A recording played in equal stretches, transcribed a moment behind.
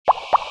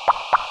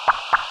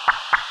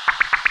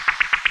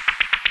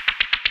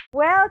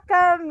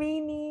Welcome,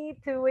 Mini,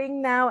 to Wing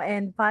Now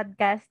and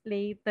Podcast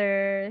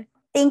Later.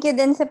 Thank you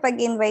din sa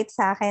pag-invite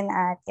sa akin,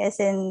 at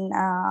kasi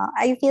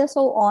I feel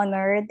so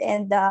honored,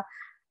 and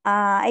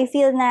I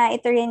feel na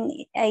ito rin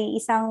ay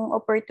isang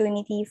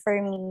opportunity for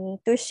me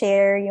to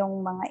share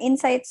yung mga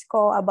insights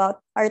ko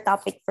about our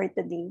topic for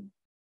today.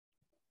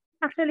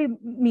 Actually,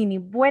 Mini,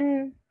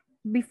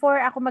 before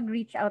ako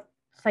mag-reach out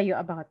sa'yo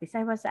about this,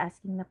 I was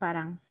asking na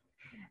parang,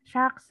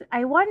 shucks,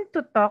 I want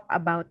to talk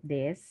about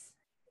this.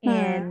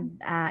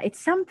 And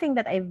it's something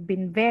that I've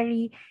been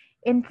very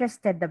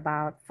interested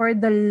about for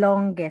the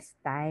longest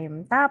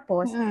time.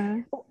 Tapos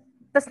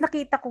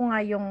nakikita ko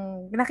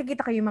yung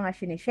mga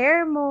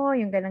sinishare mo,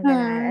 yung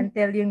ganun-ganan,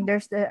 until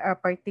there's a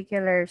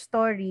particular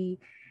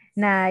story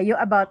na yung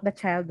about the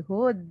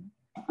childhood.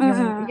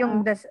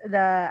 Yung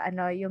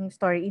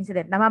story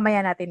incident na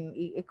mamaya natin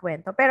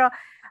ikwento. Pero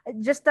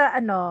just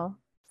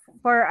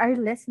for our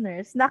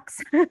listeners, Naks.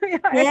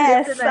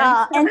 Yes,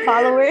 and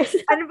followers.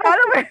 And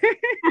followers.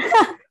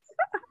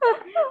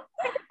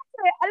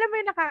 Alam mo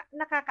yung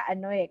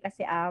nakakaano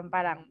kasi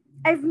parang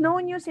I've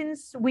known you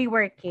since we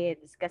were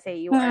kids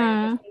kasi you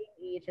are the same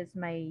age as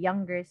my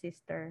younger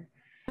sister.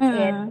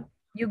 And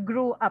you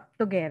grew up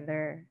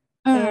together.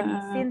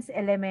 And since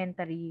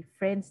elementary,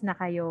 friends na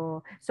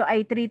kayo. So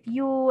I treat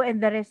you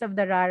and the rest of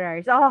the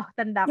rarars. Oh,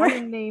 tanda ko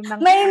yung name ng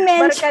may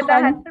mention.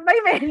 May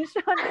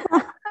mention.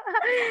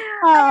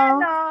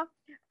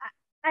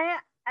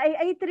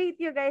 I treat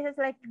you guys as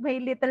like my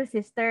little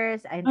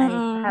sisters, and I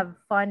have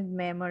fond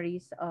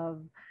memories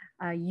of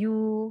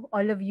you,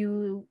 all of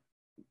you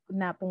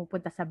na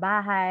pumupunta sa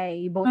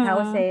bahay, both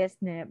houses.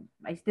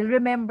 I still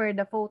remember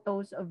the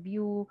photos of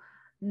you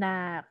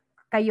na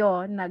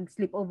kayo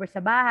nag-sleep over sa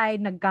bahay,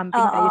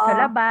 nag-camping kayo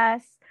sa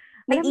labas.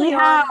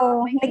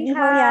 Nag-ihaw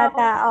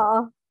yata,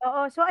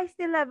 Oo, so I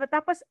still love it.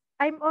 Tapos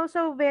I'm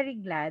also very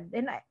glad,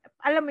 and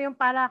alam mo yung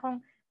para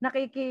akong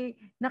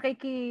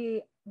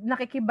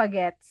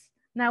nakikibagets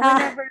na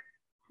whenever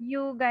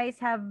you guys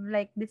have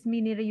like this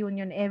mini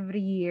reunion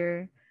every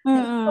year.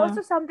 It's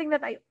also something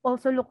that I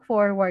also look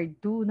forward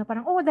to. Na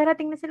parang,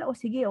 darating na sila.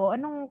 Sige,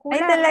 anong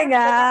kulang? Ay,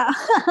 talaga?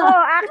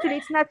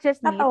 Actually, it's not just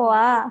me.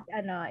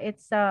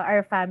 It's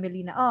our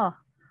family na,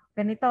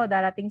 ganito,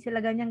 darating sila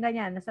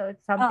ganyan-ganyan. So,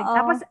 it's something.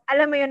 Tapos,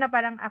 alam mo yun na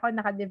parang ako,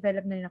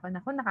 nakadevelop na rin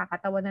ako,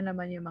 nakakatawa na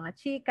naman yung mga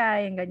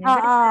chika, yung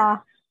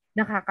ganyan-ganyan.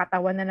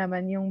 Nakakatawa na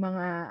naman yung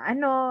mga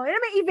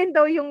even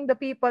though yung the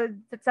people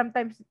that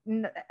sometimes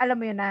alam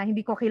mo yun na hindi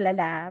ko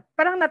kilala,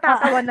 parang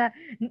natatawa na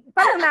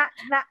parang na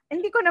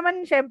hindi ko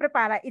naman syempre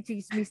para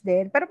i-chismis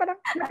din, pero parang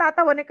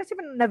natatawa na kasi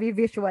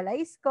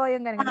na-visualize ko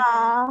yung ganun.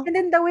 And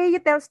then the way you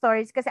tell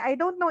stories, kasi I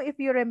don't know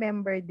if you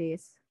remember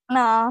this.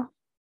 No.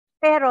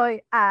 Pero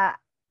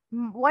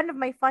one of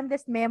my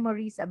fondest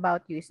memories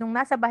about you is nung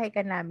nasa bahay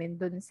ka namin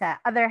dun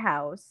sa other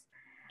house.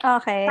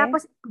 Okay.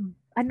 Tapos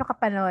ano ka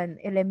pa noon,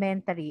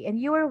 elementary, and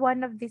you were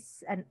one of this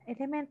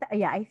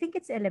elementary, I think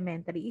it's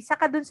elementary. Isa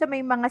ka dun sa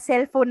may mga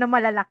cellphone na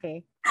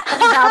malalaki.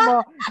 Tanda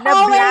mo, na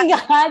oh black. My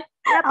God!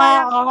 Na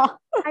parang,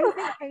 I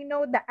think I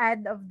know the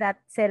ad of that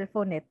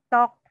cellphone,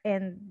 talk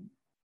and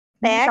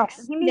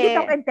text? Hindi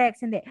talk and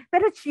text, hindi.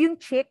 Pero yung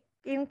chick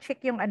yung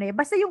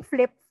basta yung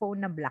flip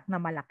phone na black na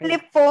malaki.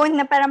 Flip phone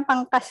na parang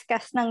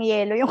pangkaskas ng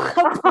yelo yung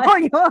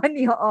kapal. Yun.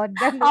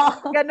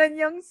 Ganun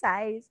yung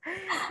size.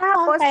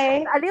 Tapos,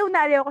 aliw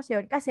ko siya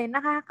yun kasi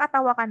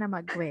nakakatawa ka na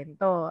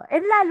magkwento.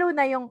 And lalo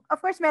na of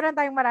course, meron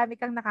tayong marami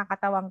kang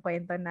nakakatawang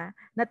kwento na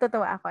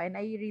natutuwa ako, and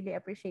I really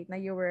appreciate na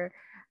you were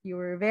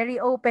very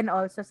open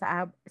also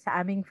sa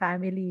aming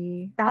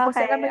family. Tapos,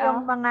 alam mo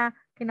yung mga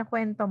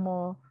kinakwento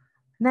mo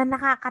na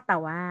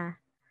nakakatawa.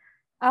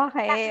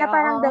 Okay. Na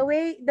parang the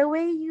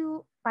way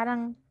you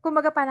parang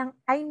kumaga parang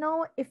I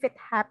know if it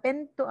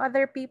happened to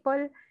other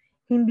people,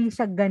 hindi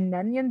siya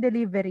ganun yung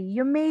delivery.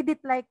 You made it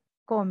like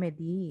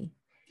comedy.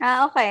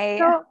 Okay.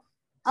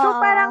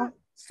 Parang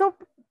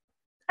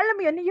alam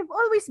mo yun, you've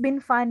always been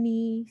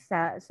funny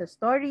sa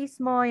stories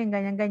mo, yung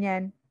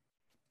ganyan-ganyan.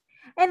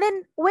 And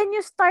then when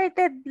you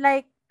started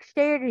like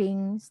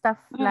sharing stuff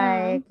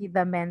like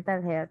the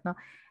mental health, no,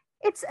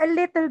 it's a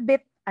little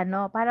bit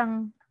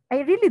parang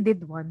I really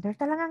did wonder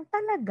talaga.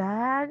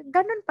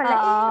 Ganun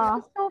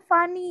pala. She's so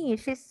funny.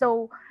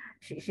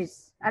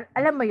 She's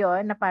alam mo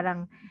yon na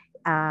parang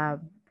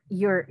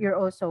you're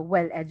also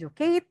well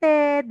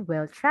educated,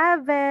 well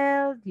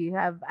traveled. You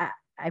have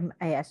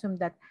I assume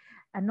that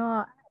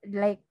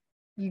like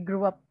you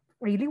grew up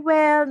really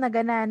well na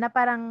gana na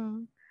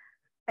parang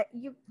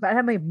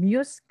alam mo,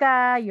 muse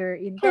ka, you're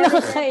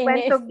intelligent,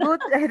 went to good.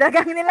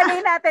 Dagang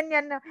nilagay natin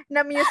yan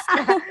na muse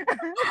ka.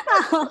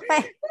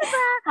 Okay.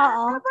 Diba?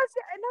 Tapos,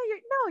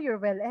 now you're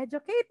well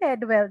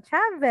educated, well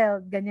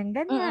traveled,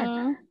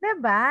 ganyan-ganyan.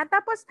 Diba?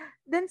 Tapos,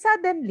 then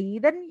suddenly,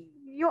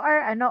 you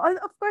are,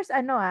 of course, I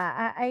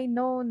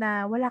know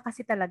na wala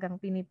kasi talagang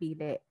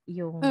pinipili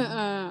yung,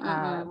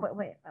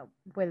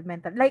 well,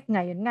 mental. Like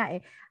ngayon nga,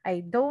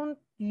 I don't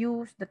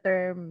use the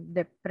term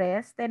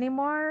depressed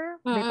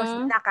anymore because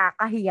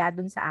nakakahiya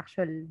dun sa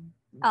actual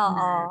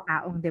na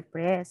taong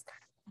depressed.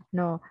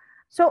 No?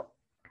 So,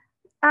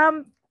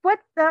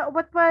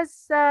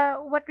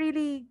 what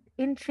really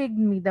intrigued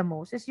me the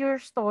most is your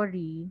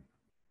story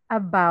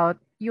about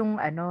yung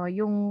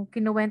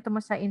kinuwento mo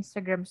sa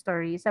Instagram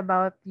stories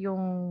about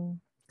yung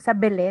sa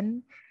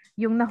Belen,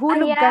 yung Yeah,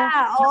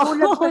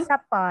 nahulog ka oo. sa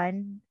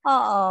pond.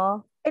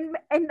 Oo.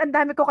 And ang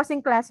dami ko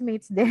kasing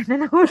classmates din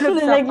na nahulog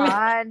sa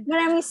pond.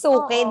 Maraming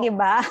suki, Oo. di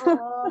ba?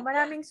 Oo,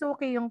 maraming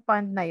suki yung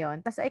pond na yon.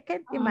 Tas I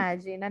can't Mm.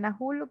 imagine na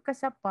nahulog ka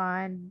sa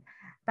pond.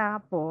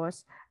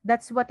 Tapos,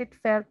 that's what it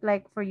felt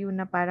like for you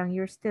na parang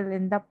you're still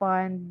in the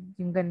pond,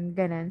 yung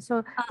ganun.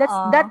 So,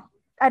 Oo.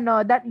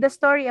 that the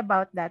story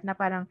about that na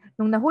parang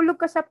nung nahulog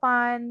ka sa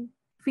pond,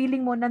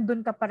 feeling mo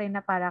nandun ka pa rin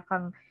na para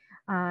kang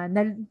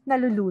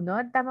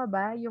nalulunod, tama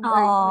ba? Yung or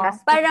Oo.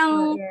 gasping for Parang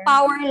air.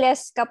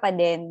 powerless ka pa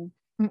din.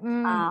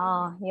 Mm-mm.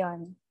 Oo,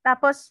 yun.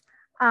 Tapos,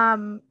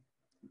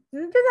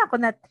 doon ako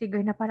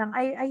na-trigger na parang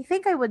I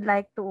think I would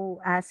like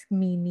to ask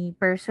Mini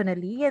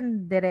personally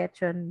and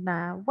diretsyon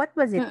na what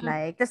was it Mm-mm.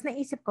 like? Tapos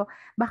naisip ko,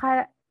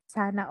 baka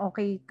sana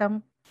okay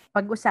kang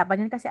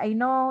pag-usapan yun kasi I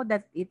know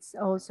that it's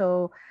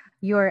also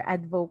your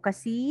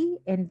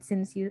advocacy and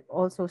since you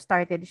also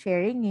started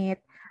sharing it,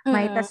 Mm-mm.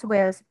 might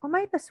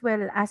as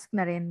well ask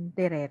na rin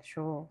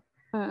diretsyo.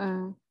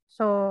 Mm-mm.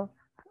 So,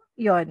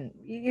 yun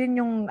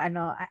yung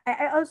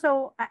I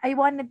also,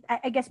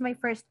 I guess my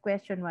first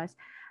question was,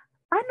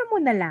 paano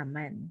mo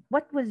nalaman?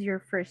 What was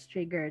your first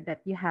trigger that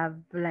you have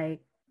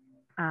like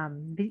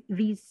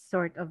these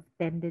sort of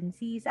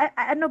tendencies?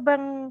 Ano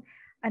bang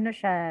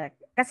siya?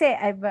 Kasi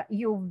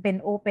you've been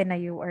open na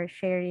you are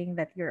sharing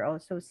that you're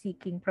also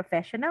seeking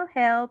professional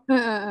help.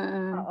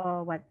 Mm-mm.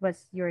 Oo, what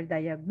was your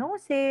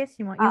diagnosis?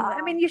 I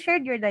Oo. mean, you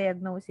shared your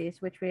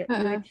diagnosis,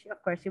 Mm-mm. which of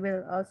course you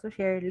will also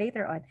share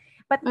later on.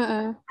 But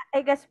Mm-mm.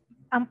 I guess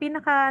ang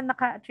pinaka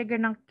naka-trigger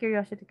ng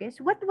curiosity ko is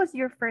what was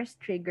your first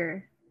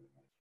trigger?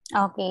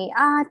 Okay.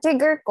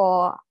 Trigger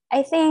ko,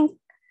 I think,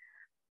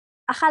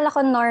 akala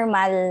ko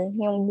normal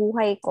yung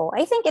buhay ko.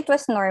 I think it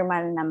was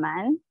normal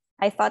naman.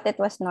 I thought it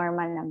was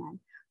normal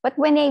naman. But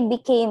when I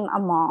became a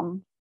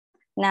mom,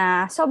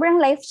 na sobrang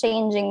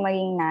life-changing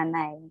maging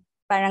nanay,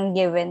 parang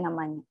given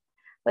naman.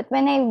 But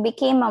when I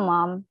became a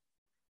mom,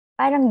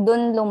 parang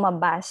dun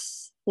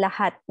lumabas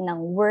lahat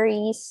ng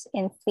worries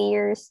and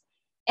fears.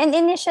 And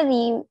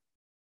initially,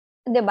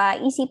 'di ba,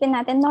 isipin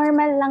natin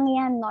normal lang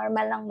 'yan,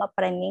 normal lang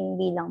mapraning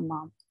bilang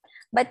mom.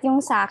 But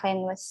yung sa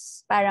akin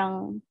was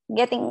parang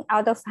getting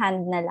out of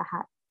hand na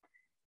lahat.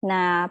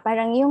 Na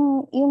parang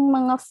yung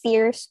mga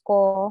fears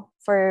ko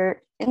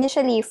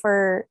initially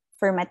for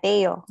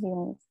Mateo,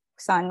 yung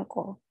son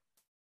ko.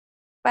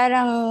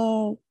 Parang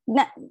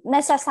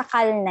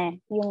nasasakal na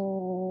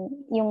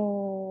yung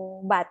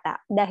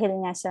bata dahil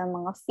nga sa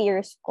mga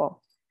fears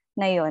ko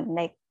na yun.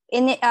 Like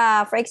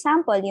for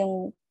example,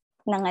 yung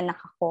nanganak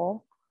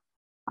ako,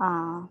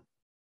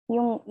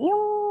 yung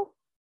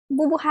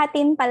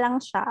bubuhatin pa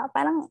lang siya,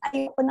 parang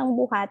ayoko nang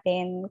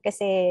buhatin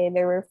kasi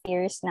there were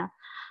fears na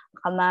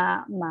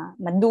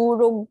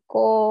madurog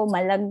ko,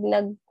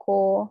 malaglag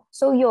ko.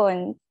 So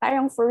yun,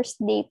 parang first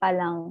day pa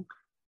lang,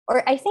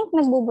 or I think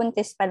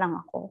nagbubuntis pa lang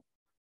ako,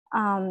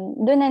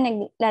 doon na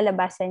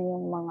naglalabasan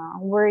yung mga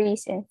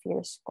worries and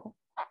fears ko.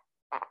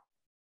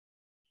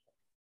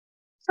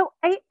 So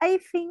I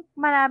think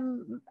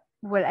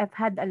I've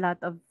had a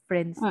lot of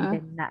friends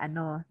din na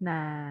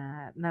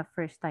na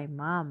first time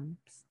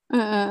moms.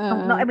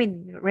 No, I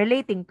mean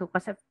relating to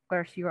kasi of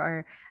course you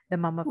are the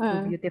mom of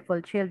two beautiful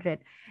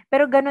children.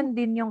 Pero ganun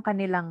din yung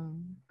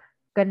kanilang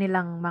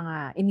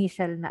mga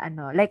initial na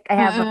like I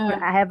have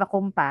a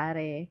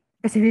kumpare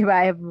kasi di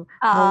ba I have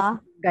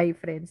most guy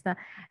friends na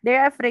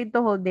they're afraid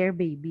to hold their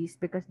babies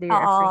because they're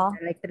afraid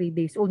na like 3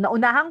 days old.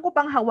 Naunahan ko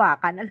pang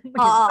hawakan. Alam mo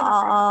yun?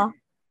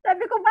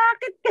 Sabi ko,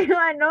 bakit kayo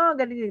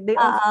ganun, they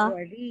also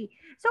worry.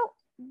 So,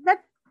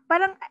 that,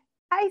 parang,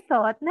 I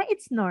thought na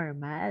it's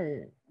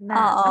normal.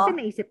 Kasi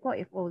naisip ko,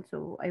 if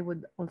also, I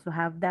would also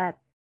have that,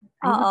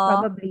 I would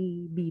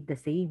probably be the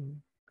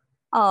same.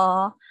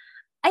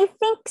 I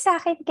think sa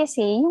akin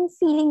kasi, yung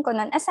feeling ko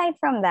nun, aside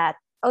from that,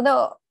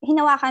 although,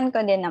 hinawakan ko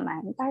din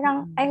naman,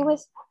 parang,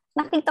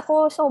 nakita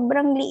ko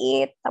sobrang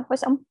liit,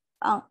 tapos,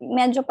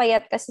 medyo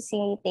payat kasi si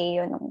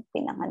Teo nung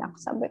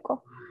pinanganak. Sabi ko,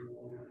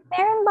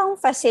 meron bang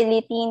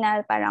facility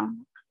na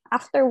parang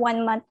after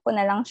 1 month ko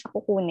na lang siya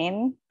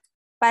kukunin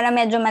para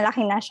medyo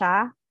malaki na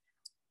siya?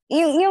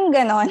 Yung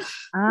ganon.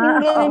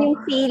 Yung ganon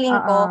yung feeling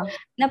ko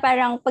na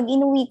parang pag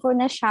inuwi ko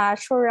na siya,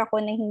 sure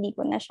ako na hindi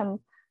ko na siya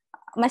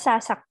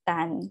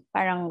masasaktan.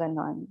 Parang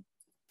ganon.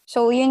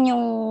 So, yun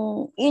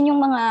yung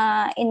mga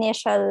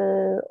initial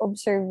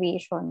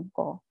observation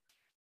ko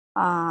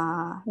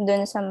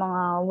dun sa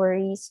mga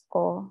worries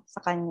ko sa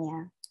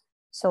kanya.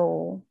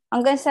 So,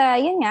 hanggang sa,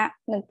 yun nga,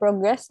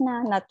 nag-progress na,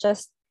 not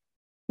just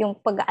yung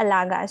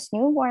pag-aalaga as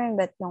newborn,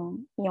 but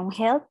yung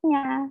health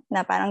niya,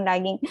 na parang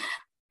laging,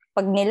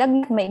 pag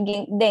nilagnat, may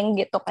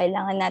dengue to,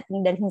 kailangan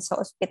natin dalhin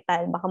sa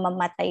ospital, baka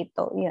mamatay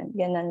to, yun,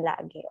 ganun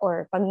lagi.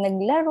 Or pag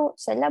naglaro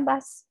sa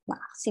labas,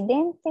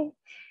 maaksidente,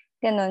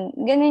 ganun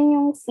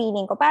yung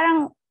feeling ko.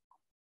 Parang,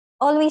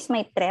 always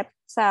may threat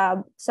sa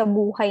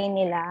buhay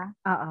nila,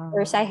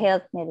 or sa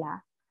health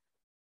nila.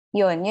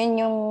 yun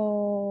yung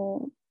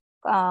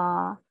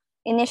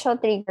initial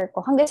trigger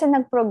ko. Hanggang sa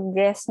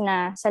nag-progress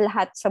na sa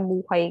lahat sa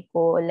buhay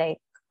ko.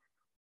 Like,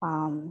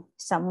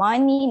 sa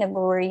money,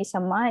 nag-worry sa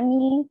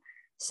money,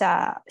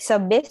 sa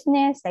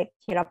business, like,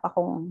 hirap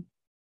akong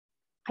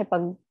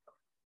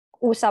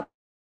makipag-usap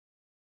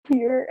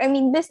here. I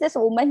mean,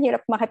 businesswoman,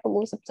 hirap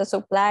makipag-usap sa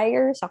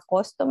supplier, sa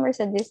customer,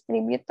 sa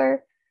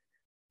distributor.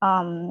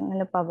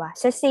 Ano pa ba?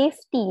 Sa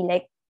safety,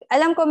 like,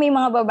 alam ko may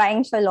mga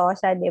babaeng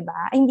solosa, di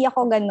ba? Hindi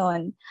ako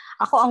ganun.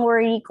 Ako ang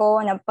worry ko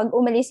na pag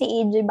umalis si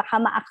AJ, baka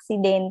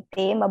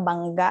ma-aksidente,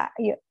 mabangga.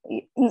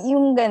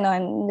 Yung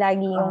ganun,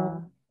 lagi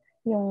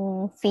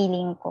yung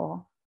feeling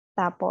ko.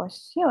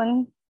 Tapos,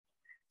 yun.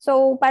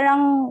 So,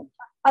 parang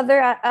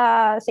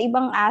sa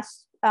ibang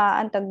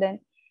antog din,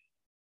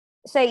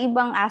 sa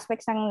ibang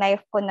aspects ng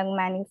life ko,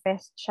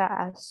 nag-manifest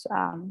siya as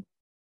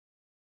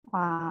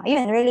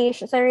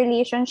sa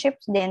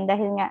relationships din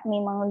dahil nga may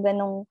mga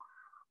ganong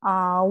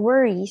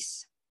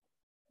worries,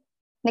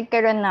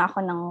 nagkaroon na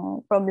ako ng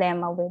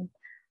problema with,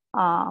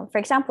 for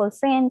example,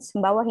 friends,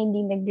 bawa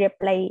hindi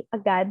nag-reply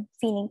agad,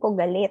 feeling ko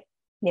galit,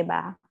 di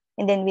ba?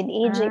 And then with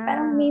AJ,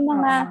 parang may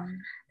mga,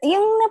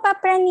 yung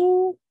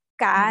napapraning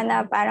ka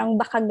na parang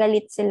baka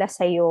galit sila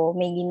sa'yo,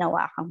 may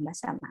ginawa kang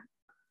masama.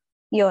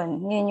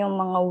 Yun yung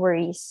mga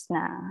worries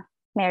na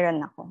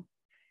meron ako.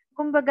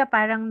 Kumbaga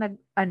parang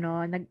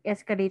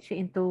nag-escalate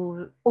siya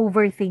into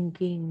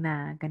overthinking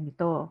na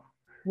ganito.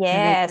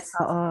 Yes.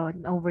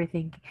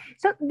 Overthinking.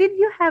 So, did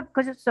you have,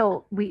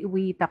 so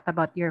we talked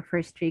about your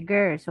first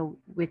trigger, so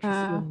which is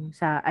yung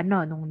sa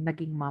nung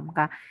naging mom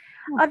ka.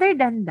 Other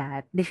than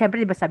that,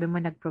 syempre, di ba sabi mo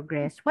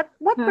nag-progress, what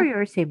were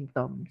your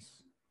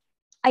symptoms?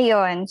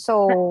 Ayun,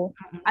 so,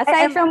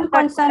 aside from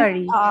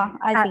constant,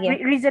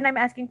 reason I'm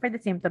asking for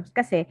the symptoms,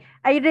 kasi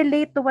I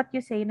relate to what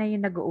you say na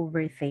yung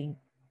nag-overthink.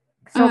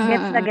 So,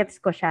 gets na gets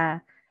ko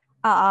siya.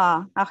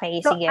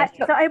 Okay, sige.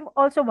 So, I'm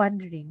also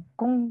wondering,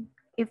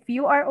 if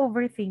you are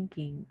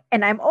overthinking,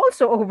 and I'm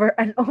also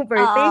an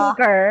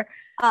overthinker,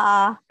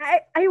 I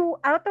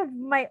out of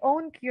my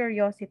own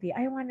curiosity,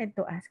 I wanted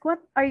to ask, what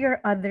are your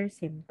other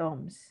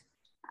symptoms?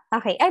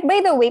 Okay.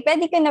 By the way,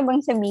 pwede ka na bang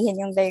sabihin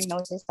yung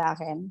diagnosis sa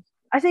akin?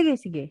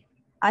 Sige.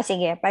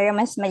 Sige, para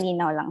mas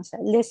malinaw lang sa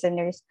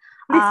listeners.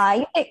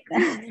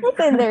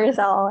 Listeners,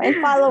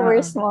 and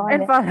followers mo.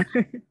 And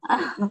followers.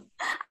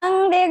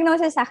 Ang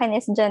diagnosis sa akin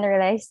is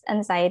generalized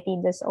anxiety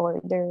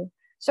disorder.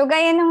 So,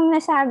 gaya nung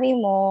nasabi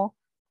mo,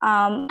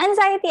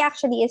 anxiety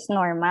actually is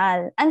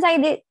normal.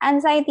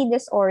 Anxiety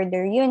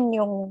disorder, yun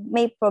yung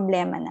may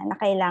problema na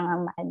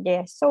kailangan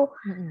ma-address. So,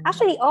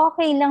 actually,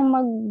 okay lang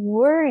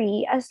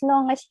mag-worry as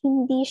long as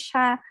hindi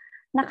siya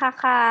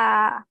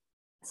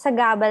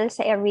nakakasagabal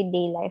sa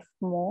everyday life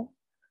mo.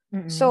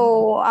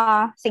 So,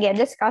 sige,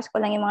 discuss ko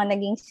lang yung mga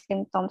naging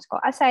symptoms ko.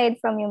 Aside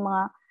from yung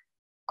mga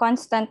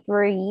constant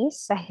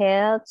worries sa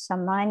health, sa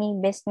money,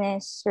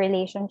 business,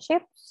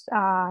 relationships,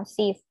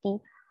 safety,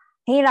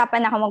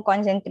 hihirapan ako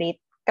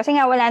mag-concentrate. Kasi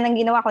nga wala nang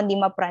ginawa kundi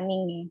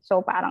mapraning.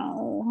 So parang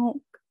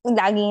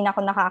lagi na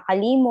ako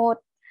nakakalimot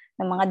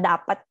ng mga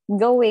dapat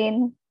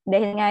gawin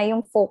dahil nga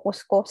yung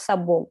focus ko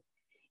sabog.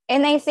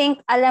 And I think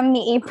alam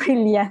ni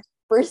April yan.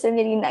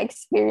 Personally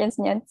na-experience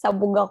niyan,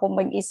 sabog ako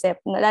mag-isip.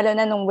 Lalo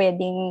na nung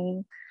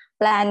wedding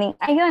planning.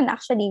 Ayun,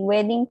 actually,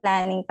 wedding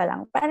planning pa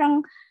lang.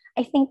 Parang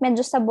I think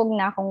medyo sabog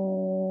na akong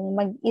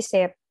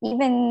mag-isip.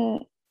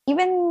 Even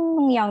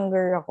nung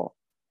younger ako.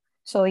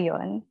 So,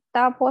 yun.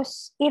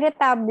 Tapos,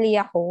 irritable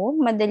ako.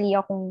 Madali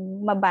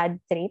akong mabad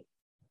trip.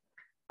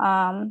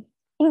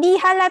 Hindi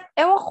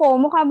ewan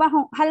ko, mukha ba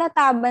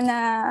halata ba na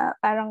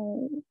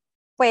parang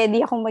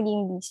pwede akong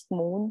maging beast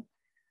mode?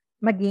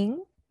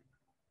 Maging?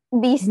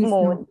 Beast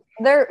mode.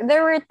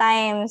 There were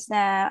times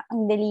na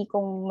ang dali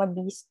kong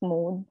ma-beast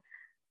mode.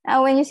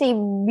 When you say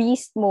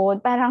beast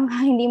mode, parang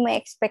hindi mo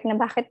expect na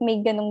bakit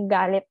may ganong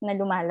galit na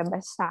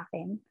lumalabas sa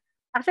akin.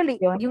 Actually,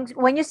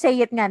 when you say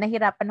it nga,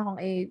 nahirapan akong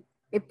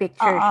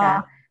i-picture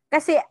siya.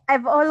 Kasi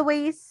I've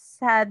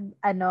always had,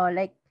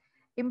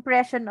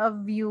 impression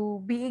of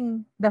you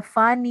being the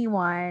funny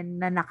one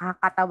na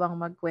nakakatawang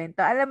magkwento.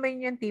 Alam mo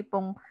yun yung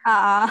tipong,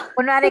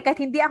 kunwari, kahit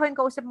hindi ako yung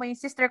kausap mo, yung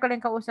sister ko lang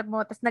kausap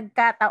mo, tapos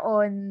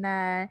nagkataon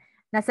na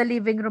nasa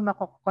living room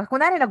ako.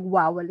 Kunwari,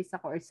 nagwawalis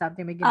ako or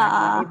something, may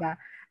ginagawa, diba?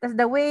 Tapos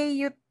the way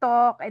you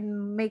talk and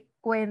make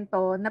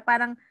kwento, na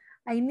parang,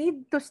 I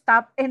need to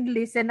stop and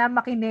listen na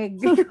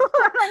makinig.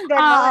 Parang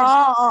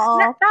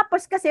gano'n.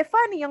 Tapos kasi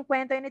funny yung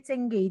kwento and it's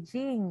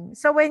engaging.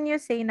 So when you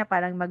say na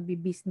parang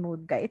magbi-beast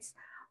mode ka, it's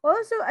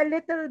also a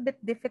little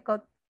bit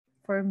difficult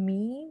for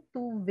me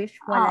to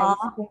visualize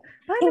kung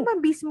paano ba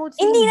beast mode si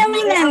hindi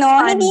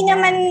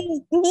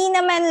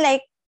naman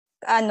like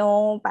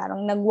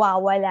parang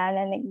nagwawala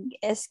na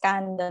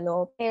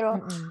nag-eskandalo,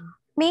 pero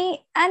may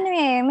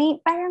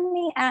parang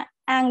may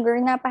anger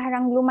na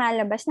parang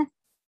lumalabas na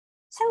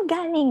saan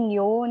galing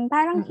yun?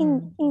 Parang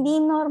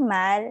hindi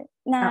normal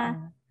na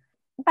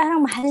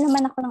parang mahal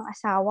naman ako ng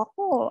asawa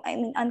ko. I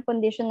mean,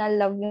 unconditional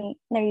love yung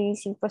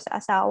nare-receive ko sa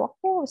asawa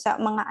ko,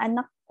 sa mga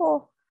anak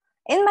ko.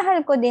 And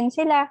mahal ko din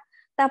sila.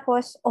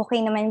 Tapos,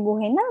 okay naman yung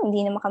buhay na,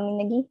 hindi naman kami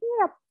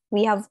naghihirap.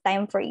 we have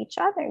time for each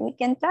other. We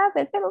can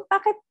travel. Pero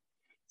bakit,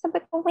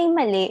 sabi ko, may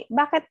mali.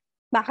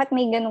 Bakit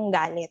may ganung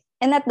galit?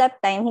 And at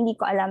that time, hindi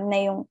ko alam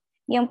na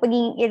yung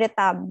pagiging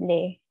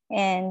irritable.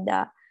 And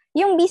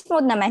yung beast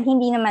mode naman,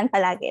 hindi naman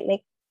palagi.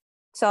 Like,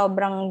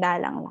 sobrang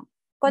dalang lang.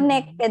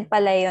 Connected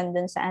pala yun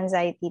dun sa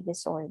anxiety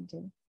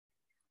disorder.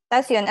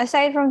 Tapos yun,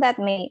 aside from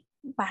that, may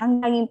parang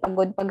laging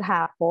pagod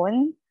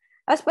paghapon.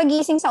 Tapos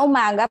pagising sa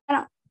umaga,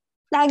 parang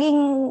laging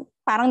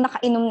parang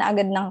nakainom na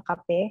agad ng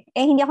kape.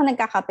 Hindi ako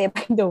nagkakape,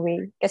 by the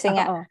way. Kasi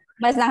nga,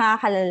 mas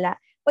nakakalala.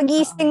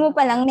 Pagising mo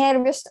pa lang,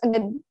 nervous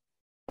agad.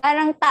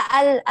 Parang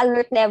taal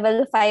alert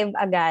level 5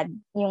 agad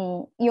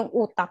yung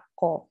utak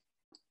ko.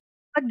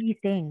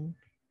 Pagising?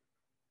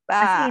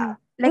 Like,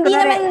 hindi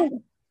naman,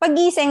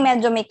 pagising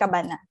medyo may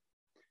kaba na.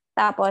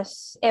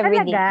 Tapos,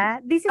 everyday.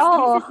 Talaga?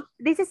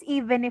 This is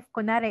even if,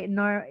 kunwari,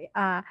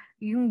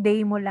 yung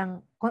day mo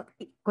lang,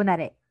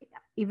 kunwari,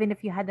 even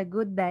if you had a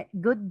good day,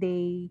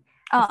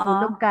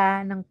 natulog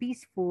ka ng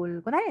peaceful,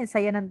 kunwari,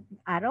 saya ng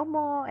araw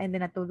mo, and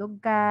then natulog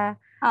ka,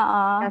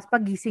 tapos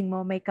pagising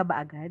mo, may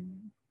kaba agad?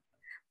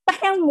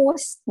 Parang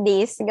most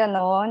days,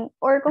 ganon.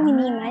 Or kung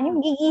hindi man,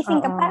 yung gigising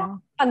ka, parang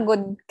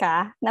pagod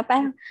ka, na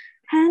parang,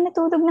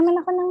 natulog naman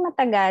ako ng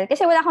matagal.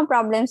 Kasi wala akong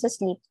problem sa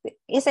sleep.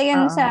 Isa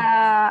yun sa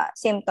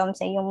symptoms,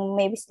 yung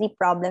may sleep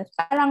problems.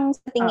 Parang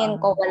sa tingin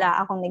ko,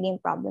 wala akong naging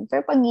problem.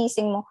 Pero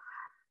pagising mo,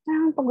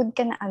 parang pagod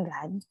ka na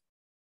agad.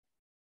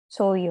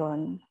 So,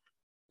 yun.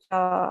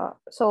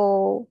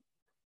 So,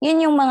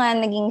 yun yung mga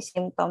naging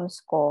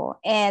symptoms ko.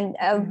 And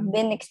I've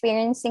been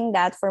experiencing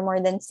that for more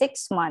than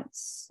 6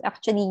 months.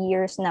 Actually,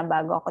 years na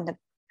bago ako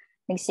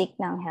nag-seek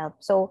ng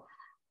help. So,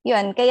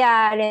 yun.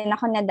 Kaya rin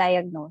ako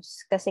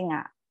na-diagnose. Kasi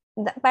nga,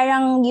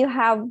 parang you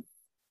have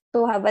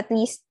to have at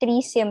least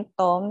 3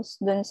 symptoms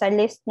dun sa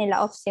list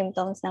nila of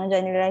symptoms ng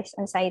generalized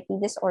anxiety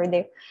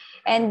disorder.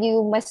 And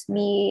you must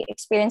be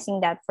experiencing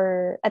that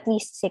for at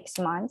least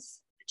 6 months.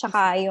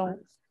 Tsaka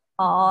yung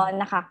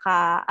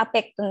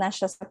nakaka-apekto na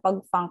siya sa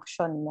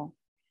pag-function mo.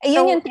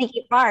 Yun yung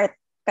tricky part.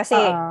 Kasi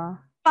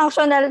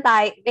functional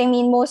tayo. I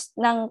mean, most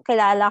ng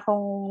kilala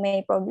kong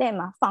may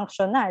problema,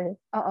 functional.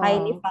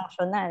 Highly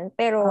functional.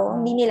 Pero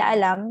hindi nila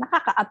alam,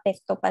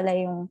 nakaka-apekto pala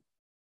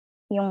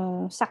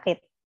yung sakit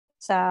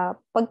sa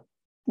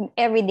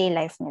everyday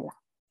life nila.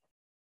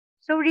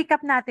 So,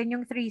 recap natin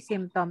yung 3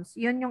 symptoms.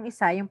 Yun yung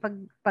isa, yung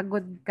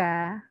pagod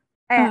ka.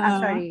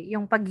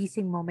 Yung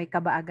pagising mo, may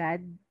kaba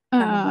agad.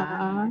 Tama ba?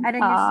 And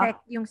then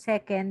yung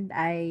second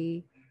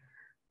ay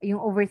yung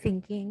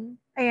overthinking.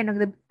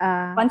 Ayun,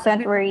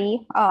 constant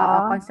worry.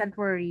 Constant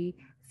worry.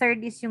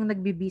 Third is yung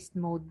nagbe-beast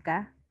mode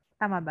ka.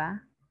 Tama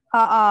ba?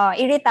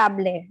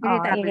 Irritable.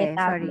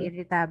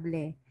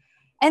 Irritable.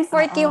 And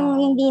fourth, yung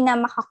hindi na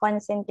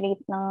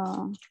makakonsentrate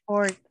ng...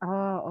 Fourth,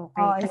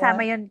 okay.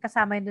 Kasama yun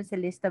dun sa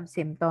list of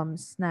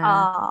symptoms na...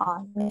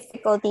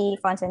 difficulty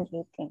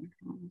concentrating.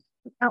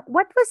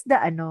 What was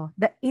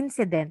the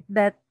incident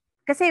that...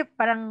 Kasi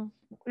parang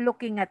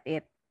looking at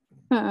it.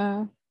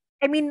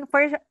 I mean,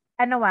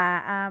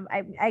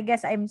 I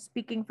guess I'm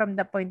speaking from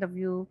the point of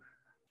view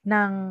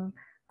ng...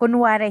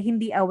 kunwari,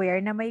 hindi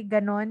aware na may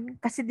ganon.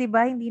 Kasi 'di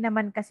ba hindi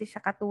naman kasi siya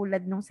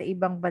katulad nung sa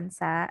ibang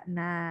bansa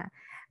na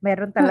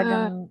meron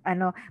talagang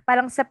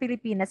parang sa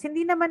Pilipinas,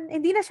 hindi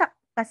na siya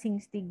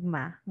kasing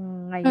stigma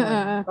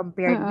ngayon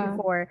compared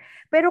before.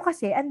 Pero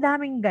kasi ang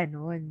daming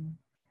ganon.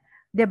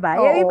 'Di ba?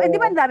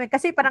 Di ba ang dami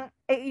kasi parang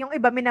yung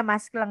iba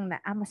minamask lang na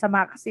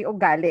masama kasi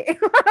ugali.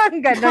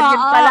 Ganon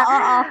yun pala.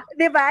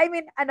 'Di ba? I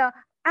mean,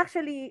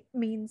 actually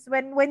means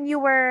when you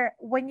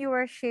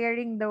were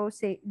sharing those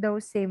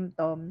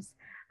symptoms,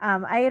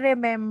 I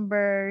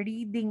remember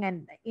reading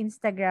an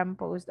Instagram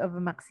post of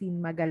Maxine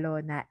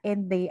Magalona,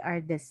 and they are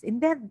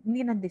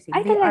hindi na the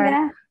same.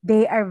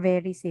 They are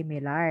very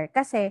similar.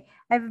 Kasi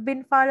I've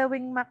been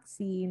following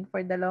Maxine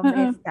for the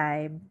longest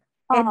time.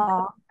 And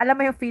alam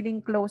mo yung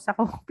feeling close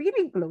ako.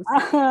 Feeling close.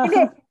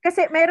 Hindi,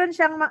 kasi meron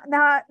siyang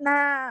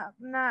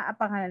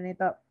pangalan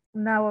nito.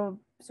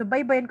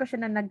 Subaybayan ko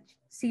siya na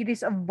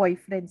nag-series of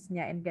boyfriends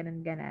niya and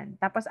ganan-ganan.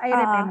 Tapos I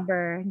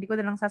remember, hindi ko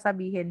na lang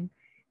sasabihin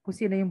kung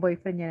sino yung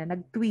boyfriend niya na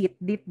nag-tweet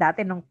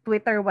dati nung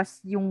Twitter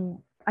was yung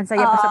ang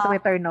saya pa sa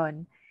Twitter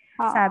noon.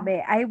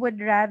 Sabi, I would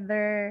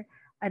rather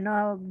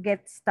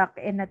get stuck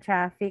in a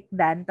traffic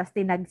than tas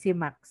tinag si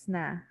Max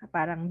na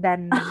parang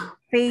than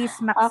face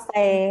Max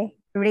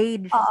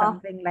rage,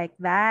 something like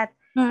that.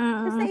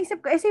 Tapos naisip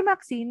ko, si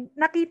Maxine,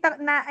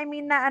 nakita na,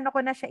 ko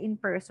na siya in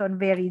person,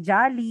 very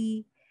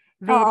jolly.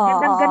 Very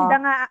gandang-ganda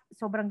nga.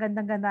 Sobrang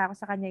gandang-ganda ako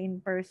sa kanya in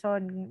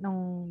person.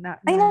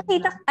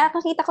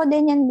 Nakita ko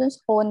din yan dun sa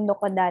condo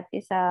ko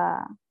dati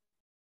sa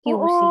QC.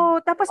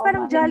 Oo, tapos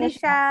parang jolly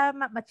siya,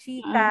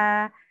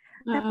 machika.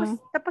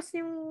 Tapos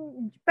yung,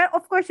 pero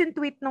of course yung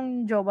tweet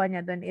nung jowa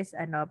niya doon is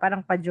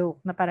parang pa-joke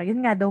na parang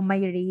yun nga daw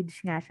may rage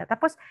nga siya.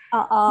 Tapos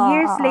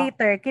years Oo.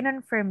 later,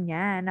 kinonfirm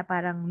niya na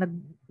parang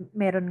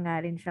meron nga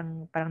rin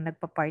siyang parang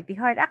nagpa-party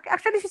hard.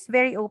 Actually, she's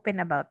very open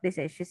about this.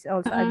 She's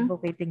also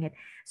advocating it.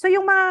 So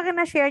yung mga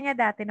na-share niya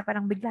dati na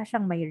parang bigla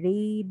siyang may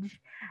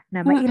rage,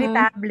 na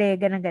ma-irritable,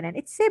 ganun-ganun.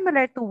 It's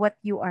similar to what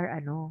you are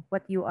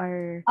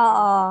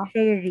Oo.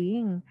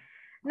 sharing.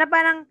 Na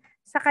parang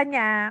sa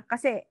kanya,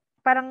 kasi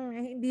parang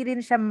hindi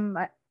rin siya,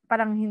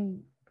 parang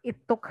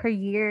it took her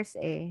years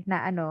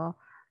na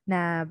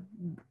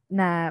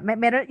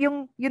meron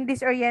yung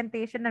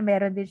disorientation na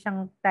meron din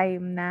siyang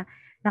time na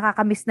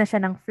nakakamiss na siya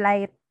ng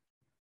flight.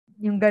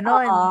 Yung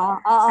ganon.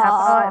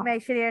 Tapos,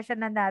 may share siya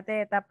na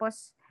dati.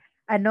 Tapos,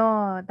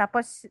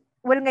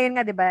 well, ngayon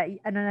nga, di ba,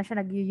 na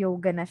siya,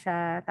 nag-yoga na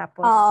siya.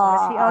 Tapos,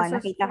 she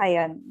also, nakita ko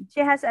yun.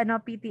 she has,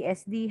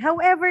 PTSD.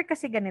 However,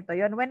 kasi ganito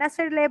yon, when a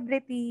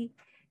celebrity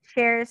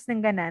shares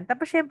ng ganan,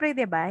 tapos, syempre,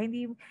 di ba,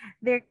 hindi,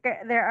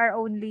 there are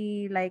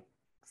only, like,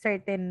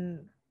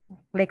 certain,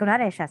 like,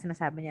 kunwari siya,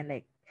 sinasabi niya,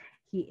 like,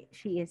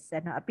 she is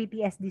a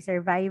PTSD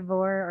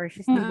survivor or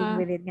she's dealing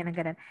with it, ganun,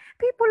 ganun.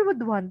 People would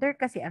wonder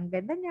kasi ang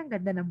ganda niya, ang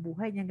ganda ng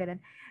buhay niya, ganun.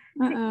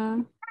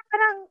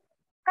 Parang,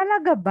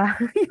 talaga ba?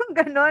 Yung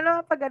gano'n,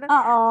 no? Pag gano'n,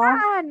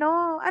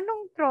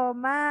 anong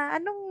trauma?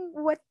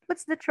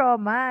 What's the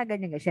trauma?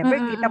 Ganyan. Siyempre,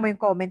 kita mo yung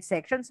comment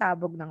section,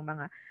 sabog ng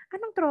mga,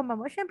 anong trauma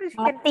mo? Siyempre,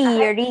 mga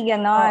theory,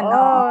 gano'n.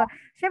 Oo.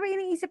 Siyempre,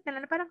 iniisip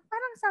nila na parang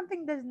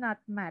something does not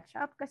match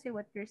up kasi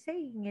what you're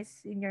saying is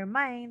in your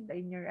mind,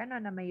 in your,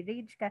 na may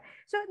rage ka.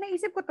 So,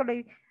 naisip ko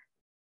tuloy,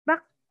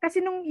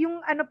 kasi nung,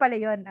 yung pala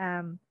yun,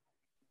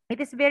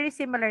 it is very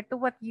similar to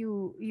what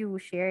you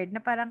shared, na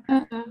parang,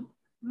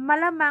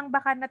 malamang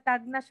baka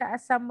natag na siya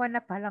as someone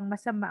na parang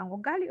masama ang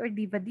ugali or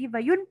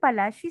diva-diva. Yun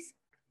pala,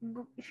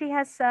 she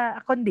has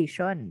a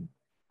condition.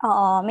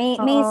 Oo,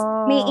 may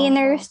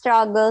inner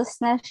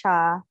struggles na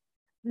siya.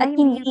 At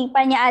hindi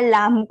pa niya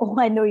alam kung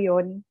ano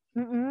yun.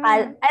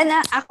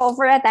 Ako,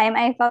 for a time,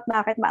 I thought,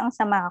 bakit ba ang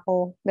sama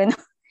ako? Ganun.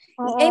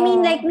 I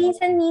mean, like,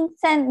 minsan,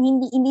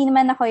 hindi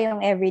naman ako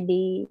yung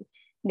everyday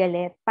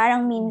galit.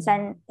 Parang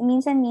minsan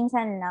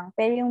lang.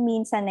 Pero yung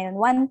minsan na yun,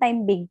 one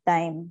time, big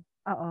time.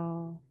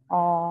 Oo.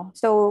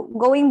 So,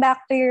 going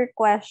back to your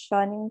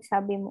question, yung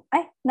sabi mo,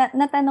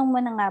 natanong mo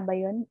na nga ba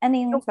yun? Ano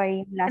yung,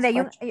 sorry, last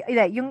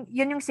question?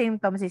 Yung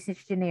symptoms is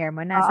sinare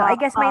mo na. So, I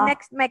guess my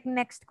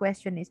next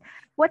question is,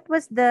 what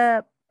was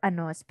the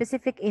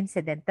specific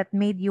incident that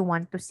made you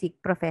want to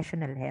seek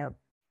professional help?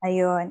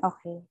 Ayun,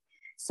 okay.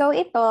 So,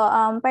 ito,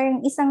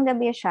 parang isang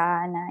gabi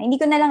siya na, hindi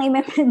ko na lang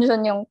i-mention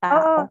yung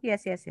tao.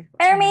 Yes.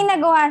 Pero may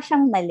nagawa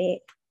siyang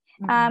mali.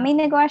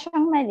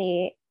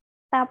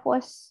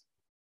 Tapos,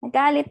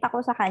 nagalit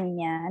ako sa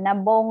kanya na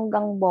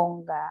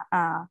bonggang-bongga.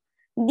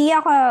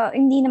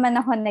 Hindi naman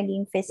ako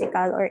naging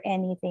physical or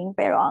anything,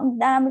 pero ang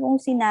dami kong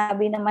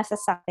sinabi na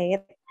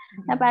masasakit,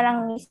 na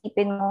parang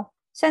isipin mo,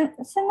 saan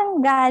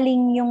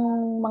nanggaling yung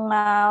mga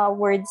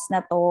words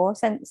na to?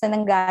 Saan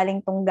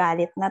nanggaling tong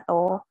galit na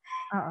to?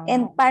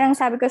 And parang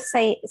sabi ko sa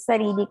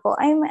sarili ko,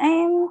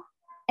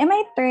 am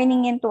I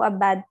turning into a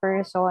bad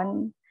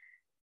person?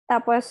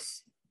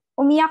 Tapos,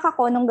 umiyak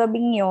ako nung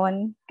gabing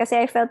yon kasi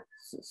I felt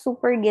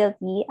super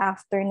guilty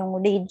after nung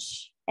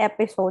rage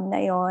episode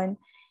na yon.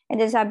 And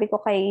then sabi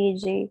ko kay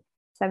AJ,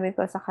 sabi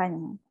ko sa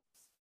kanya,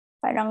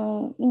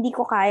 parang hindi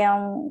ko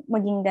kayang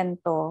maging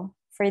ganito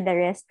for the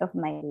rest of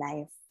my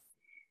life.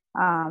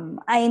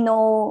 I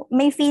know,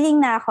 may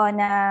feeling na ako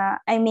na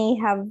I may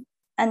have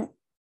an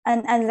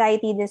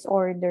anxiety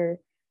disorder.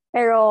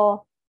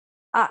 Pero,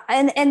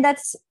 and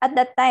that's, at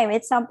that time,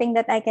 it's something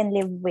that I can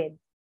live with.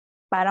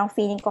 Parang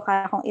feeling ko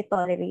kaya kong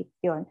i-tolerate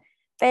yun.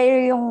 Pero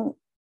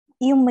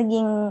yung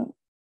maging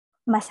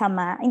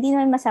masama, hindi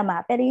naman masama,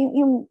 pero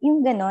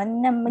yung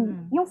ganon, na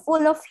yung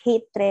full of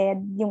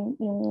hatred,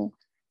 yung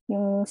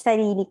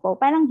sarili ko,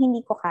 parang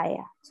hindi ko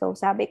kaya. So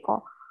sabi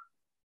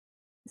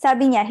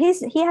niya,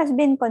 he has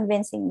been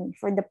convincing me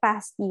for the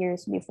past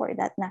years before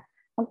that na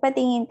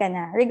magpatingin ka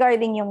na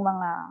regarding yung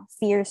mga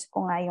fears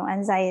ko nga, yung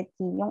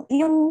anxiety,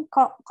 yung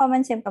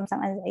common symptoms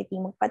ng anxiety,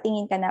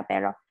 magpatingin ka na,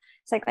 pero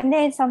it's like,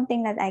 hindi, it's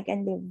something that I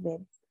can live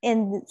with.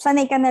 And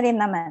sanay ka na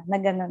rin naman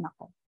na ganun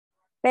ako.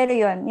 Pero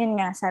yun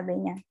nga, sabi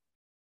niya,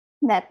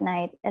 that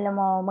night, alam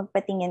mo,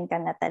 magpatingin ka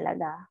na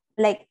talaga.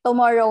 Like,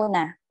 tomorrow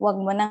na,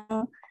 wag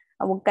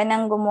ka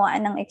nang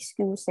gumawa ng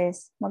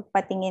excuses,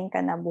 magpatingin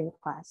ka na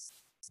bukas.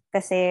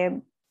 Kasi,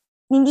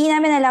 hindi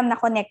namin alam na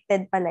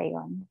connected pala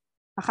yun.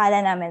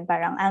 Akala namin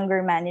parang anger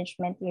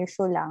management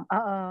issue lang.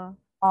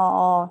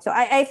 Oo. So,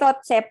 I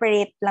thought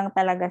separate lang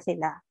talaga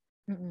sila.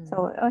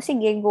 So,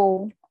 sige,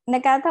 go.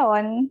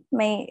 Nagkataon,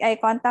 I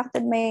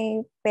contacted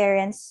my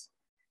parents.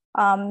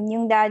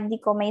 Yung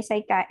daddy ko may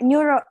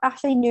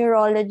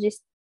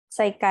neurologist,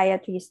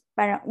 psychiatrist.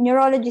 Parang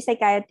neurology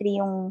psychiatry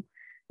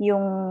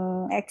yung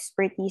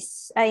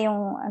expertise,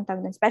 yung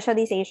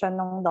specialization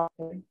ng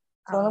doctor.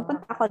 So,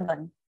 napunta ako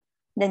doon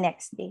the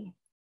next day.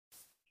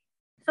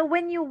 So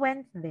when you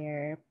went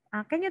there,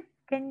 can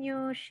can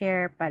you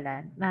share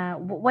pala na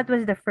what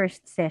was the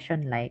first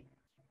session like?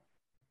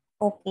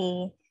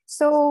 Okay.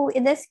 So,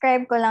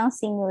 i-describe ko lang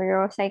si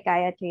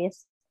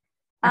neuropsychiatrist.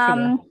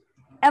 Sige.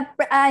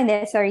 Hindi,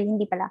 sorry,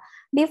 hindi pala.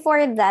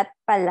 Before that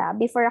pala,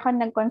 before ako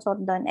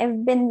nag-consult doon,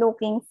 I've been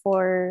looking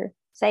for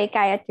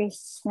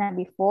psychiatrists na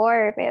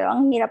before, pero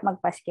ang hirap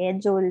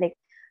magpa-schedule. Like,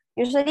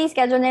 usually,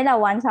 schedule nila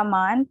once a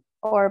month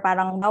or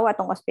parang bawa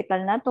tong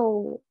hospital na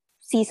to,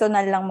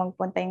 seasonal lang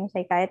magpunta yung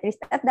psychiatrist.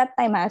 At that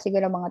time,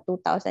 siguro mga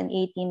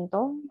 2018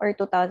 to or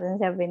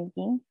 2017.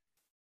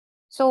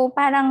 So,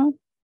 parang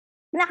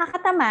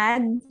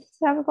nakakatamad.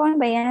 Sabi ko, ano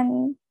ba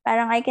yan?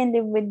 Parang I can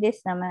live with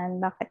this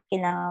naman. Bakit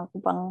kailangan ko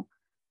pang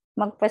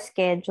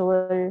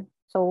magpa-schedule?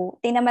 So,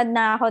 tinamad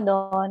na ako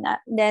doon.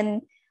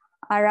 Then,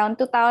 around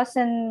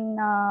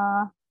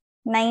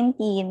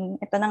 2019,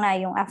 ito na nga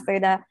yung after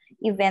the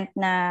event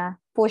na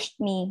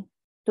pushed me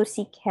to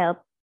seek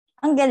help.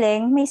 Ang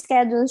galing, may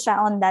schedule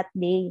siya on that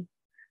day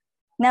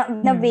na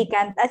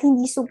vacant at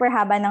hindi super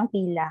haba ng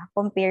pila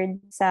compared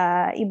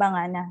sa iba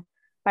nga na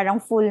parang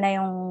full na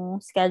yung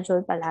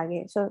schedule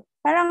palagi. So,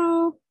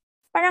 parang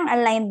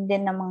aligned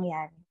din na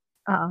mangyari.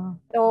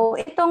 So,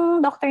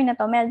 itong doctor na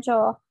to,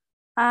 medyo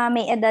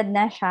may edad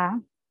na siya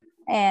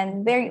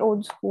and very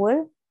old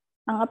school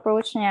ang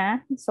approach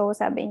niya. So,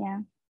 sabi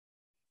niya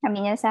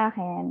sa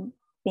akin,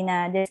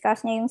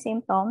 pina-discuss niya yung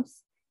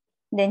symptoms.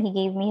 Then, he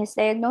gave me his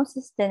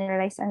diagnosis,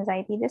 generalized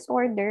anxiety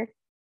disorder.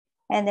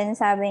 And then,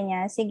 sabi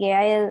niya, sige,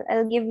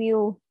 I'll give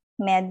you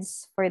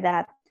meds for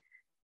that.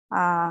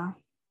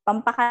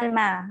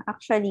 Pampakalma,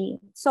 actually.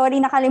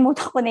 Sorry,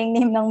 nakalimutan ko na yung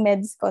name ng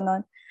meds ko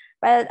noon.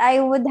 But I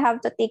would have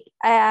to take,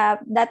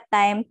 that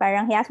time,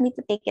 parang he asked me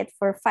to take it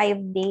for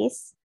 5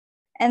 days.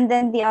 And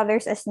then the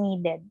others as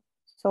needed.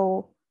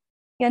 So,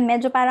 yun,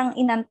 medyo parang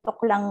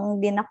inantok lang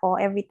din ako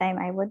every time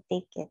I would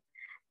take it.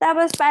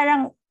 Tapos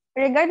parang,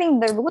 regarding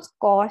the root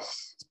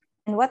cause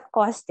and what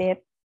caused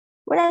it,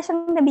 wala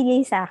siyang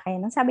nabigay sa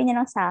akin. Ang sabi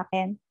niya lang sa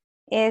akin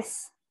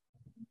is,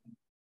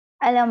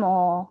 alam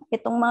mo,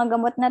 itong mga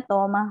gamot na to,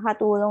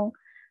 makakatulong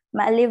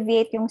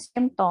ma-alleviate yung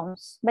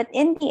symptoms. But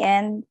in the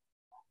end,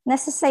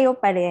 nasa sayo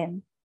pa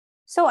rin.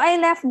 So,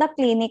 I left the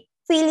clinic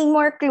feeling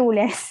more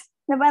clueless.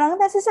 Na parang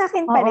nasa sa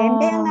akin pa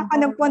rin. Kaya nga ako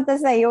nagpunta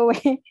sa'yo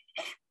eh.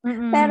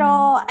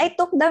 Pero, I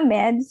took the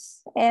meds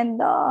and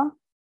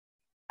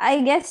I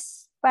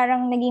guess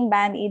parang naging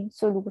band-aid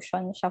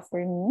solution siya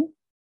for me.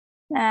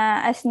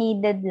 Na as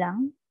needed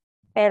lang.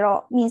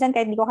 Pero, minsan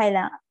kahit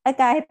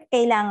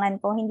kailangan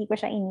ko, hindi ko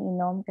siya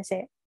iniinom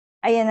kasi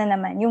ayan na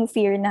naman, yung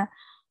fear na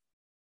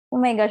oh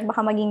my gosh,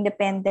 baka maging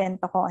dependent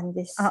ako on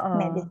this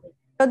medicine.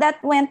 So,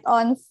 that went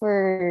on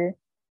for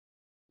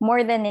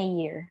more than a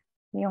year.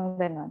 Yung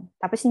ganun.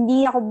 Tapos,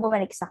 hindi ako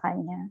bumalik sa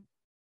kanya.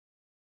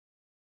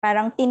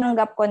 Parang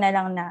tinanggap ko na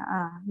lang na,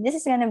 this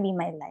is gonna be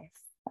my life.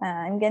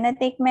 I'm gonna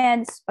take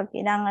meds pag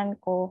kailangan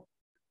ko.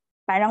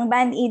 Parang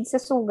band-aid sa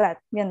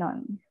sugat.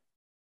 Ganun.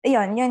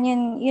 Yun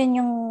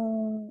yung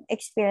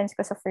experience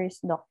ko sa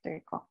first doctor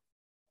ko.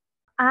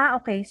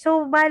 Okay.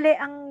 So, bale,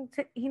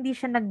 hindi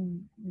siya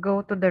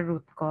nag-go to the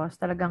root cause.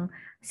 Talagang,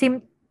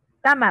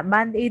 tama,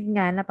 band-aid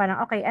nga na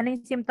parang, okay, ano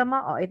yung symptom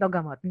mo? Ito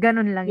gamot.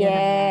 Ganun lang yun.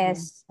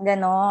 Yes,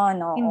 ganon.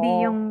 Oo.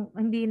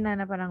 Hindi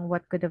na parang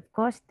what could have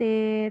caused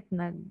it.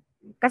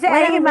 Kasi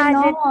I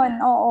imagine,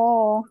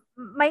 oo.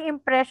 My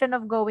impression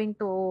of going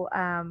to,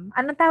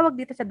 anong tawag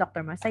dito sa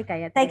doctor mo?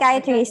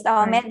 Psychiatrist,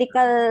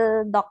 medical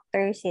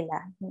doctor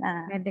sila.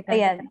 Medical.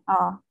 Ayan,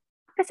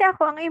 Kasi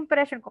ako, ang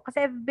impression ko,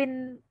 kasi I've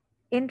been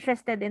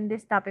interested in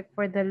this topic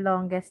for the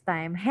longest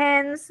time.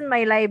 Hence,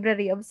 my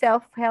library of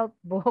self-help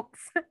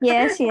books.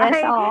 Yes,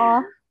 oo.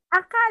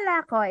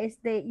 Akala ko is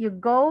that you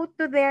go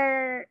to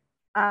their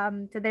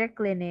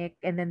clinic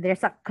and then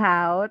there's a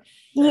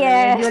couch.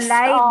 Yes. You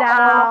lie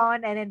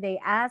down and then they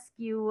ask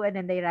you and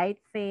then they write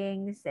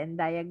things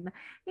and diagnose.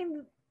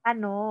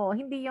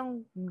 Hindi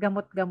yung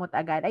gamot-gamot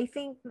agad. I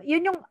think,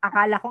 yun yung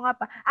akala ko nga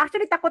pa.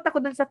 Actually, takot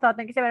ako dun sa thought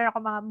kasi meron ako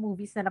mga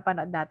movies na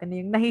napanood dati na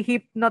yung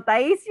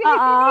nahi-hypnotize.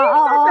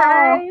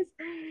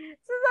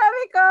 So,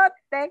 sabi ko,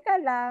 teka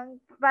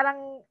lang.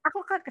 Parang,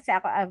 kasi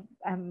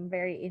I'm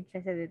very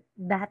interested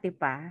dati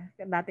pa.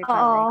 Like,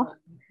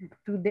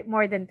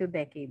 more than 2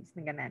 decades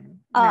na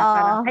ganun.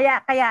 Parang,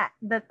 kaya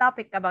the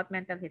topic about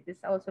mental health is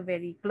also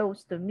very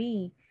close to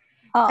me.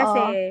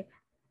 Kasi,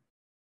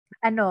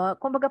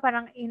 kumbaga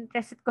parang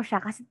interested ko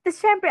siya kasi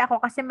syempre ako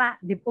kasi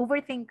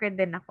overthinker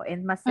din ako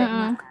and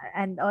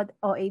and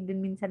OA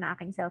din minsan na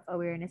aking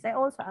self-awareness. I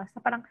also ask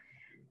parang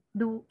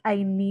do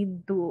I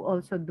need to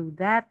also do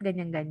that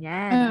ganyan.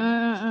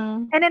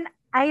 And then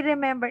I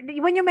remember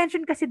when you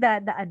mentioned kasi the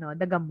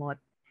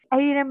gamot,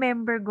 I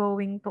remember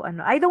going to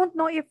I don't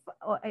know if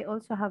I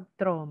also have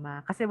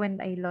trauma kasi when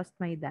I lost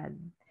my dad,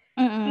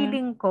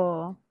 feeling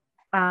ko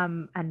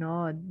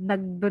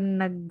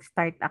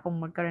nag-start akong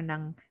magkaroon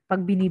ng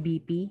pag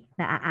bini-BP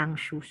na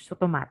anxious, so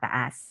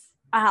tumataas.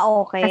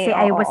 Okay. Kasi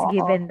I was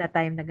given the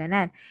time na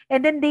ganan.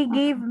 And then they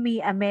gave me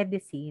a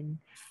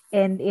medicine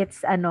and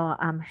it's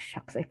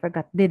shucks, I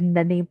forgot din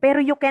the name. Pero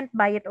you can't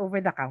buy it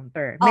over the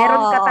counter.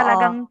 Meron ka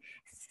talagang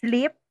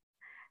slip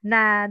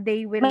na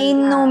they will May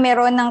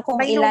numero ng kung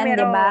may ilan, di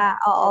numero.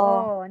 ba? Oo.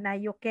 Oo, na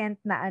you can't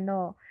na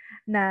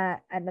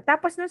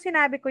Tapos nung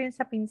sinabi ko yun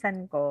sa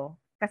pinsan ko,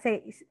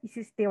 kasi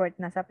si Stewart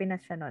nasa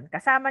Pinas siya noon.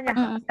 Kasama niya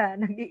ako Mm. sa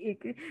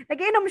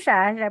nag-iinom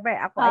siya. Syempre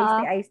ako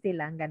Oo. iced tea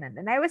lang ganun.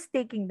 And I was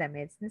taking the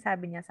meds.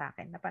 Sabi niya sa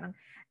akin na parang,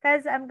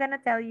 cause I'm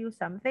gonna tell you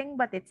something,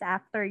 but it's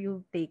after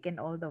you've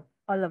taken all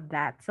of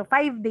that. So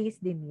 5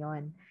 days din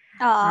yon.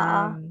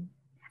 Oo.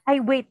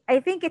 Wait, I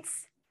think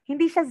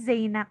hindi siya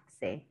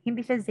Xanax eh.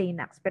 Hindi siya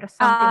Xanax, pero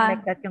something Ah.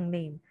 like that yung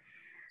name.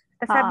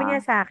 Tapos sabi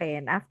niya sa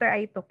akin, after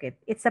I took it,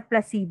 it's a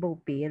placebo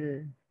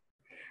pill.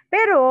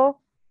 Pero,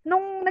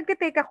 nung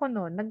nagtitake ako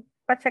noon,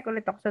 nagpa-check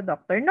ulit ako sa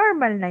doctor,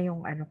 normal na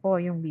yung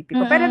yung BP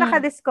ko. Pero Mm-mm.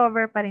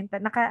 naka-discover pa rin, ta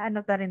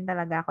rin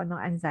talaga ako ng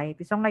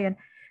anxiety. So ngayon,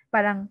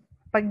 parang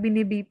pag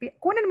bini-BP,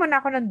 kunin mo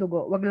na ako ng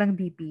dugo, wag lang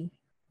BP.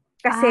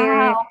 Kasi,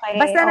 Okay.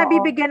 basta Oo.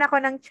 nabibigyan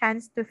ako ng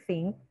chance to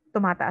think,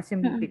 tumataas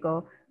yung BP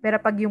ko. Pero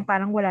pag yung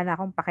parang wala na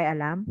akong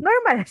pakialam,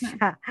 normal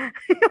siya.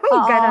 Yung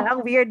Oo. gano'n,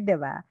 ang weird, di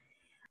ba?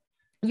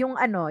 Yung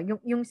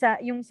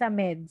yung sa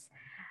meds,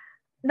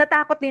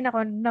 natakot din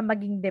ako na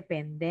maging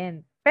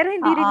dependent. Pero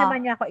hindi rin Oo.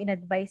 naman niya ako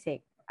in-advise eh.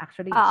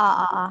 Actually,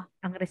 Oo.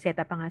 ang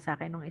reseta pa nga sa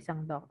akin ng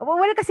isang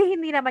well, kasi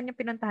hindi naman yung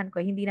pinuntahan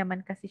ko, hindi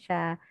naman kasi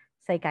siya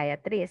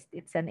psychiatrist.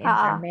 It's an Oo.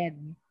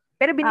 intermed.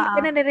 Pero Oo.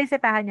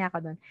 pinaresetahan niya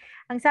ako doon.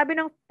 Ang sabi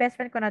ng best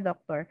friend ko na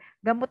doktor,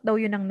 gamot daw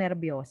yun ng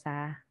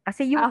nerbyosa.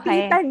 Kasi yung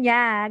Okay. tita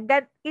niya,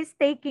 God is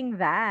taking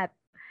that.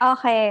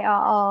 Okay.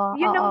 Oo.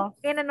 Yun Oo. ang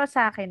inano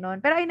sa akin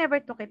noon. Pero I never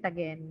took it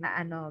again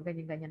na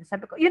ganyan-ganyan.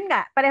 Sabi ko, yun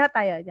nga, pareho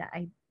tayo.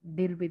 I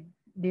deal with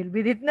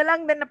it na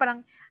lang din na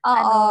parang,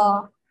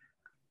 Oo.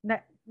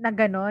 na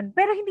ganon.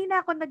 Pero hindi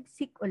na ako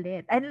nag-seek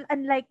ulit.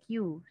 Unlike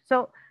you.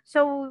 So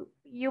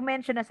you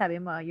mentioned na sabi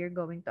mo, you're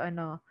going to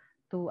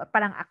to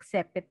parang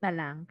accept it na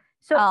lang.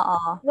 So,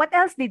 Oo. what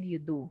else did you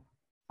do?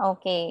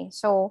 Okay.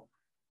 So,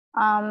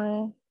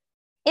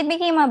 it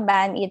became a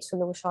band-aid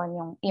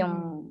solution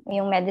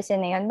yung medicine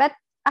na yun. But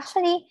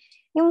actually,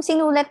 yung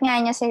sinulat nga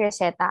niya sa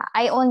reseta,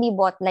 I only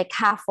bought like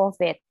half of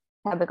it.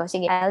 Sabi ko,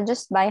 sige, I'll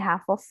just buy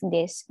half of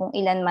this, kung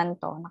ilan man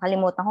to.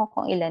 Nakalimutan ko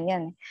kung ilan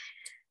yun.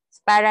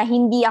 Para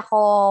hindi ako,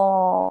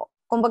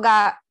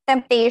 kumbaga,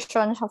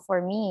 temptation siya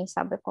for me.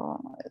 Sabi ko,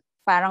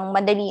 parang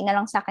madali na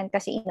lang sa akin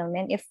kasi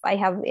inumin if I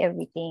have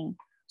everything.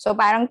 So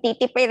parang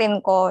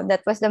titipirin ko,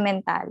 that was the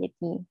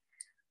mentality.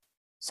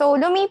 So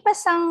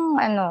lumipas ang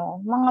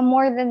mga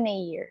more than a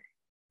year.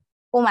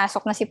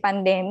 Pumasok na si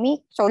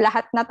pandemic. So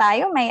lahat na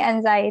tayo may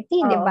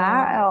anxiety, di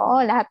ba?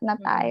 Oo, lahat na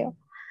tayo.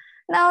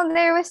 Now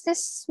there was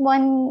this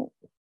one,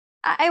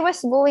 I was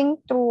going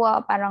through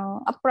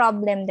parang a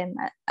problem din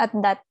at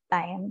that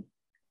time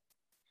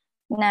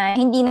na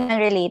hindi na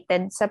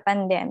related sa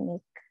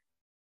pandemic.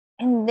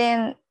 And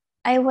then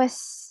I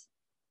was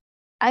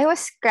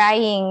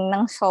crying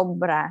ng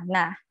sobra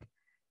na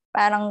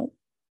parang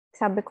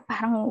sabi ko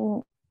parang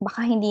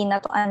baka hindi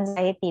na to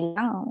anxiety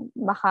lang,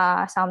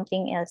 baka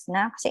something else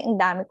na kasi ang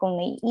dami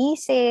kong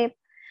naiisip.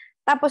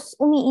 Tapos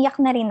umiiyak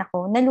na rin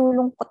ako,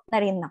 nalulungkot na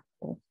rin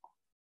ako.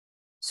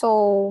 So,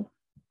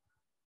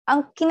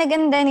 ang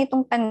kinaganda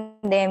nitong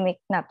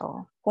pandemic na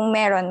to, kung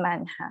meron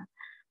man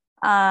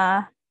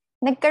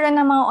nagkaroon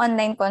ng mga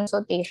online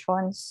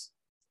consultations.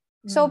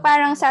 So,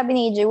 parang sabi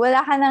ni EJ,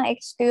 wala ka ng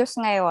excuse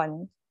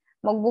ngayon.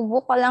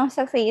 Magbubook ka lang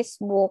sa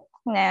Facebook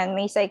na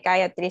may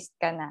psychiatrist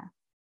ka na.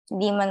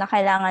 Hindi mo na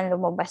kailangan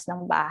lumabas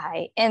ng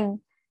bahay. And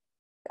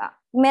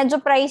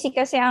medyo pricey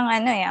kasi ang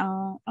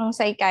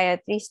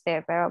psychiatrist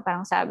eh. Pero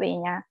parang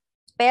sabi niya,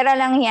 pera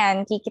lang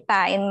yan,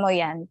 kikitain mo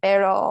yan.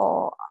 Pero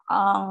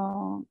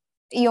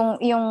yung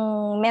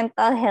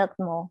mental health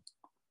mo,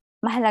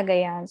 mahalaga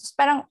yan. So,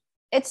 parang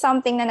it's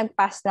something na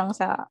nag-pass lang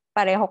sa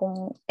pareho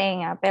kong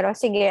tenga. Pero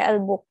sige,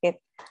 I'll book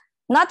it.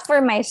 Not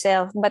for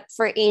myself, but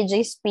for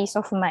AJ's peace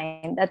of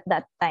mind at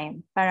that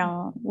time.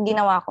 Parang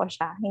ginawa ko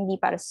siya, hindi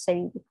para sa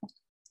sarili ko.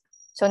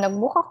 So,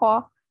 nag-book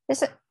ako.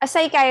 A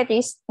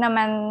psychiatrist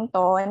naman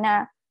to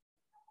na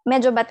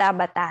medyo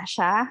bata-bata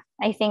siya.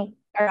 I think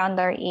around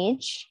our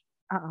age.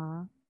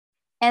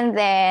 And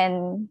then,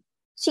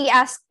 she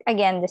asked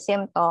again the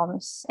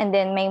symptoms. And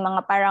then, may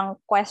mga parang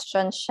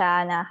questions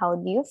siya na how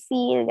do you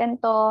feel?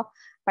 Ganito.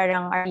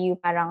 Parang, are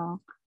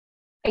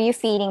you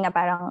feeling na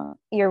parang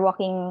you're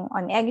walking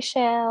on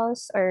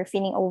eggshells or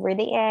feeling over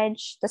the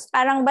edge? Tapos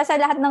parang basta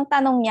lahat ng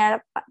tanong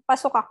niya,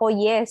 pasok ako,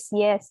 yes.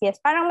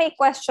 Parang may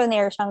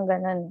questionnaire siyang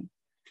ganun.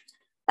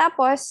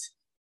 Tapos,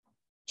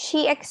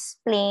 she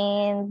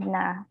explained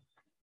na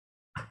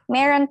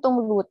meron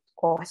tong root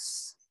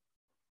cause.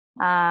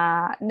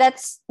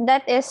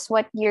 That is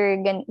what you're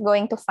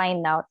going to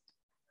find out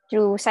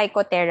through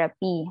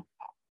psychotherapy.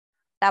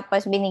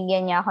 Tapos,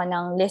 binigyan niya ako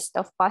ng list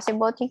of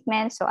possible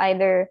treatments. So,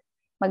 either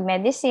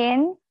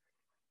mag-medicine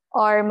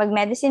or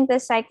mag-medicine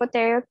plus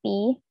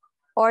psychotherapy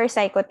or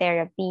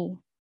psychotherapy.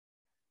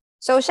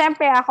 So,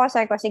 syempre ako,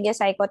 sige,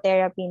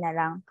 psychotherapy na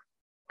lang.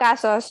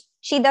 Kaso,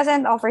 she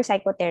doesn't offer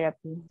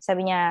psychotherapy.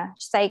 Sabi niya,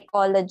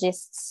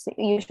 psychologists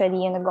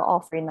usually yung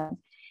nag-offer nun.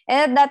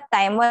 And at that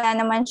time, wala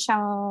naman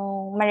siyang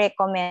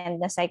ma-recommend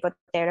na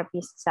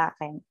psychotherapist sa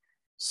akin.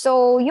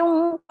 So,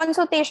 yung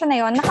consultation na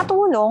yon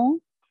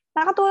nakatulong.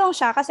 Nakatulong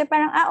siya kasi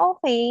parang,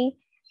 okay,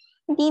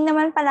 hindi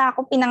naman pala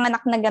ako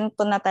pinanganak na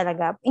ganito na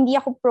talaga. Hindi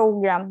ako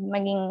program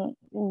maging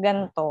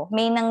ganito.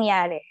 May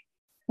nangyari.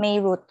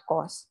 May root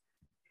cause.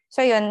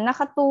 So, yun,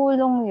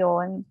 nakatulong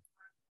yun.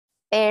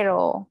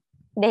 Pero,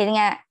 dahil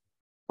nga,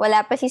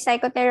 wala pa si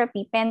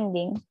psychotherapy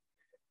pending,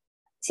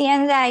 si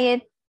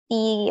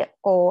anxiety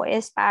ko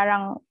is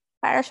para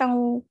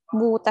siyang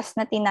butas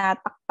na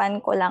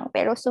tinatakpan ko lang,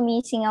 pero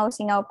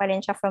sumisingaw-singaw pa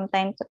rin siya from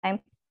time to time,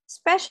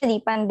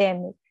 especially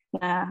pandemic,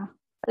 na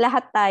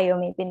lahat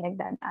tayo may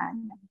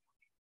pinagdadaanan.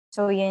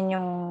 So, yun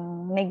yung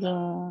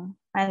naging,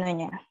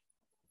 niya.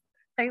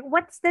 Sorry,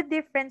 what's the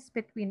difference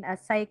between a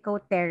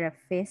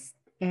psychotherapist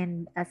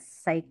and a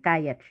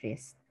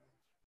psychiatrist?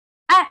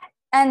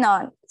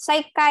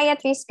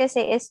 Psychiatrist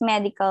kasi is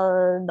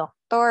medical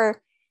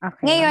doctor.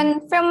 Okay.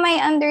 Ngayon, from my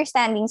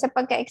understanding, sa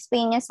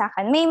pagka-explain niya sa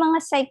akin, may mga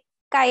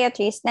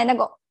psychiatrist na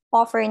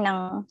nag-offer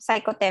ng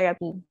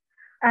psychotherapy.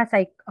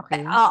 Okay.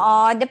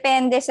 Oo,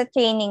 depende sa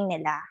training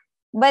nila.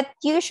 But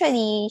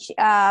usually,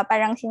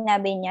 parang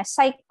sinabi niya,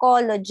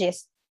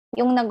 psychologist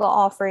yung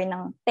nag-offer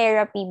ng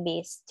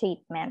therapy-based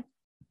treatment.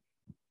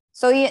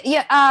 So,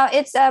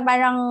 it's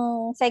parang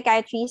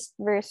psychiatrist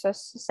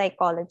versus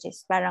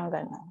psychologist. Parang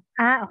gano'n.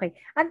 Okay.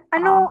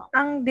 Ano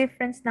ang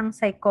difference ng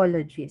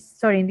psychologist?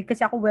 Sorry, hindi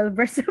kasi ako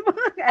well-versed sa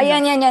mga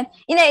Ayan.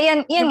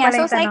 Yun nga.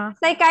 So,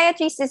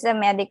 psychiatrist is a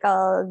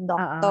medical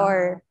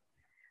doctor.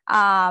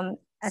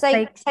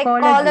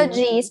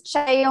 Psychologist,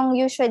 siya yung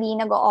usually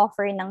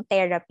nag-o-offer ng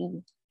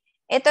therapy.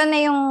 Ito na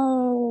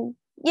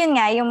yun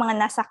nga, yung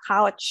mga nasa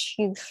couch,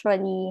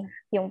 usually,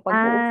 yung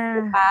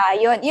pag-uupo ka.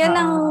 Yun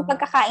ang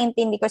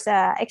pagkakaintindi ko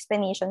sa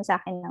explanation sa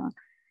akin ng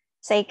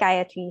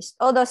psychiatrist.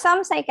 Although,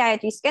 some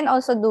psychiatrists can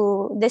also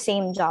do the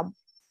same job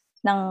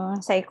ng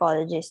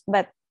psychologist.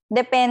 But,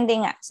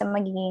 depende nga sa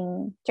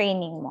magiging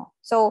training mo.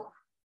 So,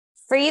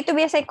 for you to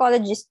be a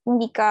psychologist,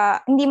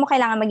 hindi mo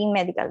kailangan maging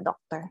medical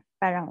doctor.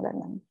 Parang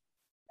ganun.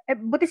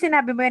 Buti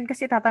sinabi mo yan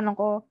kasi tatanong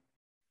ko,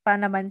 pa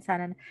naman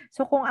sana.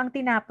 So, kung ang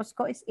tinapos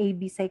ko is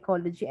AB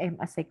Psychology, I'm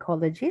a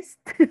psychologist?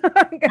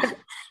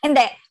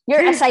 Hindi.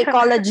 You're a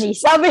psychologist.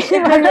 Sabi ni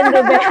Marian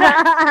Rivera.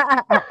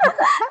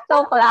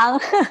 Talk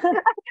lang.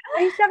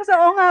 Ay, siyang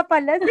oo nga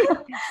pala.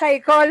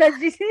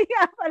 Psychologist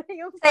nga pala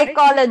yung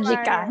psychology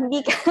ka.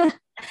 Hindi ka.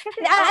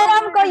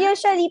 Alam ko,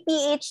 usually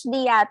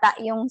PhD yata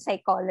yung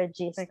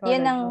psychologist.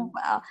 Yun ang,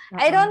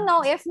 I don't know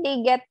if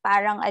they get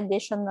parang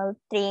additional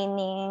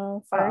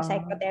training for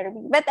psychotherapy.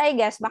 But I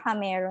guess baka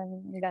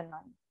meron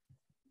ganon.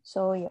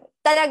 So, yun.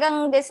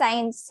 Talagang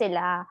designed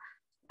sila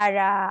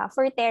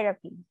for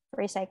therapy,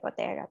 for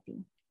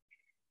psychotherapy.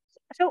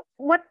 So,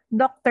 what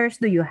doctors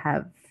do you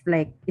have?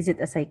 Like, is it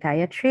a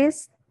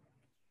psychiatrist?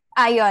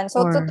 Ayun.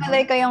 So,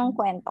 tutuloy ko yung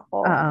kwento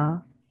ko.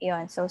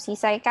 Yun. So, si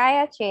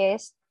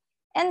psychiatrist.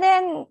 And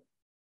then,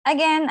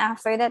 again,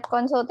 after that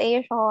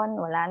consultation,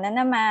 wala na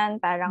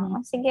naman. Parang,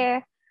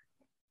 sige.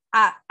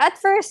 At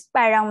first,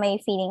 parang may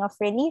feeling of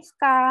relief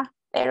ka.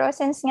 Pero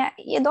since nga,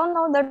 you don't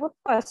know the root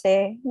cause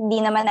hindi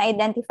naman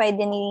na-identify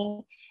din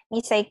ni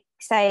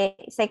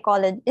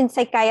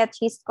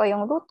psychiatrist ko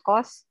yung root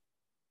cause.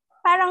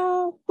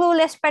 Parang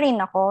clueless pa rin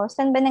ako.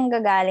 Saan ba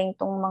nanggagaling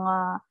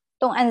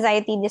tong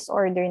anxiety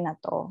disorder na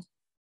to?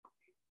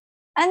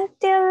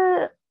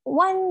 Until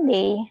one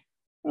day,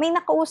 may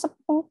nakausap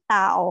kong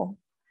tao.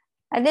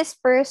 This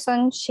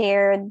person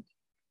shared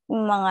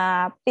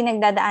mga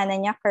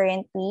pinagdadaanan niya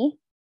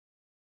currently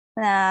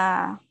na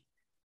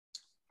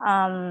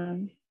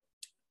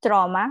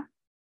trauma.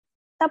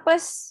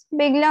 Tapos,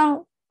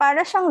 biglang,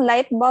 para siyang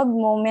light bulb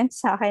moment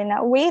sa akin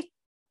na, wait,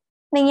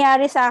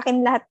 nangyari sa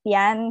akin lahat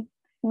yan.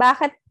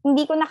 Bakit?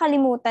 Hindi ko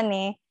nakalimutan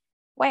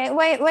Why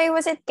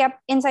was it kept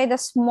inside a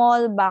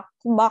small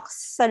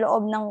box sa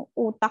loob ng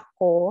utak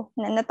ko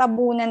na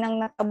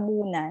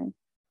natabunan?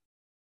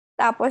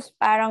 Tapos,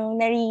 parang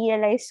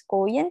na-realize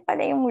ko, yan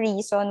pala yung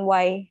reason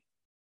why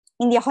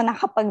hindi ako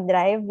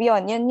nakapag-drive.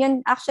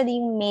 Yun actually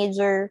yung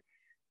major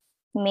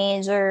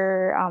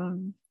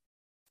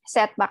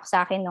setback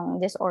sa akin nung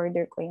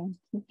disorder ko, yung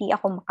hindi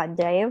ako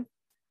makadrive.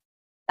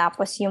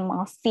 Tapos yung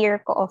mga fear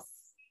ko of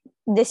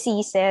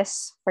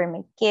diseases for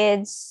my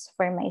kids,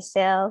 for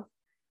myself,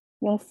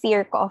 yung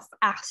fear ko of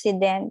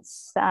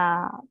accidents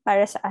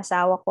para sa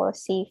asawa ko,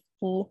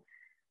 safety.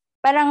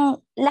 Parang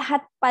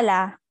lahat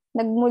pala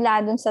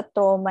nagmula dun sa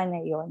trauma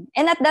na yon.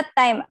 And at that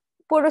time,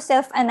 puro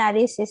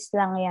self-analysis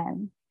lang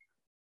yan.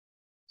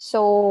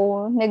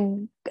 So,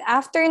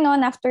 after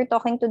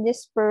talking to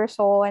this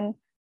person,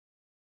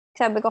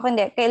 sabi ko,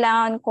 hindi,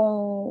 kailangan kong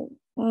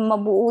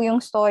mabuo yung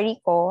story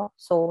ko.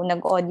 So,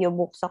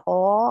 nag-audiobooks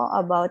ako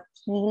about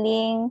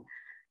healing,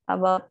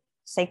 about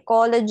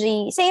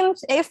psychology. Same,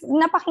 if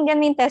napakinggan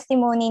mo yung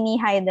testimony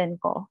ni Hayden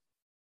ko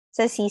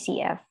sa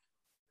CCF.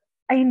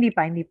 Ay, hindi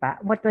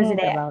pa. What was it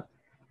about?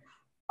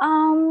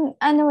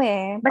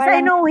 Basta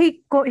I know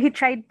he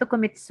tried to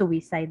commit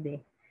suicide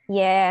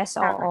Yes,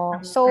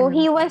 oo. So,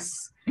 he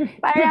was,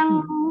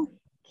 parang,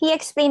 he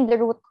explained the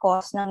root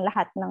cause ng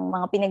lahat ng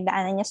mga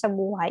pinagdaanan niya sa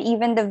buhay,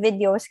 even the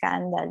video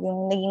scandal,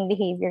 yung naging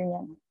behavior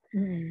niya.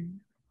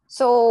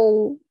 So,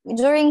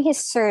 during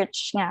his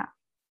search nga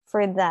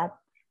for that,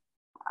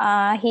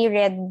 he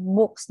read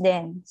books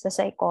din sa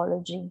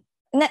psychology.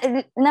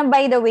 Na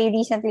by the way,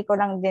 recently ko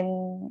lang din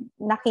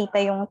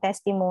nakita yung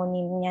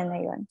testimony niya na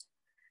yun.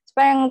 So,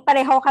 parang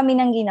pareho kami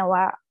ng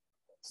ginawa.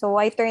 So,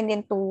 I turned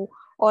into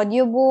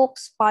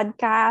audiobooks,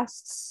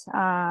 podcasts,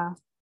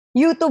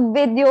 YouTube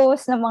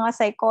videos ng mga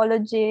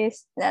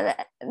psychologists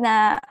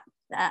na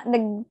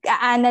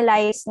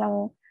nag-analyze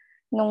nung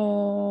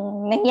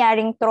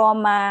nangyaring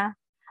trauma.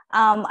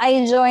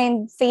 I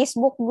joined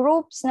Facebook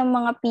groups ng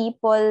mga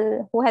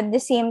people who had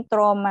the same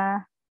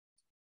trauma.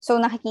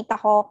 So, nakikita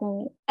ko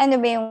kung ano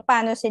ba yung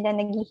paano sila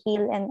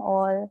nag-heal and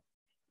all.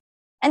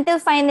 Until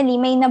finally,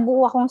 may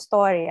nabuo akong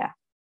storya.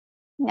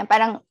 Na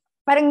parang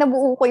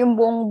nabuo ko yung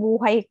buong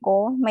buhay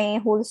ko. May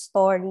whole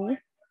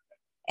story.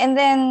 And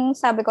then,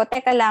 sabi ko,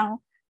 teka lang,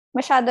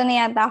 masyado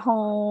na yata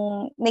akong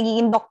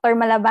nagiging doctor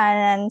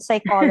malabanan,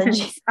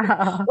 psychologist.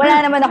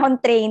 Wala naman akong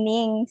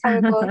training.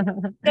 Sabi ko,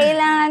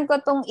 kailangan ko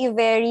tong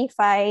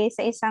i-verify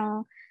sa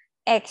isang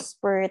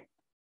expert.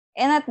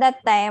 And at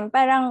that time,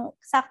 parang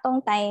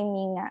saktong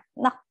timing nga,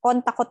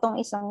 nakontak ko tong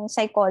isang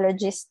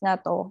psychologist na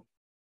to.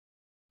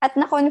 At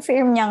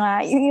na-confirm niya nga,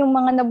 yung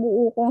mga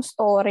nabuo kong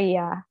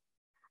storya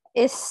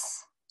is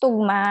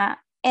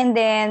tugma. And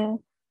then,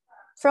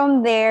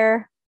 from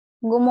there,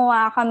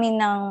 gumawa kami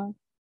ng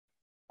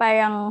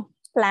parang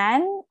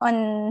plan on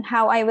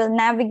how I will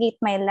navigate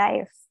my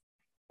life.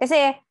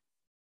 Kasi,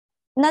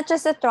 not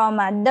just the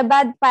trauma, the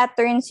bad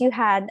patterns you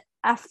had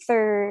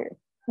after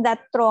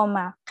that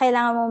trauma,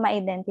 kailangan mo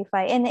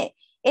ma-identify. And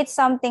it's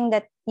something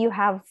that you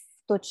have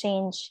to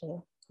change.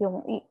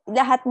 Yung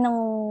lahat ng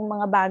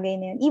mga bagay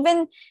na yun. Even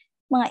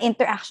mga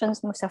interactions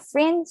mo sa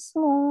friends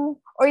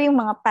mo, or yung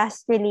mga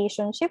past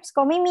relationships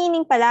ko, may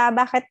meaning pala,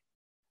 bakit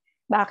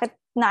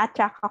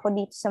na-attract ako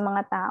dito sa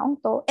mga taong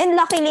to. And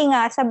luckily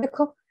nga, sabi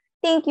ko,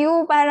 thank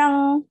you,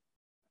 parang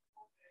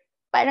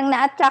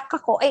na-attract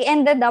ako. I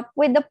ended up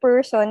with a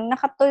person na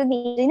katulad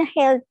na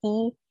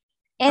healthy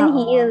and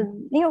healed.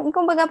 Yung,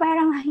 kumbaga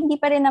parang hindi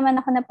pa rin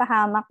naman ako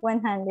napahamak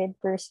 100%.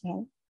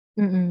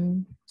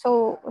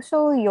 So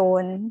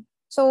yun.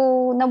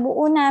 So,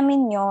 nabuo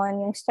namin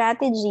yon yung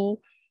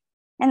strategy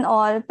and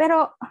all.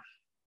 Pero,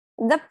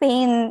 the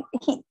pain,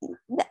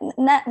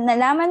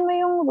 nalaman mo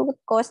yung root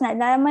cause,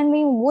 nalaman mo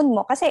yung wound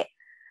mo. Kasi,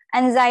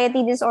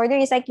 anxiety disorder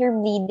is like you're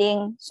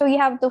bleeding. So,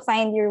 you have to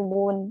find your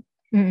wound.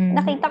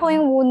 Nakita ko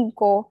yung wound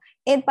ko,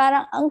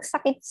 parang ang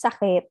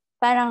sakit-sakit.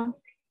 Parang,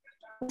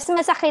 mas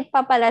masakit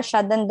pa pala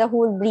siya than the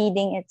whole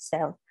bleeding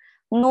itself.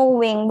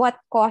 Knowing what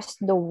caused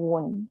the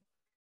wound.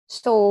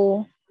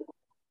 So,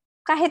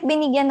 kahit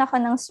binigyan ako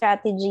ng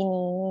strategy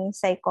ni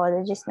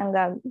psychologist ng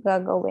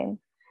gagawin,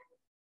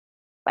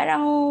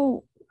 parang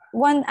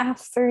one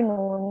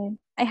afternoon,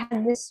 I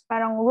had this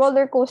parang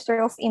roller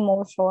coaster of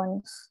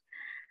emotions.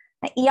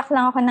 Naiyak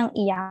lang ako ng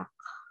iyak.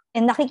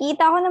 And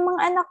nakikita ko ng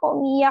mga anak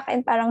ko umiyak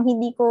and parang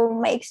hindi ko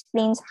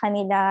ma-explain sa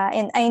kanila.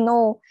 And I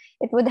know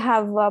it would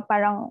have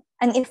parang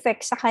an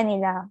effect sa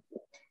kanila.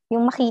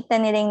 Yung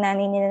makita nila yung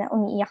nanay nila na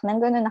umiiyak ng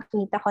gano'n,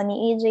 nakita ko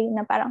ni AJ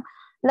na parang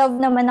love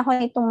naman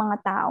ako nitong mga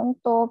taong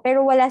to,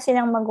 pero wala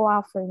silang magawa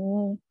for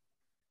me.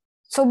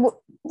 So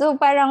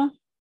parang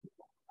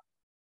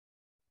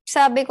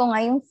sabi ko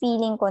nga, yung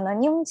feeling ko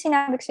nun, yung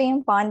sinabi ko sa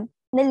yung pond,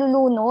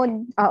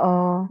 nalulunod.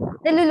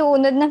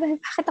 Nalulunod na,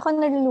 bakit ako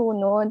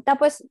nalulunod?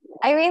 Tapos,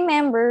 I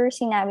remember,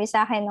 sinabi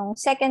sa akin nung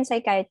second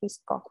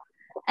psychiatrist ko,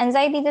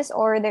 anxiety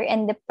disorder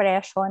and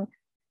depression,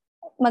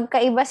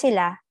 magkaiba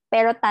sila,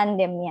 pero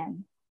tandem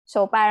yan.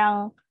 So,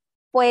 parang,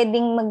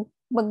 pwedeng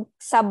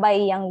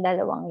magsabay yung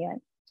dalawang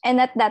yun. And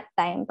at that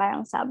time,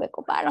 parang sabi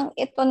ko, parang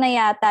ito na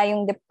yata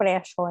yung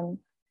depression.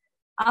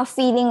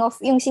 Feeling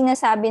of, yung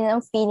sinasabi ng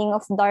feeling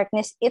of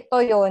darkness, ito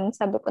yon,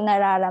 sabi ko,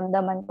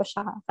 nararamdaman ko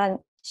siya.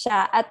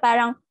 At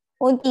parang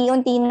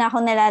unti-unti na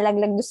ako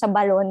nalalaglag doon sa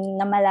balon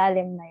na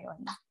malalim na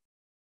yon.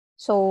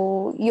 So,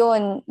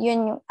 yun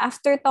yung,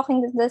 after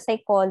talking to the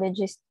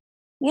psychologist,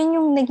 yun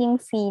yung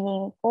naging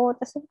feeling ko.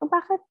 Tapos sabi ko,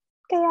 bakit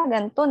kaya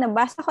ganito?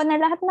 Nabasa ko na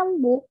lahat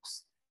ng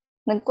books.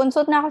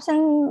 Nag-consult na ako sa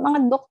mga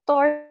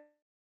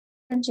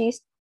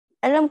doctorologist.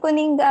 Alam ko na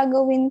yung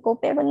gagawin ko,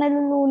 pero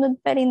nalulunod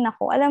pa rin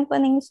ako. Alam ko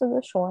na yung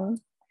solusyon.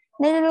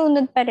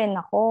 Nalulunod pa rin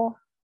ako.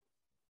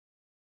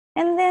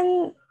 And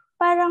then,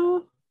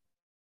 parang,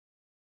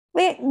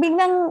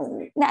 biglang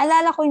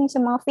naalala ko yung sa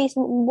mga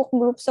Facebook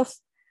groups of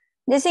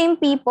the same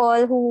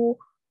people who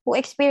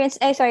experience,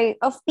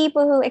 of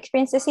people who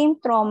experience the same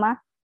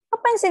trauma.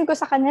 Napansin ko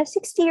sa kanila,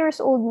 60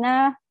 years old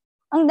na.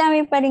 Ang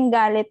dami pa rin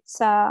galit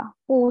sa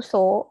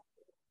puso.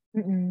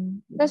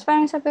 Tapos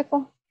parang sabi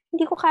ko,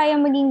 hindi ko kaya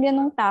maging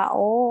ganong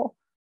tao.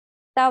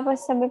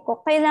 Tapos sabi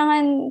ko,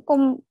 kailangan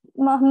ko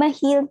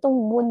ma-heal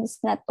tong wounds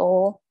na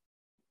to.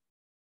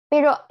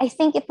 Pero I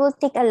think it will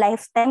take a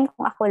lifetime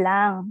kung ako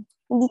lang.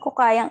 Hindi ko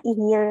kayang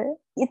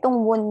i-heal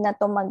itong wound na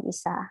to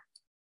mag-isa.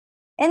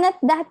 And at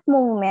that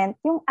moment,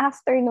 yung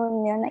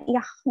afternoon yun,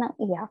 naiyak ng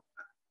iyak.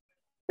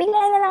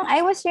 bigla na lang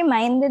I was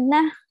reminded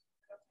na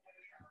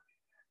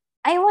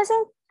I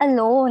wasn't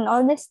alone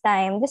all this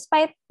time,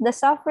 despite the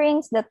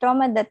sufferings, the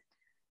trauma that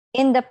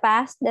in the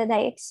past that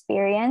I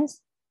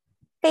experienced.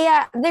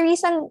 Kaya the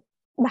reason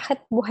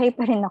bakit buhay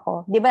pa rin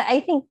ako, di ba?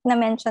 I think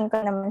na-mention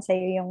ko naman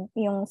sa'yo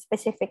yung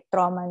specific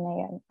trauma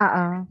na yun.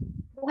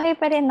 Buhay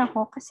pa rin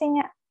ako kasi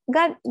nga,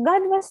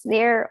 God was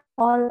there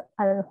all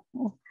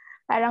along.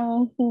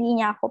 Parang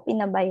hindi niya ako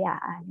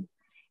pinabayaan.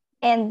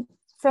 And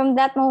from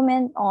that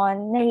moment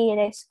on,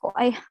 na-realize ko,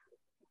 I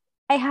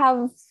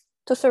have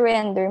to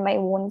surrender my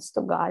wounds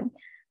to God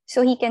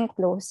so He can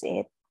close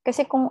it.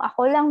 Kasi kung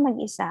ako lang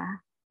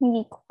mag-isa,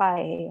 hindi ko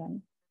kaya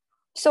yun.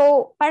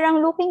 So, parang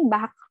looking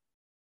back,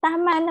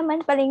 tama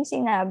naman pala yung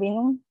sinabi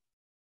nung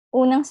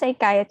unang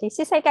psychiatrist.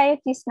 Si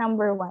psychiatrist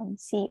number 1,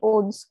 si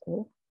Old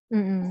School.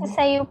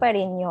 Nasa sa'yo pa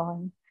rin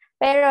yun.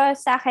 Pero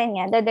sa akin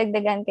nga,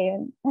 dadagdagan ko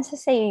yun. Nasa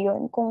sa'yo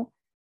yun kung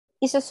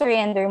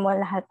isusurrender mo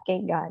lahat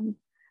kay God.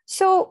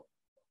 So,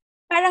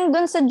 parang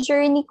dun sa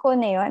journey ko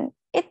na yun,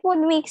 it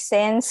would make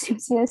sense yung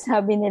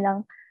sinasabi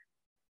nilang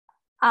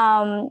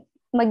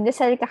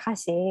magdasal ka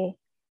kasi.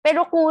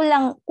 Pero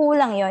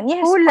kulang yun.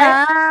 Yes,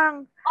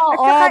 kulang.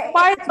 Oo.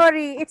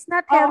 Sorry, it's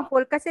not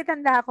helpful kasi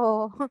tanda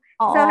ko.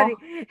 Sorry.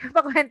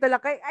 Pakwento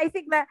lang. I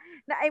think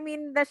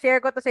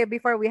na-share ko to sa'yo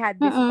before we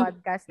had this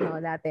podcast, no,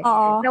 dati.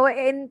 Now,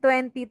 in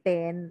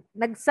 2010,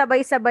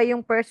 nagsabay-sabay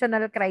yung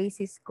personal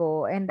crisis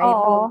ko and I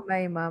told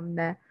my mom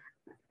na,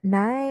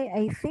 Nay,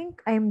 I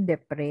think I'm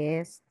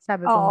depressed.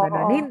 Sabi ko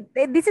gano'n.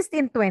 This is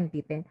in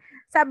 2010.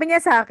 Sabi niya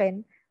sa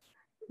akin,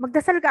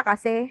 magdasal ka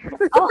kasi.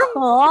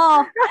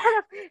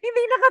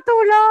 Hindi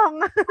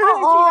nakatulong.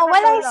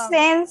 Walang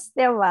sense,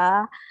 di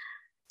ba?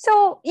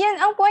 So,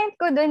 yun, ang point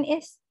ko dun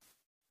is,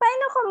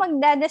 paano ka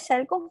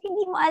magdadasal kung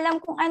hindi mo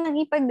alam kung anong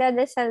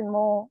ipagdadasal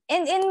mo?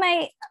 And in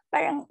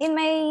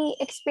my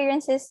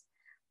experiences,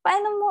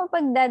 paano mo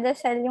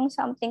pagdadasal yung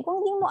something kung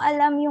hindi mo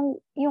alam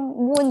yung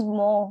wound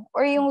mo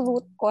or yung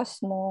root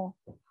cause mo?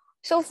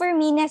 So for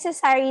me,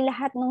 necessary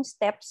lahat ng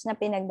steps na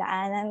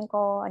pinagdaanan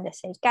ko, the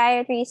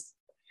psychiatrist,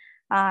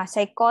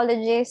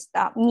 psychologist,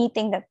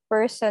 meeting that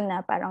person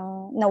na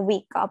parang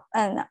na-wake up,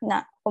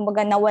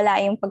 kumbaga nawala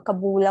yung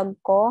pagkabulag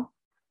ko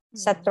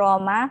sa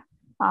trauma,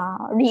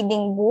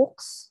 reading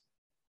books,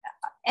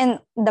 and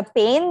the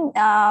pain,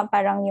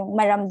 parang yung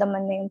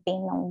maramdaman mo yung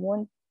pain ng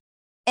wound.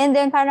 And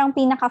then parang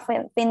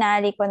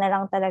pinaka-finale ko na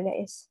lang talaga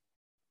is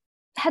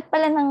lahat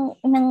pala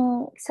ng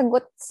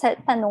sagot sa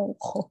tanong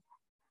ko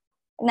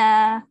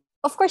na,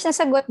 of course,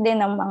 nasagot din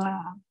ng mga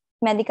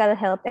medical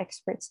health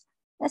experts.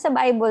 Nasa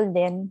Bible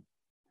din.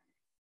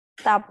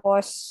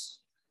 Tapos,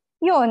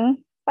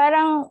 yun,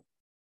 parang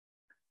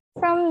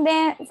from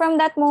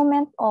that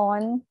moment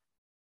on,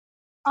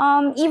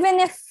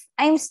 even if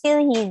I'm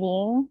still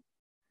healing,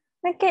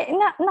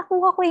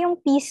 nakuha ko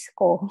yung peace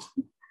ko.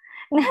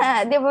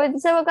 Na, di ba,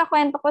 sa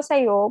magkakwento ko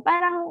sa'yo,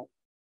 parang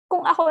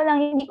kung ako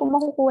lang, hindi ko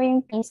makukuha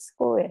yung peace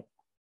ko eh.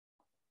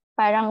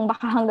 Parang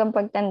baka hanggang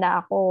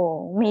pagtanda ako,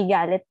 may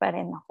galit pa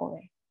rin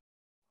ako eh.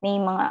 May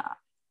mga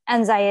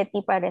anxiety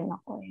pa rin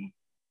ako eh.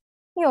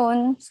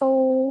 Yun,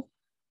 so,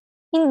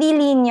 hindi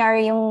linear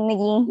yung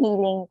naging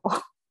healing ko.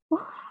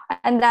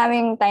 Ang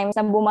daming times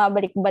na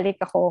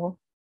bumabalik-balik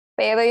ako.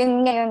 Pero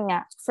yun ngayon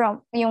nga,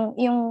 from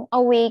yung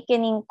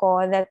awakening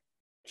ko that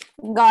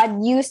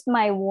God used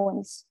my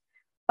wounds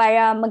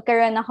para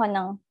magkaroon ako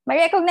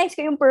ma-recognize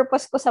ko yung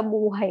purpose ko sa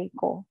buhay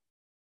ko.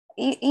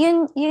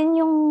 Yun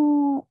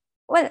yung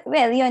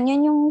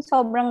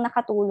sobrang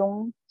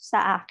nakatulong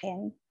sa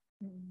akin.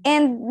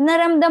 And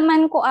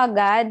naramdaman ko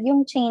agad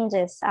yung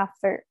changes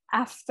after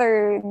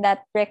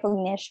that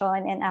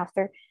recognition and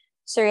after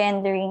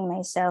surrendering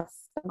myself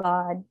to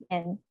God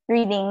and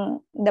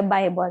reading the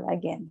Bible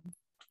again.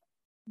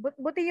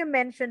 Buti you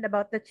mentioned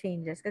about the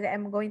changes kasi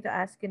I'm going to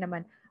ask you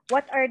naman,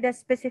 what are the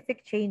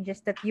specific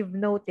changes that you've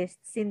noticed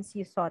since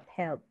you sought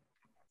help?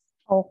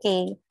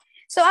 Okay.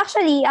 So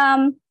actually,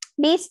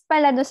 based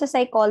pala doon sa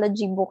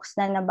psychology books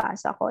na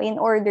nabasa ko, in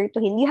order to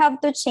heal, you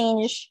have to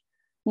change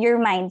your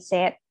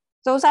mindset.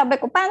 So sabi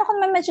ko, paano ko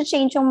naman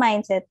ma-change yung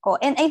mindset ko?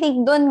 And I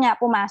think doon nga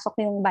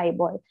pumasok yung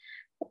Bible.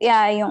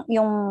 Yeah,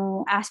 yung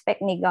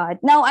aspect ni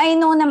God. Now, I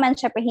know naman,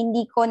 syempre,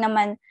 hindi ko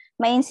naman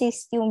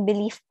ma-insist yung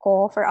belief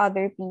ko for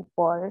other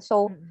people.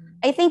 So,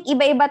 I think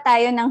iba-iba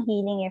tayo ng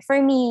healing eh.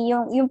 For me,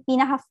 yung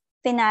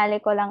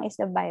pinaka-finale ko lang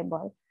is the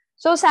Bible.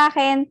 So, sa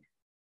akin,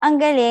 ang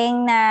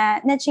galing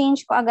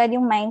na-change ko agad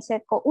yung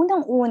mindset ko.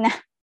 Unang-una,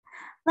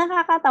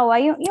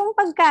 nakakatawa. Yung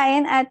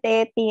pagkain,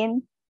 Ate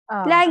Tin,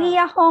 lagi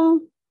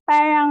akong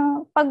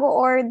parang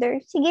pag-order.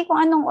 Sige, kung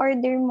anong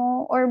order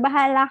mo or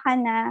bahala ka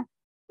na.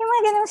 Yung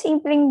mga ganong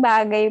simpleng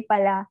bagay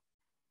pala.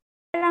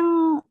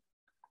 Parang,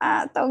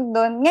 tawag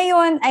doon.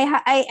 Ngayon,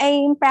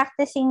 I'm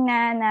practicing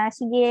na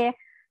sige,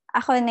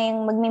 ako na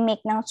yung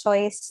magme-make ng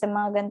choice sa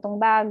mga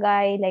gantong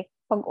bagay, like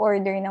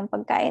pag-order ng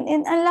pagkain.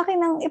 And ang laki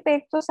ng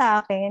epekto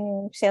sa akin,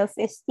 yung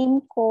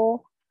self-esteem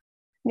ko,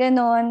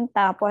 ganon.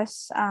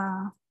 Tapos,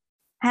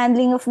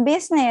 handling of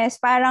business,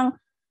 parang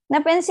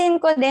napansin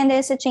ko din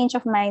dahil sa change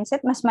of mindset,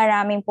 mas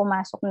maraming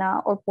pumasok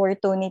na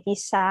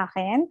opportunities sa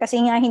akin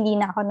kasi nga hindi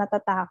na ako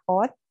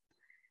natatakot.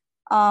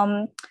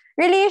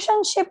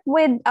 Relationship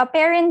with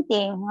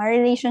parenting,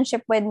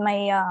 relationship with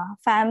my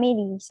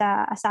family,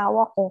 sa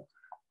asawa ko.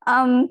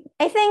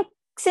 I think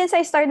since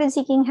I started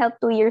seeking help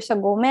 2 years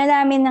ago,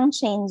 marami ng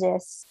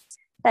changes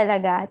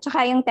talaga.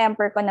 Tsaka yung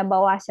temper ko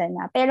nabawasan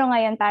na. Pero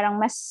ngayon parang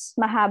mas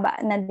mahaba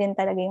na din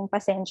talaga yung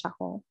pasensya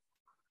ko.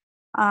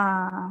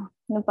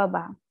 Ano pa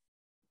ba?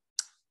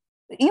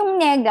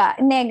 Yung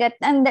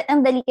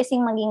ang dali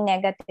kasing maging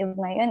negative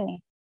ngayon eh.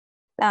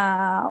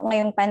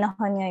 Ngayong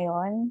panahon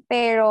ngayon.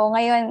 Pero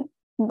ngayon,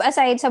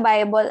 aside sa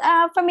Bible,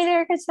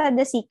 familiar ka sa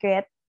The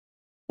Secret?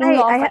 Yung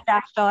Law of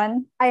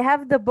Attraction? I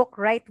have the book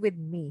right with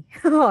me.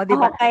 Oh, di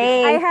ba?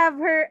 Okay. I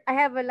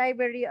have a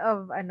library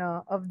of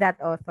that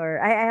author.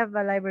 I have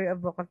a library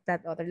of book of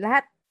that author.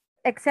 Lahat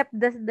except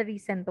the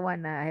recent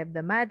one. I have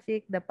The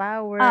Magic, The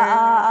Power,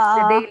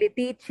 The Daily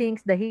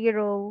Teachings, The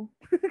Hero.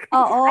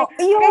 Oo.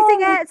 Kasi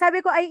nga,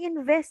 sabi ko, I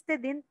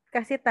invested in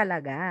kasi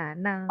talaga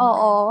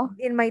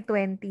in my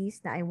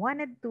 20s na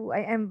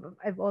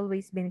I've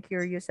always been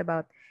curious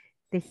about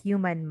the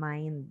human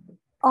mind.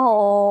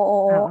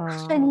 Oo.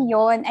 Actually,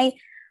 yun.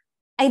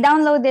 I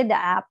downloaded the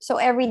app.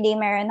 So, every day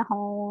meron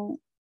akong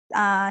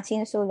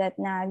sinusulat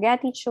na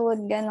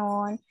gratitude,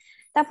 ganon.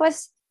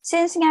 Tapos,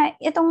 since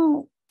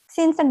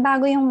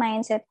nagbago yung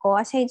mindset ko,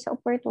 aside sa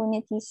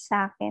opportunities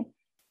sa akin,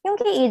 yung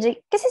kay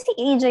AJ, kasi si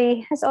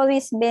AJ has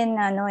always been,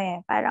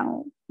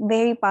 parang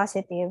very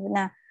positive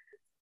na,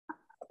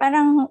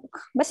 parang,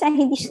 basta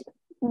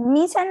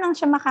minsan lang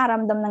siya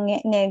makaramdam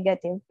ng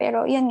negative.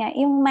 Pero, yun nga,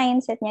 yung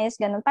mindset niya is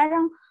ganon.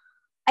 Parang,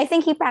 I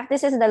think he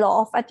practices the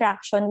law of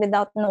attraction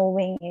without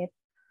knowing it.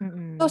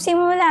 Mm-hmm. So,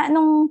 simula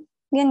nung,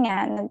 yun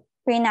nga,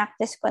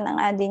 practice ko na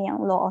nga din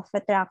yung law of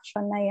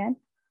attraction na yan.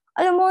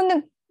 Alam mo,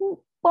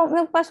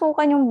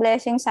 nagpasukan yung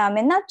blessing sa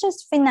amin, not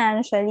just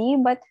financially,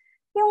 but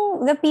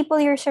yung the people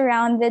you're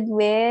surrounded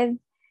with,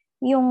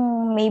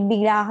 yung may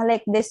bigla ka,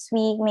 like this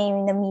week, may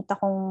na-meet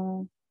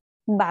akong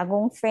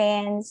bagong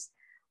friends,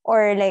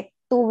 or like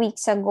 2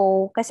 weeks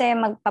ago, kasi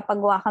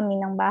magpapagawa kami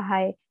ng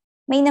bahay,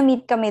 may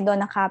na-meet kami doon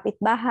na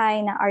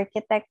kapitbahay, na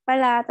architect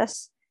pala,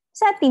 tapos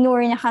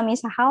tinur niya kami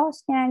sa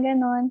house niya,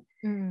 ganon.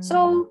 Mm.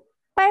 So,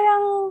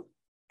 parang,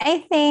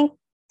 I think,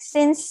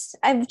 since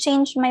I've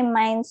changed my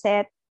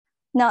mindset,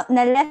 na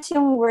less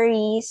yung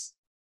worries,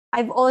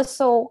 I've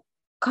also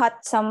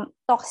cut some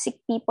toxic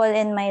people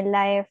in my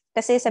life.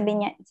 Kasi sabi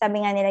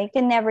nga nila, you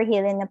can never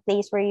heal in a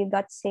place where you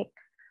got sick.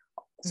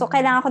 So,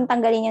 kailangan kong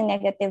tanggalin yung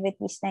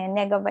negativities na yun,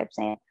 negative vibes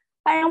na yun.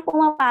 Parang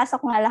pumapasok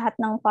nga lahat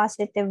ng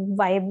positive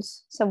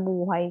vibes sa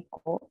buhay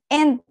ko.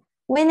 And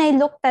when I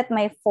looked at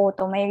my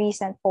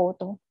recent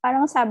photo,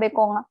 parang sabi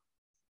ko nga,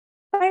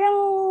 parang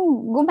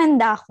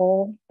gumanda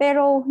ako,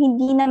 pero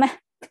hindi naman,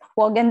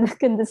 ganda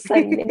sa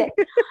sarili.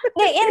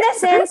 In the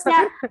sense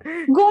na,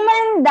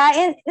 gumanda,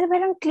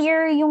 parang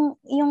clear yung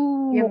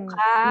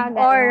mukha. Yung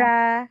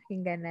aura,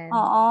 yung ganun.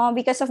 Oo,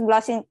 because of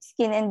glossy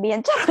skin and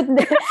beyond.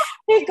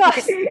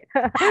 Because,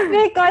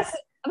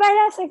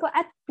 parang sabi ko,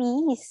 at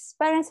peace.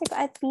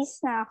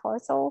 Na ako.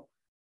 So,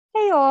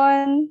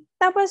 ayun.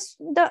 Tapos,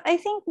 I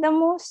think the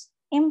most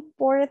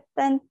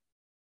important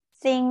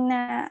thing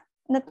na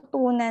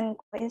natutunan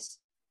ko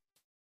is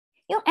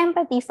yung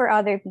empathy for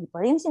other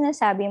people. Yung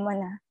sinasabi mo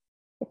na,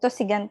 ito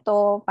si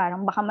ganito,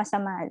 parang baka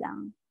masama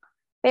lang.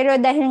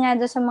 Pero dahil nga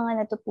doon sa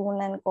mga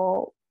natutunan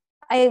ko,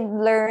 I've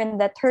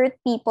learned that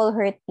hurt people.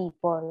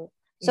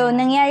 So,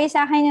 nangyari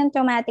sa akin yung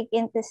traumatic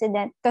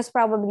incident because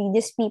probably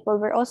these people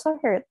were also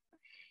hurt.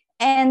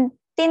 And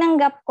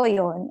tinanggap ko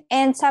yun.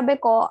 And sabi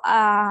ko,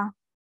 I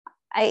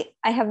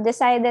have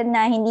decided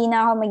na hindi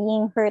na ako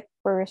maging hurt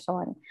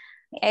person.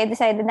 I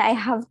decided na I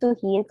have to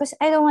heal because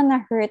I don't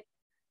wanna hurt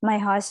my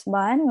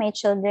husband, my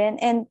children,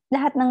 and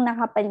lahat ng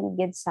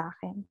nakapaligid sa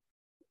akin.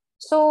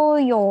 So,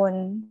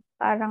 yun.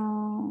 Parang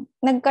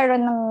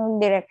nagkaroon ng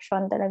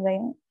direction talaga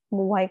yung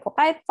buhay ko.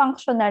 Kahit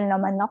functional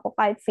naman ako,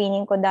 kahit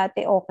feeling ko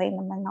dati okay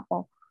naman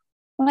ako.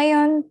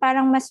 Ngayon,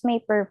 parang mas may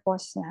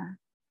purpose na.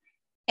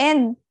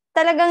 And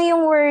talagang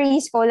yung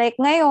worries ko, like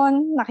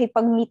ngayon,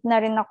 nakipag-meet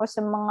na rin ako sa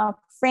mga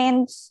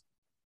friends,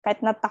 kahit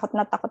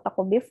natakot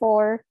ako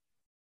before.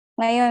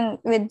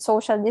 Ngayon, with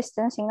social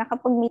distancing,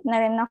 nakapag-meet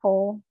na rin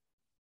ako.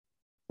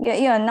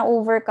 Yun,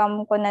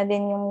 na-overcome ko na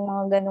din yung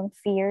mga ganong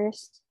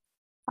fears.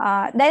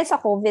 Dahil sa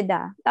COVID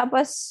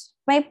Tapos,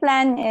 my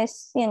plan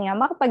is, yun nga,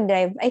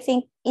 makapag-drive. I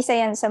think, isa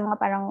yan sa mga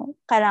parang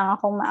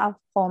kailangan kong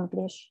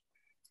ma-accomplish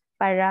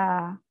para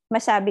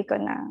masabi ko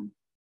na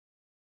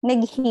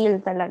nag-heal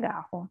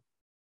talaga ako.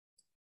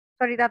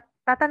 Sorry,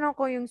 tatanong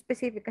ko yung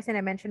specific kasi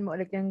na-mention mo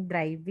ulit yung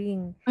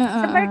driving.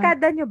 Sa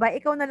barkada nyo ba,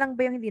 ikaw na lang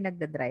ba yung hindi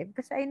nagda-drive?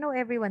 Kasi I know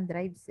everyone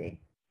drives eh.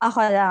 Ako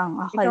lang.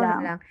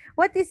 Na lang.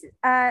 What is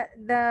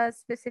the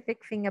specific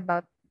thing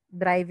about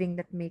driving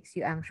that makes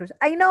you anxious?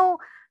 I know,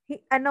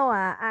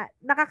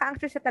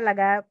 nakaka-anxious siya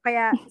talaga.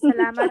 Kaya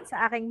salamat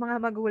sa aking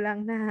mga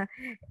magulang na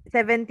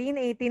 17,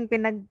 18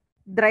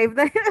 pinag-drive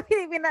na.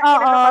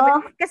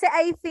 Kasi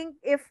I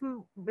think if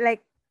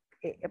like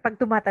pag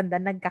tumatanda,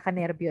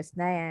 nagkaka-nervyos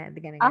na yan.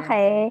 Ganun.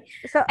 Okay.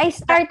 So, I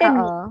started,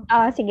 oo.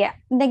 sige,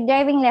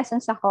 nag-driving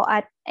lessons ako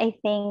at I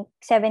think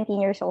 17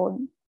 years old.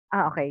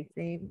 Okay.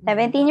 Same.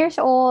 17 years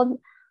old,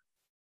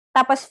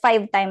 tapos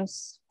 5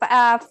 times.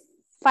 5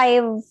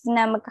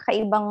 na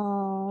magkakaibang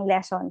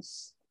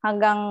lessons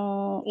hanggang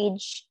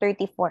age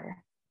 34.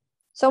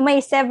 So,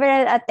 may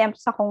several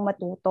attempts akong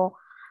matuto.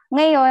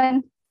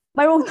 Ngayon,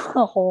 marunong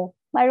ako.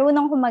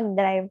 Marunong ko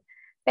mag-drive.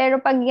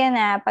 Pero pag yan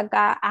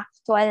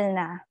pagka-actual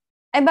na,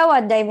 ay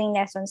bawa driving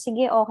lesson,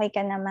 sige, okay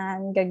ka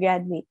naman,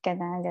 gagraduate ka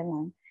na,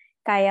 ganun.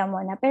 Kaya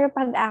mo na. Pero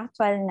pag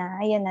actual na,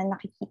 ayan na,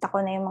 nakikita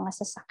ko na yung mga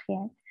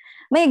sasakyan.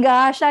 My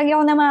gosh, lagi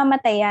ako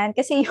namamatayan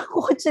kasi yung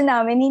kotse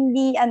namin,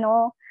 hindi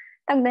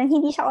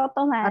siya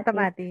automatic.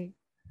 Automatic.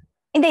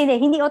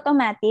 Hindi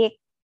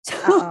automatic. So,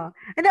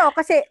 Oo.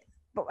 Kasi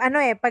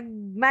pag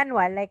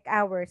manual like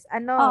ours,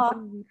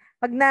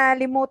 pag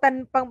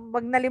nalimutan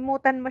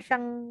mo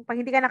siyang pag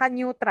hindi ka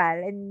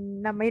naka-neutral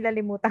and na may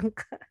lalimutan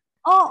ka.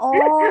 Oo.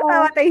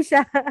 Mamatay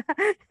siya.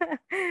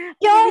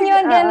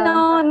 yun,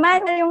 gano'n.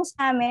 Manual yung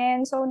sa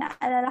amin. So,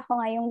 naalala ko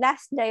nga yung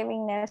last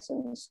driving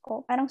lessons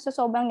ko. Parang sa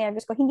sobrang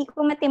nervous ko, hindi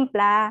ko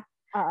matimpla.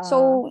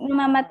 So,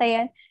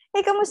 namamatayan.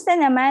 Kamusta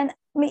naman?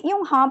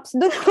 Yung humps,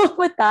 doon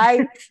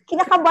namatay.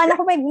 Kinakabahan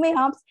ako may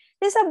humps.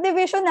 Sa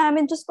subdivision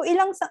namin, Diyos ko,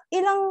 ilang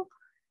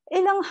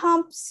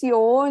humps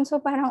yun. So,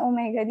 parang, oh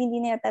my God,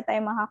 hindi na yata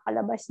tayo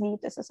makakalabas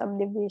dito sa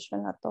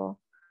subdivision na to.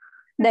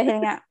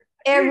 Dahil nga,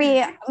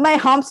 my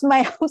humps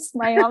lagi.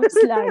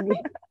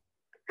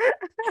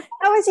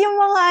 Tapos yung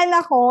mga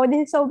anak ko,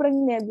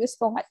 sobrang nervous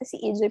ko nga. Si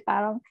AJ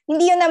parang,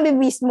 hindi yun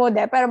nabi-beast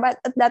mode pero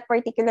at that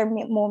particular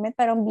moment,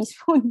 parang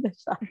beast mode na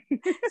siya.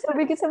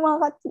 Sabi ko sa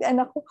mga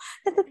anak ko,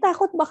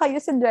 natatakot ba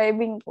kayo sa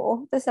driving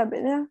ko? Tapos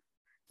sabi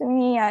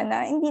ni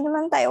Yana, hindi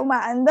naman tayo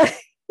umaandar.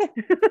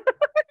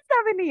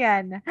 Sabi ni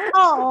Yana.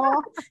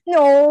 Oo.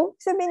 No.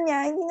 Sabi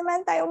niya, hindi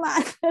naman tayo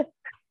umaandar.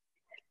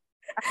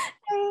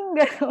 Ay,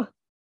 gano'n.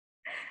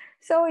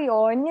 So,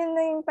 yun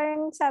na yung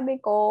parang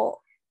sabi ko,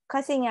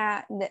 kasi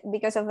nga,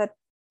 because of the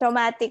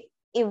traumatic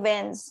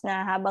events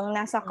na habang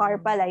nasa car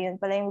pala,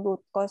 yun pala yung root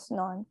cause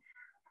nun,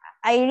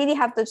 I really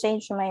have to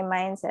change my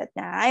mindset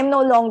na I'm no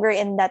longer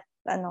in that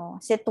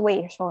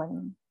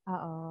situation.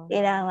 Oo.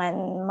 Kailangan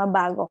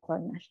mabago ko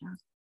na siya.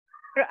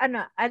 Pero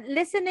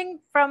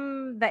listening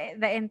from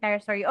the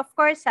entire story, of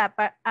course,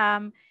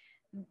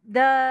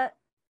 the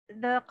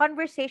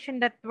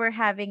conversation that we're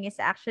having is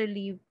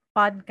actually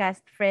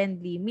podcast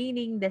friendly,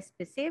 meaning the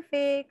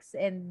specifics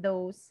and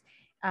those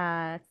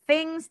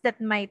things that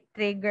might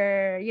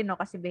trigger,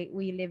 kasi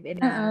we live in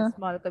a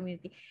small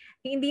community.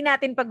 Hindi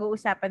natin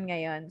pag-uusapan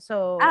ngayon.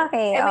 So,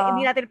 okay,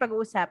 hindi natin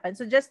pag-uusapan.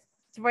 So, just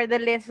for the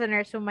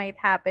listeners who might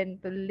happen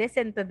to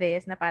listen to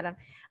this, na parang,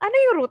 ano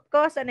yung root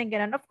cause? Ano yung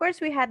ganun? Of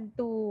course, we had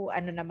to,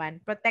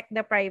 protect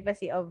the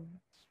privacy of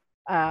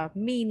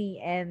Minnie,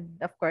 and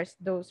of course,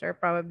 those are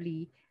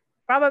probably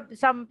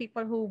some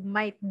people who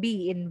might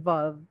be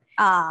involved.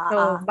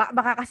 So,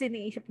 baka kasi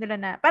niisip nila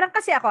na, parang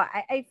kasi ako,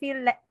 I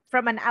feel like,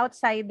 from an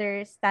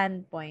outsider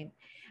standpoint,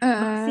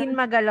 Maxine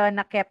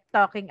Magalon na kept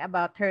talking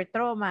about her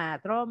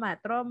trauma,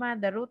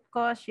 the root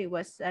cause, she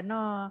was,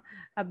 alam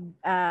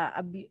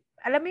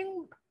mo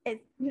yung,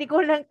 hindi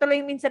ko lang tuloy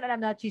minsan alam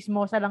na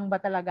chismosa lang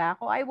ba talaga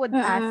ako. I would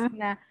ask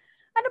na,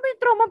 ano ba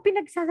yung trauma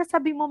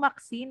pinagsasabi mo,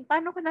 Maxine?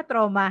 Paano ka na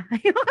trauma?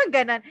 Yung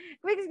ganun.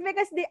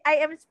 Because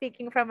I am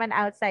speaking from an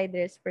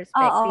outsider's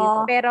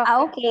perspective. Pero,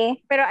 okay.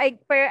 Pero I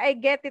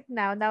get it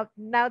now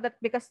that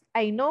because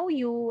I know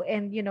you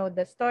and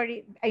the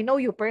story, I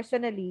know you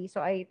personally,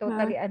 so I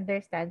totally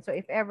understand. So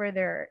if ever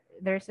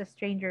there's a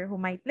stranger who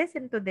might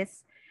listen to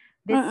this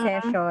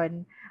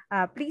session,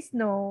 please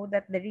know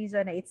that the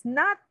reason it's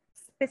not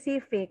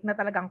specific na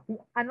talagang kung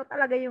ano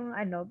talaga yung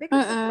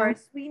because of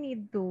course we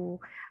need to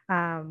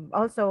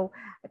also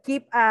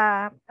keep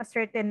a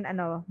certain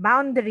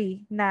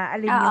boundary na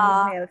alin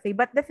yung healthy.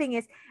 But the thing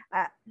is,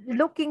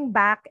 looking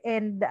back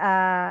and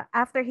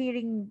after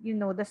hearing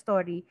the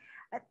story,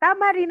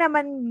 tama rin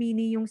naman,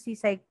 Minnie, yung si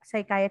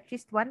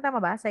psychiatrist 1, tama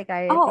ba?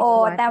 Psychiatrist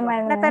 1.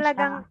 Tama na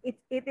talagang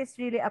it is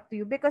really up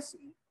to you because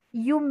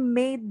you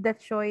made the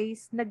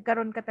choice,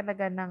 nagkaroon ka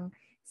talaga ng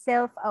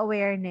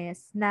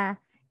self-awareness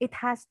na it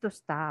has to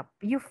stop.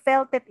 You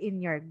felt it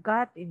in your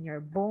gut, in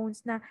your bones,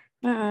 na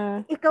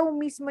ikaw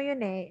mismo yun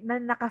na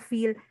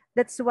naka-feel.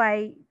 That's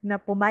why na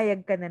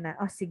pumayag ka na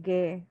oh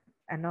sige,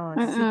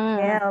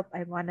 seek help.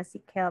 I wanna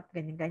seek help,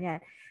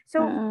 ganyan.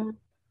 So,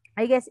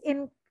 I guess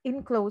in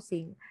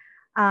closing,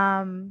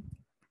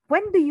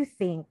 when do you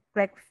think,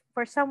 like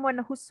for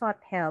someone who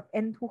sought help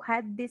and who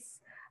had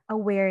this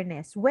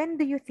awareness, when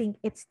do you think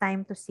it's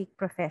time to seek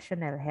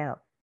professional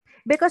help?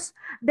 Because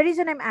the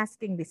reason I'm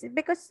asking this is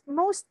because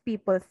most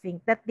people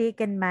think that they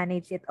can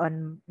manage it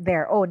on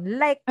their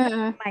own. Like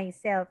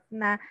myself,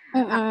 na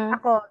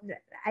ako,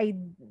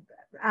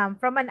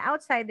 from an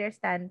outsider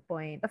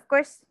standpoint, of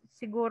course,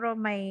 siguro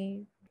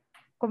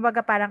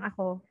kumbaga parang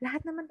ako,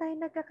 lahat naman tayo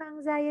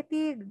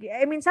nagkaka-anxiety.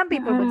 I mean, some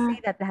people would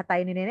say that lahat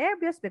tayo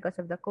ninenervyos because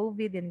of the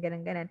COVID and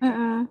ganun.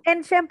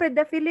 And syempre,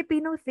 the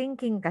Filipino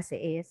thinking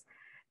kasi is,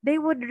 they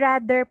would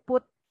rather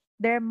put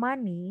their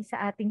money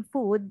sa ating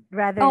food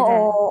rather Oo,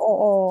 than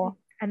oo.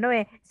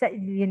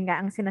 yun nga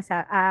ang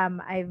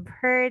I've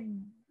heard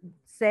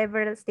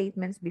several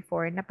statements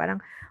before na parang,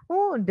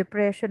 oh,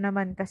 depression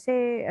naman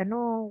kasi,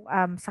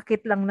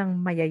 sakit lang ng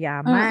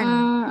mayayaman.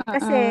 Mm,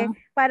 Kasi, mm.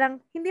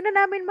 parang, hindi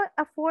na namin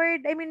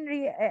ma-afford, I mean,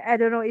 I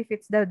don't know if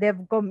it's the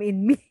devcom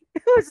in me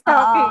who's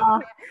talking, Oo,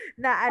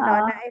 na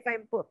oo. if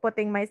I'm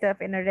putting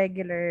myself in a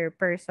regular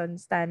person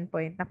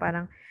standpoint, na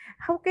parang,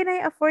 how can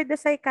I afford the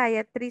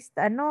psychiatrist?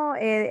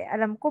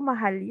 Alam ko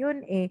mahal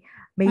yun,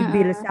 may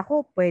bills Mm.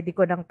 ako, pwede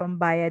ko nang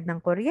pambayad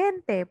ng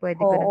kuryente, pwede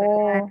ko na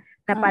ganyan. Oo.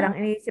 Na parang Mm.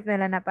 iniisip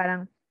nila na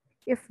parang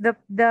if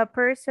the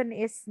person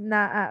is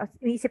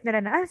iniisip nila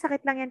na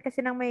sakit lang yan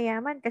kasi ng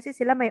mayayaman kasi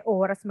sila may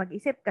oras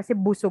mag-isip kasi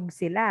busog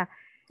sila.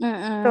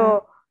 Mm.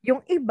 So,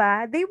 yung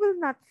iba, they will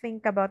not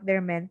think about their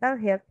mental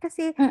health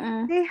kasi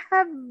Mm. they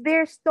have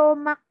their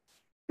stomach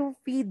to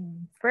feed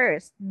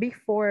first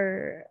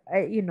before,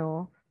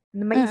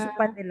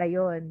 maisipan Mm. nila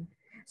yon.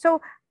 So,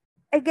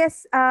 I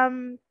guess,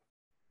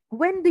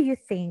 when do you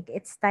think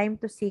it's time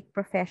to seek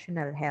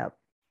professional help?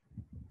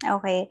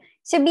 Okay.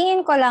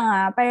 Sabihin ko lang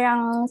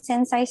parang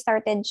since I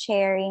started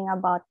sharing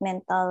about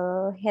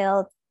mental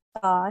health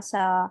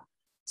sa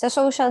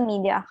social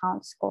media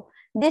accounts ko,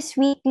 this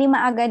week, 5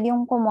 agad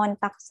yung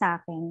kumontak sa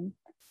akin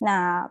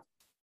na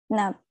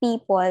na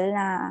people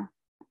na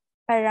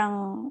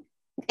parang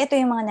ito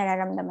yung mga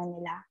nararamdaman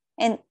nila.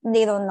 And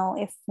they don't know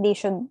if they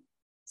should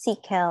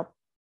seek help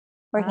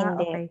or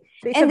hindi. Okay.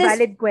 So, it's a And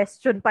valid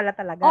question pala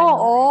talaga, no?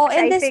 oo, Kasi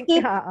and I think,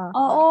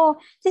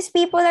 oo. these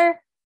people are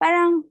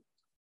parang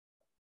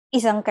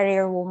isang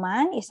career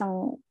woman,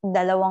 isang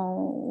dalawang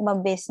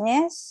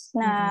mag-business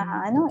na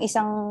Mm-mm.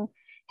 isang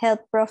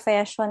health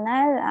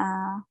professional,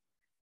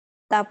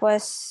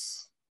 tapos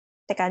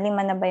teka, 5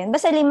 na ba yun?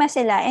 Basta 5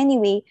 sila.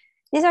 Anyway,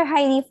 these are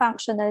highly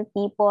functional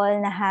people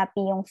na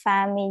happy yung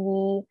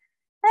family.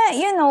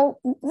 You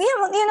know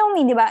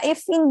me, di ba?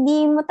 If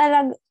hindi mo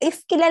talaga,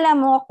 if kilala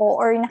mo ako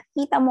or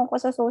nakita mo ko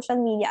sa social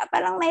media,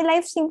 parang my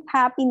life seems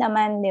happy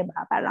naman, di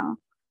ba? Parang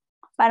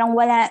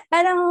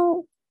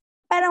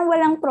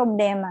walang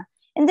problema.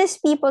 And these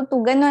people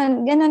too,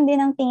 ganun din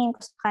ang tingin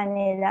ko sa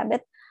kanila.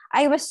 But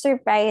I was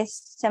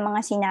surprised sa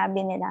mga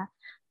sinabi nila.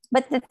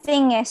 But the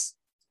thing is,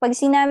 pag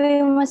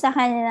sinabi mo sa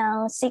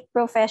kanilang seek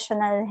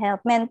professional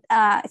help,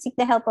 seek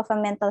the help of a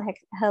mental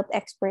health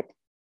expert,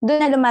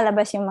 doon na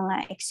lumalabas yung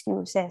mga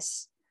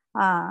excuses.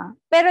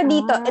 Pero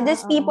dito,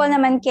 these people Oo.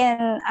 naman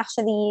can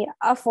actually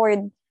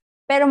afford,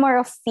 pero more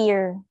of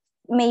fear.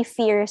 May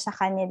fear sa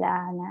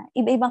kanila na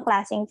iba-ibang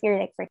klaseng fear.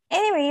 Like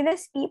anyway,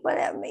 these people,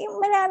 yung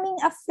maraming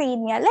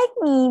afraid nga. Like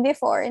me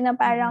before, na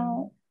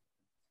parang,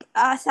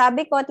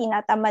 sabi ko,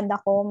 tinatamad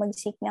ako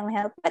mag-seek ng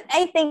help. But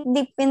I think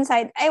deep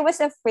inside, I was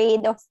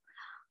afraid of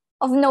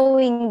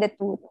knowing the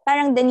truth.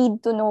 Parang the need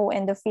to know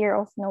and the fear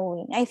of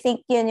knowing. I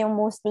think yun yung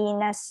mostly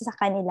nasa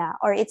kanila,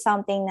 or it's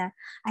something na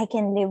I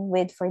can live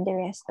with for the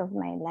rest of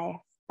my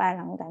life.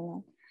 Parang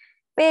ganun.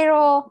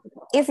 Pero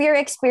if you're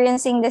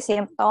experiencing the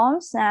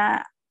symptoms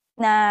na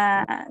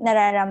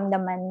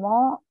nararamdaman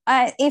mo,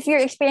 if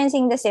you're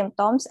experiencing the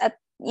symptoms at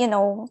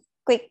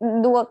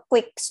do a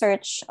quick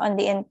search on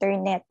the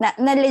internet na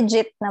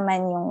legit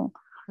naman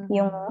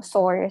yung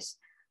source,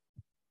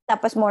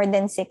 tapos more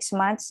than 6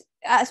 months,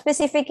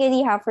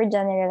 specifically for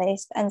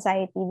generalized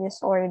anxiety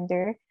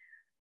disorder,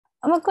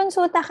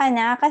 magkonsulta ka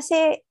na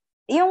kasi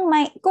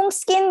kung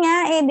skin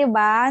nga di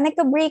ba,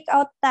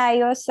 nagka-breakout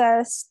tayo sa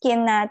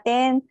skin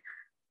natin,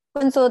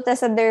 konsulta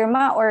sa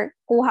derma or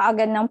kuha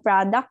agad ng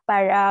product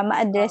para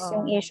ma-address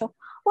yung issue.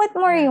 What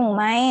more yung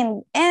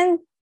mind? And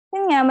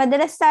yun nga,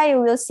 madalas tayo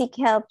will seek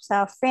help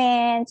sa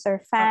friends or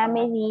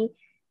family.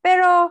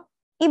 Pero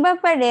iba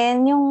pa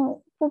rin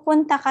yung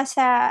pupunta ka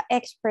sa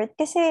expert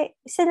kasi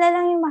sila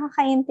lang yung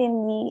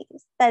makakaintindi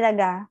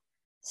talaga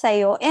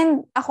sa'yo.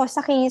 And ako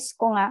sa case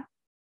ko nga,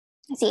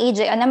 si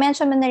AJ,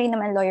 na-mention mo na rin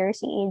naman lawyer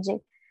si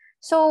AJ.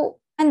 So,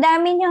 ang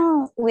dami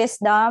niyang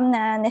wisdom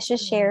na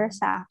nasi-share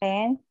sa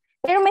akin.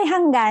 Pero may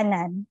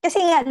hangganan.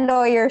 Kasi nga,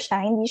 lawyer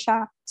siya, hindi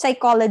siya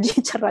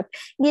psychology, charot.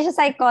 Hindi siya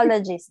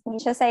psychologist,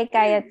 hindi siya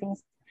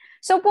psychiatrist.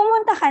 So,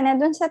 pumunta ka na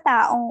dun sa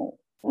taong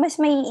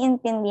mas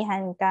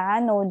maiintindihan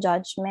ka, no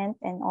judgment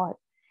and all.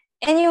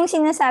 And yung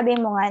sinasabi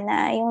mo nga na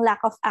yung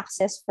lack of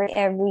access for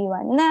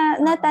everyone,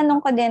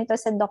 natanong ko din to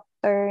sa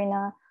doctor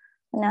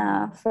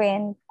na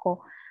friend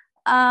ko.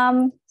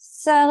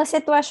 Sa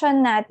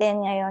sitwasyon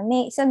natin ngayon,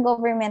 sa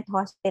government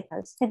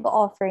hospitals,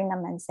 nag-offer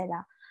naman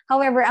sila.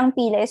 However, ang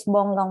pila is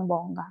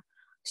bonggang-bongga.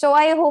 So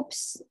I hope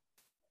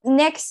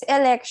next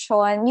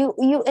election,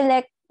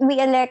 we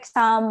elect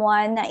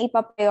someone na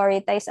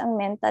ipa-prioritize ang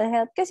mental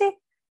health. Kasi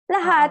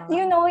lahat,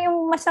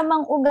 yung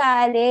masamang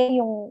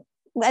ugali, yung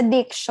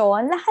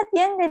addiction, lahat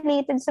yan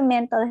related sa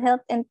mental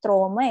health and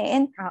trauma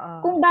And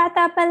kung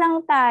bata pa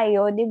lang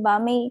tayo, di ba,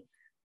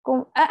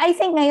 I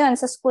think ngayon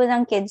sa school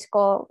ng kids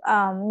ko,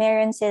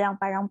 meron silang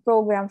parang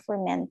program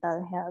for mental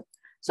health.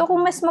 So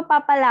kung mas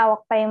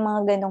mapapalawak pa yung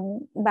mga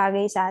ganong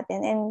bagay sa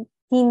atin and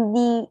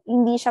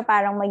hindi siya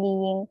parang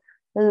magiging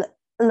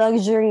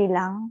luxury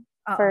lang,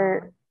 Oo.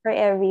 for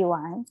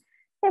everyone.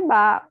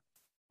 Diba?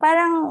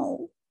 Parang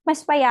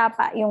mas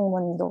payapa yung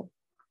mundo.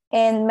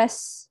 And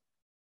mas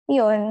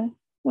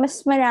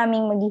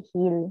maraming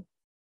mag-heal.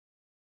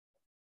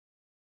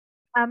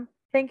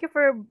 Thank you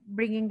for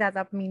bringing that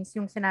up, means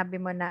yung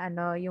sinabi mo na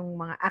yung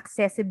mga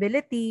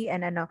accessibility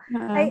and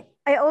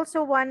I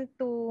also want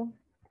to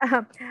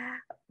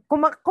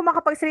kung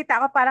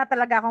makapagsalita ako, para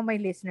talaga akong may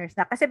listeners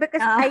na. Kasi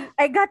because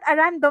I got a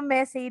random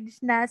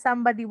message na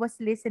somebody was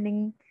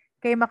listening,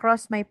 came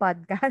across my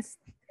podcast.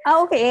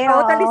 Okay.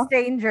 Totally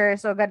stranger.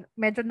 So,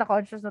 medyo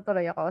na-conscious na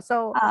tuloy ako.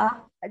 So,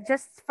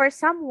 just for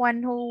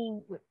someone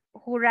who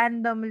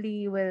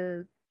randomly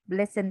will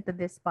listen to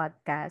this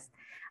podcast,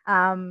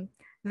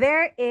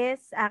 there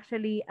is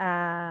actually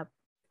a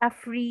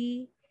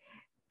free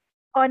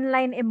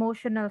online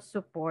emotional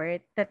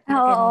support that you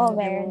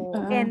can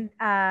do. And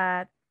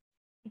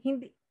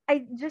hindi,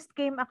 I just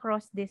came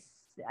across this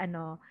I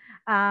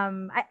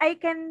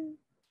can,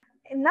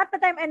 not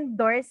that I'm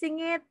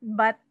endorsing it,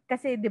 but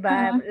kasi 'di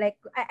ba,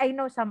 like I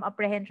know some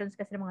apprehensions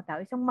kasi ng mga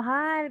tao, isang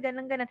mahal,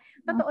 ganun.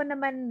 Totoo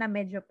naman na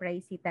medyo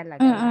pricey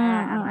talaga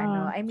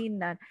ang I mean,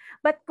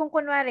 but kung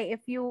kunwari,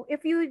 if you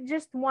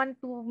just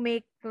want to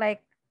make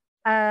like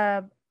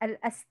a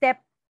step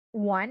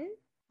one,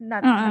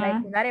 not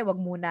like kunwari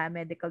wag muna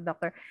medical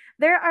doctor,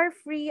 there are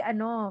free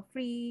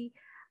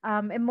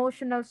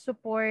emotional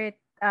support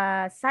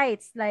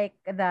sites, like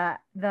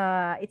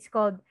it's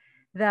called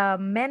the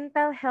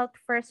Mental Health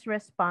First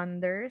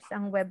Responders.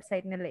 Ang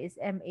website nila is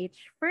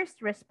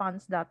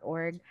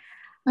mhfirstresponse.org.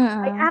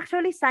 I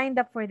actually signed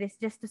up for this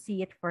just to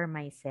see it for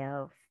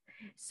myself.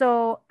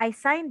 So, I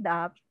signed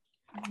up,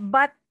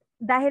 but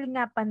dahil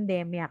nga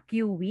pandemya,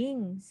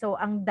 queuing. So,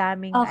 ang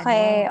daming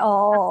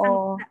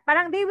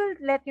parang they will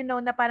let you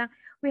know na parang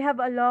we have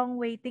a long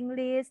waiting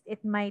list. It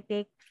might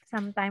take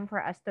some time for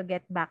us to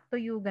get back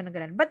to you,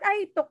 ganun. But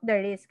I took the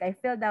risk. I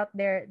filled out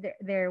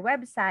their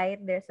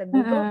website. There's a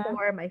Google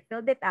form. I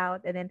filled it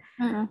out, and then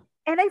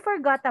and I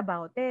forgot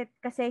about it.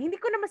 Kasi hindi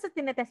ko naman sa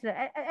tinetest.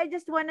 I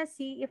just wanna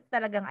see if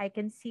talagang I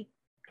can seek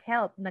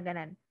help na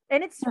ganun.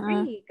 And it's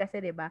free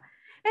kasi, di ba?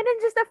 And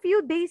then just a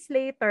few days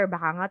later,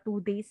 baka nga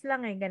 2 days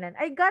lang ganun,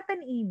 I got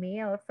an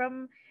email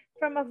from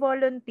a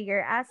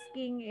volunteer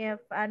asking if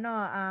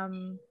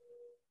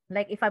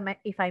like if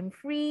I'm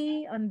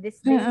free on this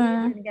day,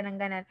 and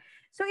ganun.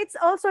 So it's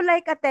also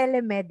like a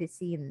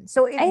telemedicine.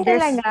 So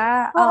there's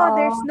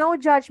no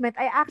judgment.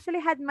 I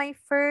actually had my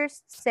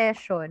first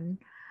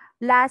session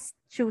last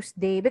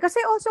Tuesday because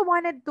I also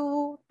wanted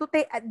to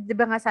take, 'di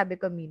ba nga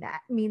sabi ko,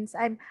 means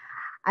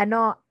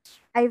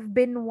I've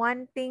been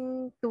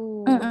wanting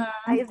to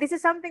this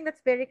is something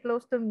that's very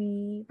close to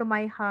me, to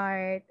my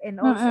heart, and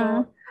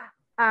also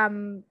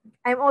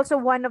I'm also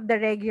one of the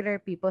regular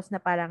peoples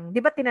na parang, 'di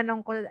ba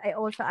tinanong ko, I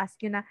also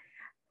ask you na,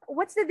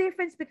 what's the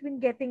difference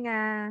between getting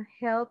a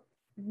help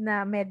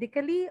na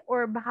medically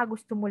or baka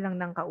gusto mo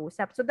lang ng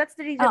kausap? So that's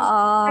the reason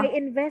I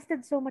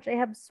invested so much.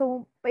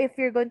 If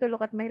you're going to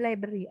look at my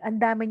library,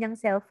 ang dami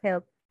niyang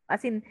self-help.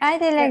 As in,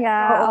 talaga?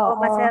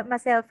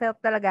 mas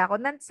self-help talaga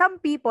ako. Some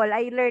people,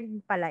 I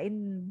learned pala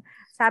in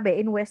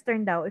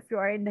Western daw, if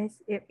you are in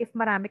if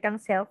marami kang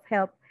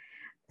self-help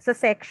sa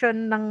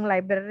section ng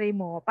library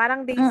mo,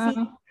 parang they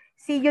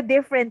see you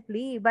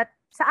differently. But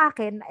sa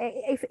akin,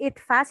 it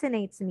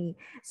fascinates me.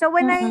 So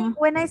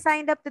when I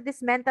signed up to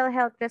this mental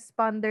health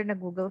responder na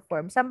Google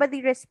form,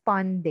 somebody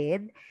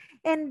responded,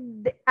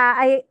 and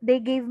they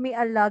gave me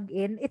a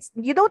login.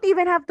 You don't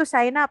even have to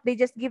sign up. They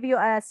just give you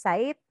a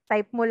site.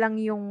 Type mo lang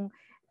yung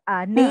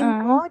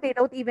name mo. They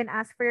don't even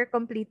ask for your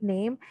complete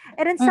name.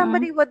 And then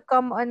somebody would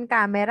come on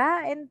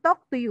camera and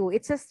talk to you.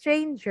 It's a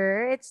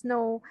stranger. It's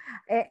no,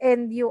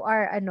 and you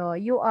are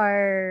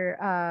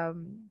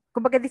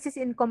kumbaga, this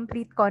is in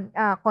complete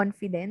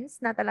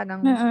confidence na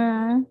talagang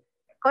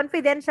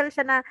confidential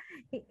siya na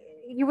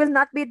you will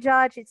not be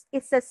judged.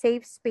 It's a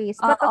safe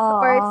space. But of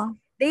course,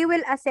 they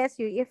will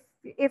assess you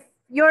if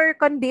your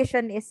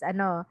condition is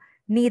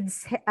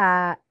needs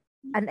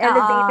an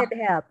elevated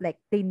help, like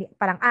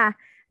parang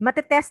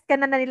matetest ka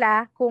na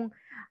nila kung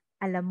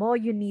alam mo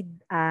you need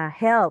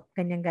help,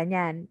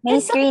 ganyan.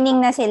 May screening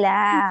na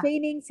sila.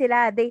 Training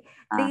sila. They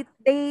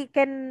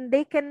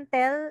can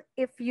tell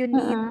if you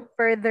need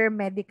further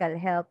medical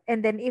help,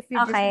 and then if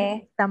you just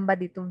need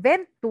somebody to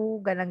vent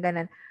to,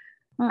 ganan.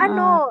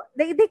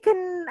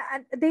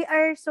 They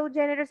are so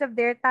generous of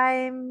their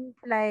time,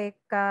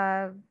 like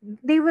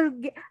they will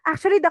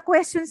actually, the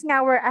questions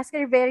nga were asked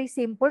are very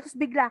simple, tapos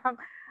bigla kang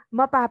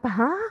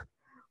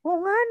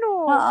Oo nga,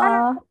 no.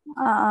 Parang,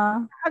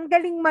 ang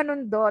galing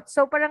manundot.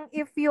 So, parang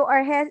if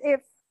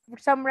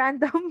some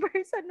random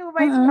person who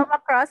might come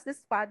across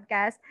this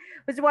podcast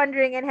was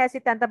wondering and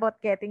hesitant about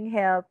getting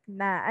help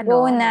na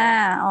Go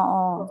na.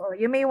 Oo,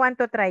 you may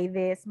want to try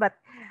this. But,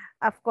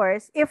 of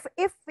course, if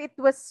it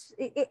was,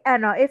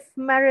 if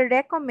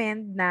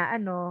ma-recommend na,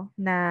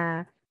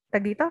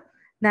 tag dito,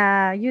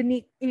 na you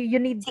need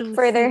Seek to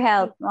further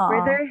help.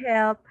 Further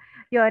help,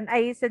 yun,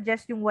 I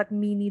suggest yung what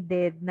Mini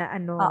did na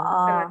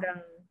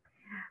talagang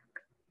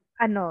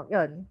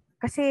yun,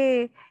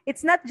 Kasi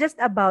it's not just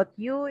about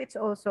you, it's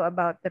also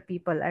about the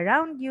people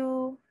around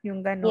you,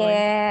 yung ganon.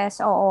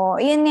 Yes, oo.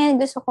 Yun nga yung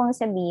gusto kong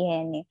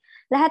sabihin eh.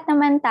 Lahat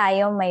naman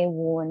tayo may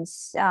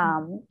wounds.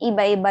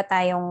 Iba-iba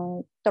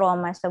tayong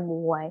trauma sa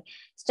buhay.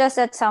 It's just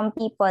that some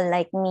people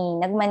like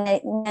me,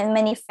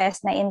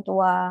 nagmanifest na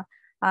into a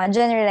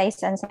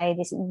generalized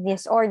anxiety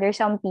disorder.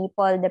 Some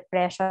people,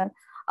 depression.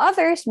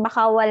 Others,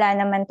 baka wala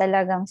naman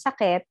talagang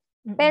sakit,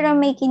 pero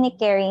may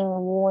kinicarrying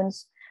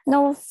wounds.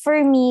 No,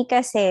 for me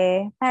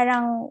kasi,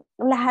 parang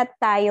lahat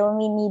tayo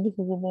may need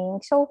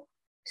healing. So,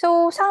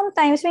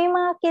 sometimes may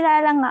mga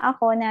kilala nga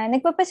ako na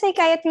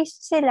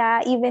nagpapa-psychiatrist sila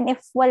even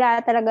if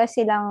wala talaga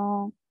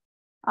silang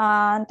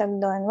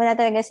wala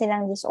talaga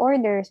silang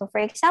disorder. So,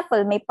 for example,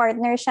 may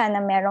partner siya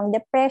na merong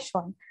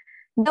depression.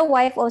 The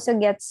wife also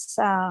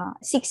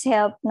seeks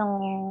help ng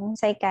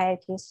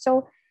psychiatrist.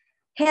 So,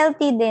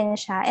 healthy din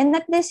siya. And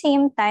at the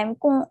same time,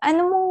 kung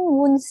ano mong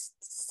wounds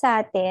sa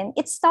atin,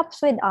 it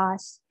stops with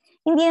us.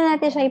 Hindi na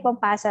natin siya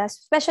ipapasa,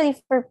 especially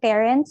for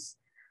parents.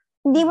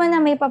 Hindi mo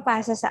na may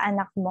papasa sa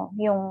anak mo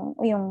yung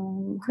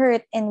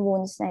hurt and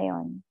wounds na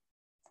yon.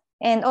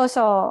 And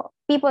also,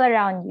 people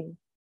around you.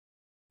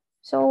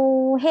 So,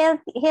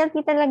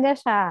 healthy talaga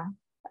siya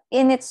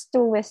in its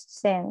truest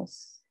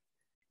sense.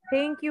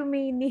 Thank you,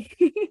 Minnie.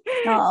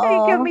 Oo.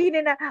 Thank you,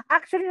 Minnie.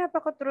 Actually,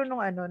 napaka-true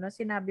nung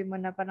sinabi mo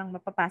na parang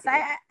mapapasa.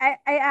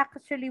 I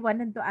actually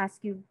wanted to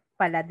ask you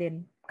pala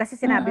din. Kasi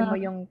sinabi mo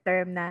yung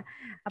term na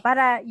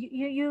para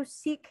you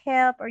seek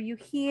help or you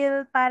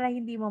heal para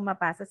hindi mo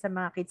mapasa sa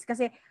mga kids.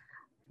 Kasi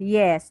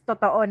yes,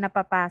 totoo,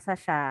 napapasa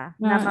siya.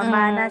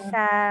 Namamana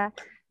siya,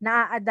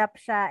 na-adapt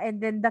siya,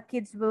 and then the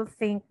kids will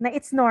think na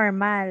it's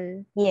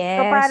normal. Yes,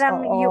 So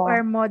parang oo. you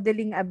are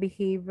modeling a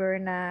behavior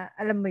na,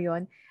 alam mo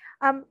yon.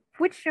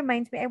 Which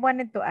reminds me, I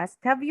wanted to ask,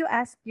 have you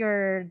asked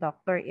your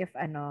doctor if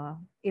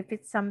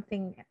it's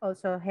something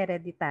also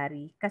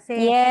hereditary?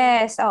 Kasi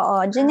yes,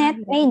 oo.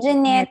 May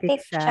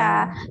genetic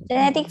siya.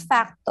 Genetic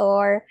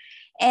factor.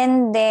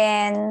 And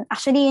then,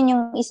 actually, yun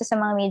yung isa sa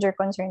mga major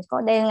concerns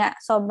ko. Dahil nga,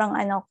 sobrang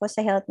ko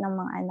sa health ng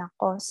mga anak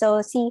ko.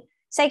 So, si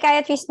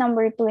psychiatrist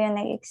number 2 yung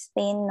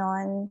nag-explain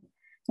nun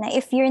na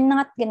if you're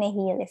not gonna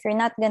heal, if you're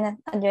not gonna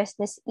address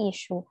this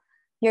issue,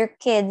 your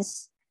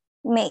kids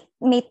may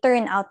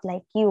turn out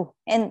like you.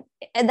 And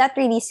that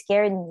really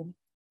scared me.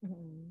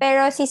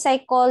 Pero si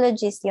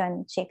psychologist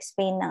yon, she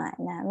explained na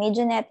may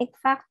genetic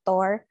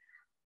factor,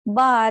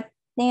 but,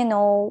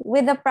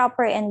 with the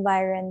proper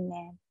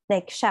environment,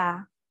 like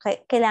siya,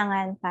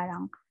 kailangan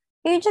parang,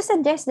 you just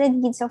address the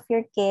needs of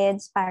your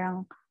kids,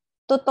 parang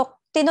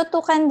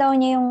tinutukan daw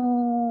niya yung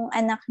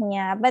anak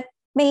niya, but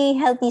may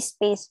healthy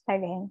space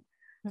pa rin.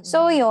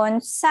 So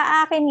yun,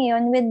 sa akin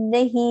yun, with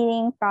the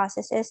healing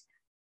processes,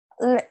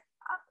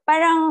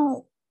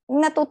 parang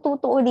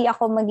natututo uli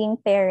ako maging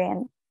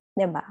parent,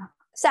 'di ba?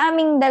 Sa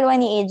aming dalawa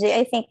ni AJ,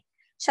 I think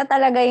siya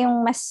talaga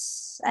yung mas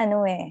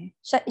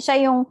siya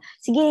yung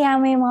sige, hayaan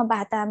mo yung mga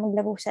bata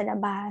maglaro sa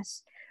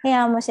labas.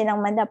 Hayaan mo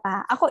silang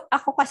madapa.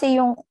 Ako kasi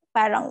yung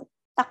parang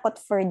takot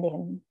for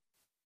them.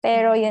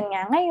 Pero yun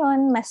nga,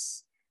 ngayon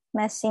mas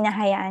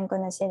sinahayaan ko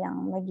na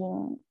silang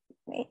maging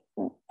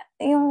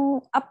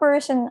yung a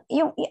person,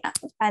 yung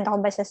paano ko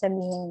ba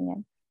sasabihin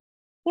yun?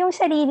 Yung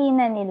sarili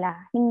na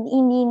nila.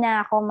 Hindi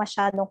na ako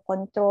masyadong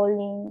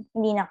controlling,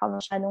 hindi na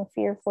ako masyadong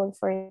fearful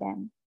for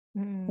them.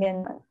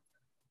 Ganun.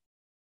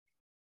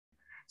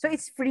 So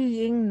it's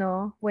freeing,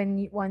 no?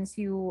 Once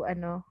you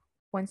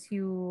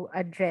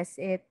address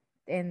it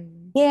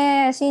and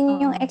yes,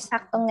 yun yung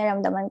eksaktong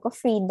naramdaman ko,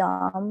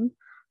 freedom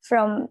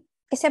from,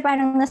 kasi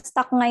parang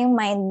na-stuck nga yung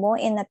mind mo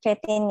in a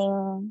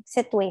threatening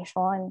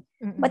situation.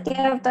 But you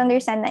have to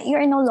understand that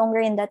you're no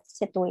longer in that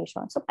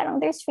situation. So parang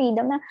there's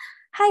freedom na,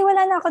 hi,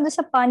 wala na ako doon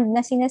sa pond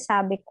na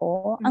sinasabi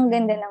ko. Ang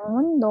ganda ng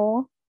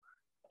mundo.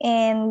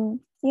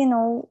 And,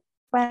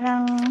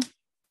 parang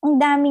ang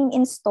daming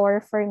in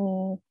store for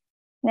me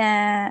na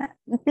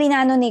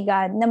plinano ni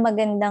God na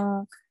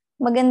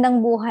magandang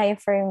buhay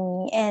for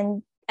me.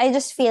 And I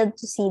just failed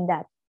to see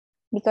that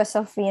because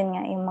of yun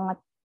nga, yung mga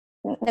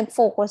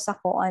nag-focus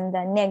ako on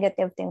the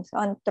negative things,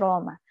 on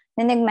trauma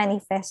na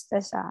nag-manifest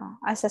as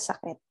a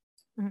sakit.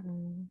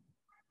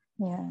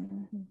 Yeah.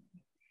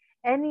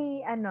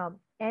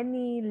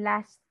 Any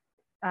last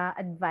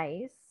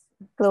advice?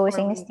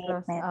 Closing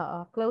statement.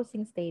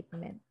 Closing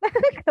statement.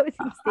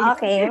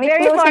 Okay.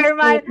 Very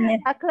formal.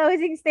 Statement. A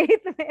closing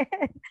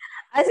statement.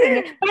 Sige.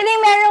 Pwede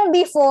merong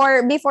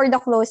before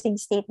the closing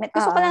statement.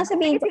 Gusto ko lang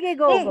sabihin. Sige,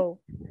 go.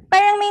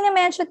 Parang may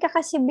na-mention ka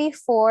kasi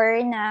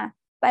before na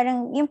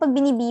parang yung pag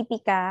binibipi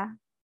ka,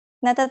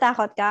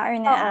 natatakot ka or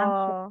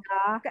na-anxious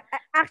ka.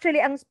 Actually,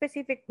 ang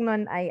specific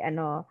nun ay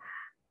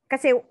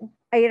kasi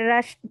I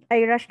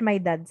rushed my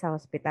dad sa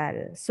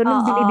hospital. So,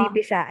 nung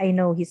binibipi siya, I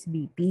know his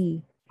BP.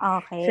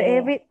 Okay. So,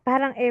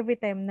 every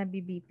time na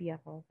BBP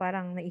ako,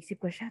 parang naisip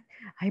ko siya,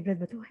 high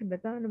blood ba to?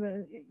 Ano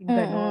ba?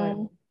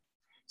 Ganon.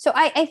 So,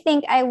 I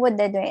think I would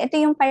agree. Ito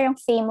yung parang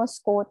famous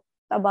quote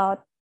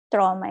about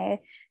trauma.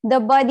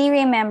 The body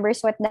remembers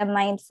what the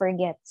mind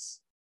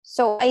forgets.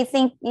 So, I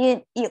think,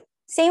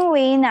 same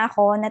way na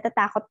ako,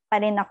 natatakot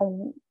pa rin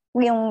akong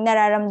yung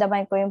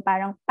nararamdaman ko yung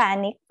parang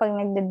panic pag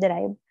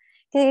nagde-drive.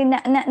 Kasi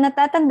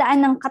natatandaan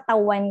ng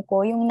katawan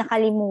ko yung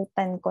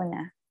nakalimutan ko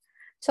na.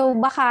 So,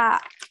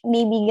 baka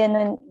maybe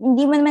ganun.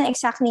 Hindi mo naman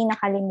exactly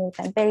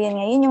nakalimutan. Pero yun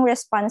nga, yun yung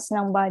response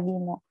ng body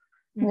mo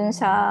dun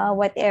sa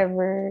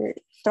whatever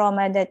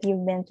trauma that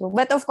you've been through.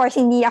 But of course,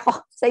 hindi ako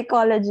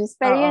psychologist.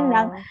 Pero yun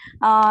lang,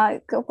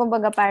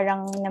 kumbaga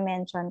parang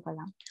na-mention ko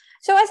lang.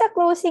 So, as a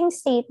closing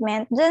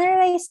statement,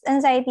 generalized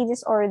anxiety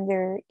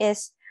disorder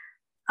is,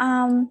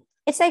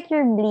 it's like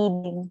you're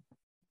bleeding.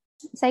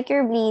 It's like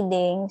you're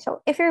bleeding.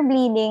 So, if you're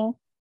bleeding,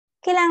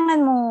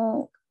 kailangan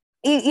mong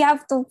you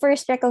have to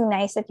first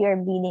recognize that you're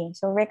bleeding.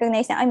 So,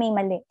 recognize na, ay, may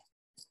mali.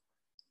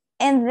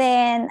 And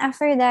then,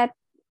 after that,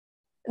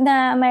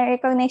 na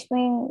ma-recognize mo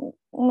yung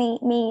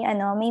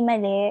may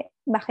mali,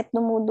 bakit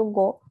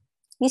dumudugo,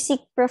 you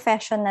seek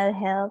professional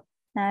help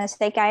na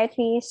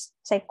psychiatrist,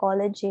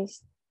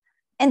 psychologist,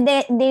 and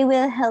they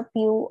will help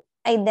you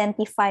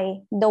identify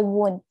the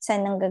wound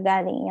saan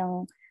nanggagaling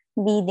yung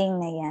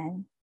bleeding na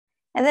yan.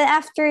 And then,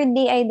 after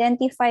they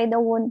identify the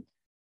wound,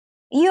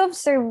 you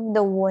observe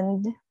the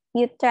wound,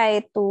 you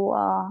try to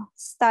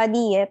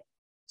study it.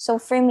 So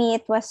for me,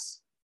 it was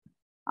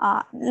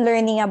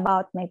learning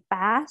about my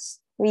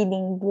past,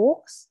 reading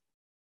books,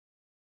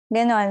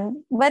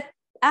 ganon. But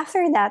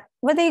after that,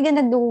 what are you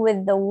gonna do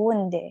with the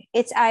wound?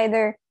 It's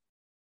either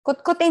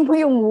kutkutin mo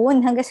yung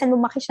wound hanggang sa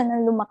lumaki siya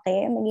ng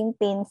lumaki, maging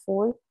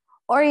painful,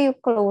 or you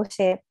close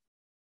it.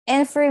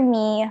 And for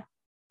me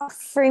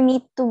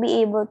to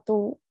be able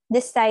to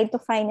decide to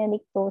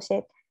finally close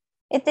it,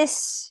 it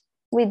is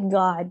with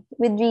God,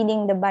 with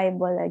reading the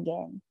Bible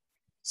again.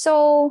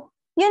 So,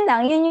 yun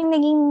lang. Yun yung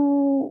naging,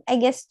 I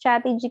guess,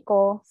 strategy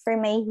ko for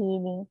my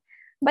healing.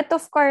 But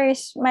of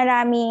course,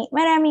 maraming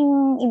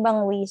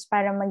ibang ways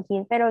para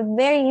mag-heal. Pero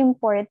very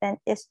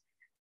important is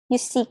you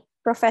seek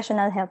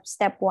professional help.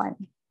 Step 1,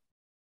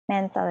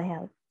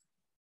 mental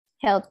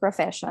health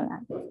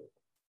professional.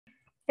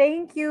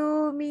 Thank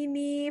you,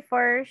 Mini,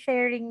 for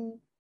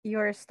sharing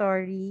your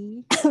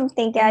story.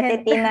 Thank you,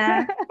 Ate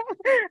Tina.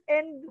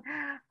 And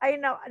I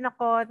know,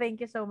 nako, thank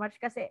you so much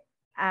kasi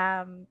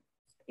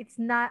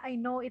I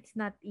know it's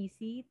not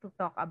easy to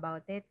talk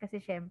about it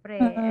kasi syempre,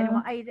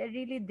 I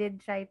really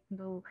did try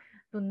to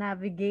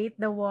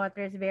navigate the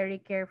waters very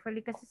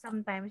carefully kasi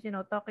sometimes,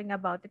 talking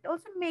about it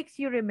also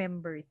makes you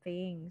remember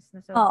things.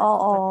 So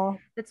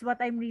that's what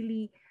I'm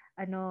really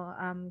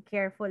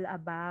careful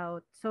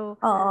about. So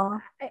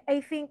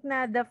I think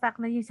na the fact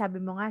na yung sabi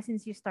mo nga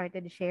since you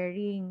started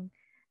sharing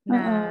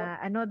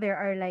na there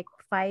are like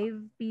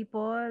 5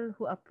 people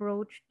who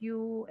approached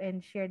you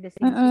and shared the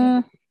same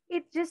thing.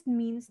 It just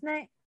means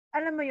na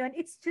alam mo yon,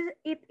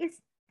 it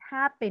is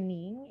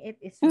happening, it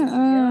is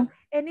real,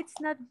 and it's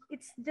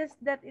just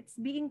that it's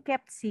being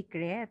kept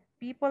secret.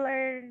 People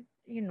are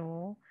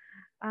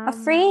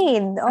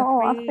afraid.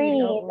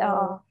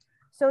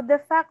 So the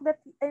fact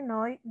that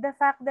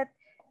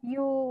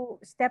you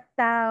stepped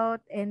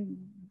out and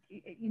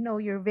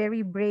you're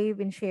very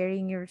brave in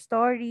sharing your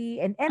story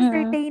and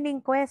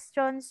entertaining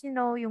questions, you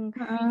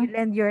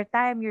lend your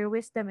time, your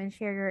wisdom, and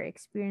share your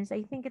experience.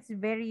 I think it's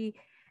very,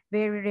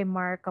 very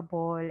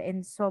remarkable,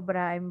 and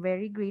sobra, I'm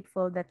very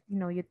grateful that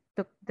you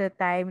took the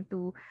time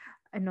to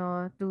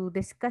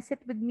discuss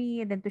it with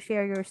me and then to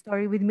share your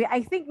story with me.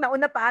 I think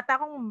nauna pa ata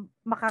akong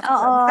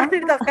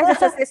kasi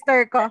sa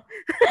sister ko.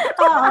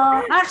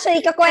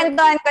 Actually,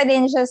 kakwentuhan ko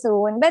din siya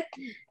soon. But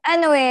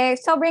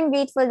sobrang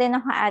grateful din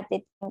ako,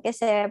 Ate Tin,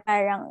 kasi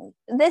parang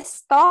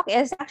this talk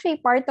is actually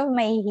part of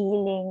my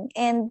healing.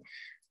 And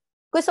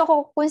gusto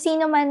ko, kung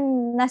sino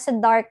man nasa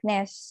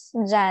darkness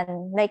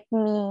dyan, like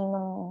me,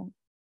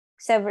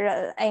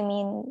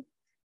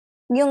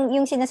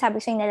 yung sinasabi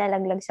ko sa'yo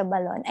nalalaglag sa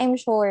balon, I'm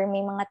sure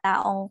may mga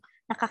taong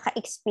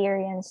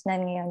nakaka-experience na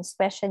ngayon,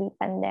 especially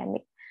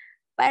pandemic.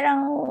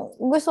 Parang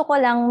gusto ko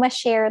lang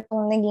ma-share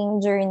itong naging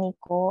journey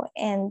ko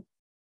and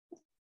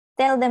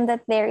tell them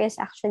that there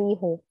is actually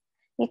hope.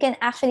 You can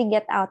actually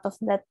get out of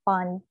that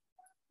pond,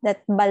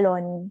 that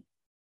balon,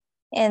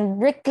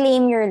 and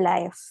reclaim your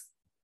life.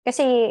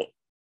 Kasi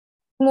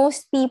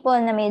most people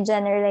na may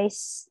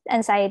generalized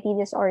anxiety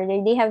disorder,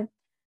 they have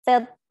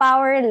felt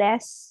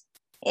powerless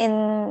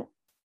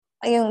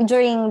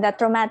during the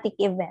traumatic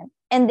event,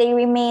 and they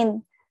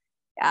remained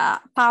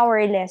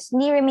powerless.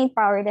 Hindi remain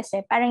powerless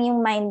parang yung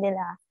mind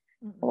nila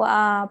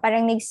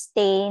parang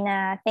nagstay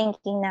na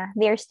thinking na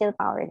they're still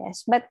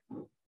powerless, but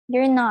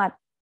you're not,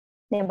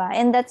 diba?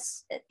 And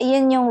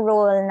yun yung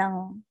role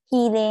ng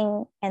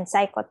healing and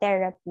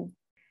psychotherapy.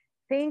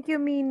 Thank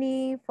you,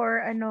 Mini, for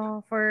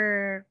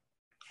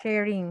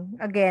sharing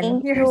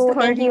again Thank your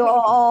story. Thank you.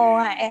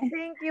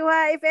 Thank you.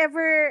 If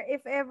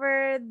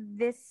ever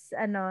this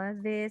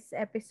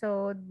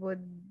episode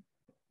would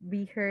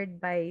be heard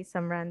by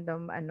some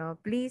random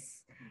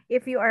please,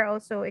 if you are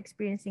also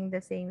experiencing the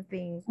same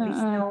thing,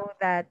 please know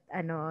that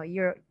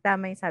you're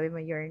tama yung sabi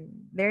mo,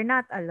 they're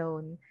not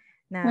alone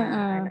na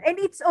and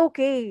it's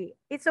okay.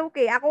 It's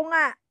okay. Ako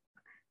nga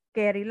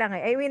scary lang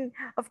eh. I mean,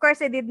 of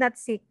course, I did not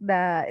seek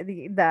the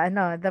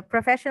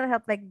professional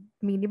help like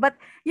Mini. But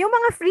yung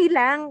mga free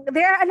lang,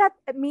 there are a lot,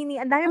 Mini,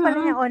 ang dami pala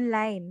niya Mm.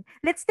 online.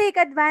 Let's take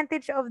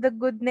advantage of the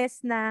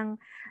goodness ng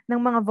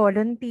mga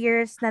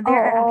volunteers na there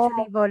are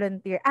actually Oo.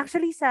 volunteer.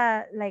 Actually,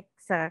 sa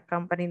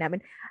company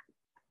namin,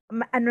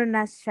 ano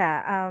na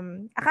siya,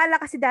 akala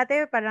kasi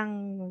dati parang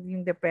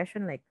yung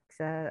depression like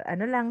sa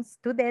ano lang,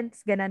 students,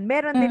 ganun.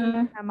 Meron din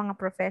Mm. sa mga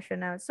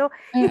professionals. So,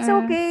 it's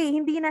Mm. okay.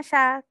 Hindi na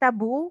siya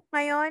taboo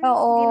ngayon.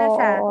 Oo, Hindi na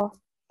siya. oo.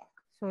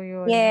 So,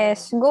 yun.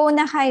 Yes, go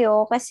na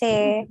kayo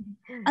kasi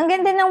ang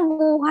ganda ng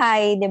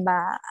buhay, 'di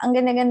ba? Ang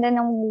ganda-ganda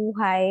ng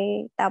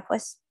buhay.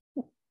 Tapos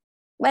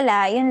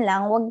wala, yun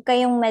lang. Huwag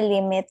kayong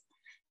malimit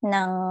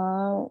ng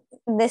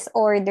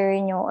disorder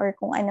nyo or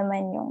kung ano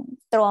man yung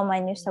trauma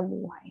nyo sa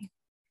buhay.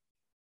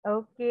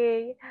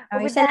 Okay.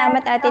 Okay, With that,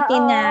 salamat Ate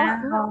Tina.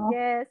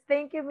 yes.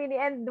 Thank you, Minnie.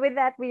 And with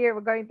that, we are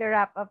going to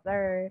wrap up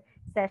our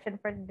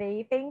session for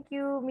today. Thank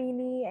you,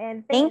 Minnie.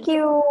 And Thank thank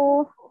you.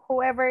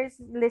 whoever's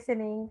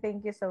listening.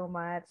 Thank you so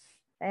much.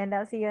 And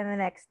I'll see you on the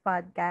next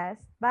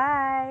podcast.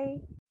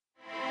 Bye.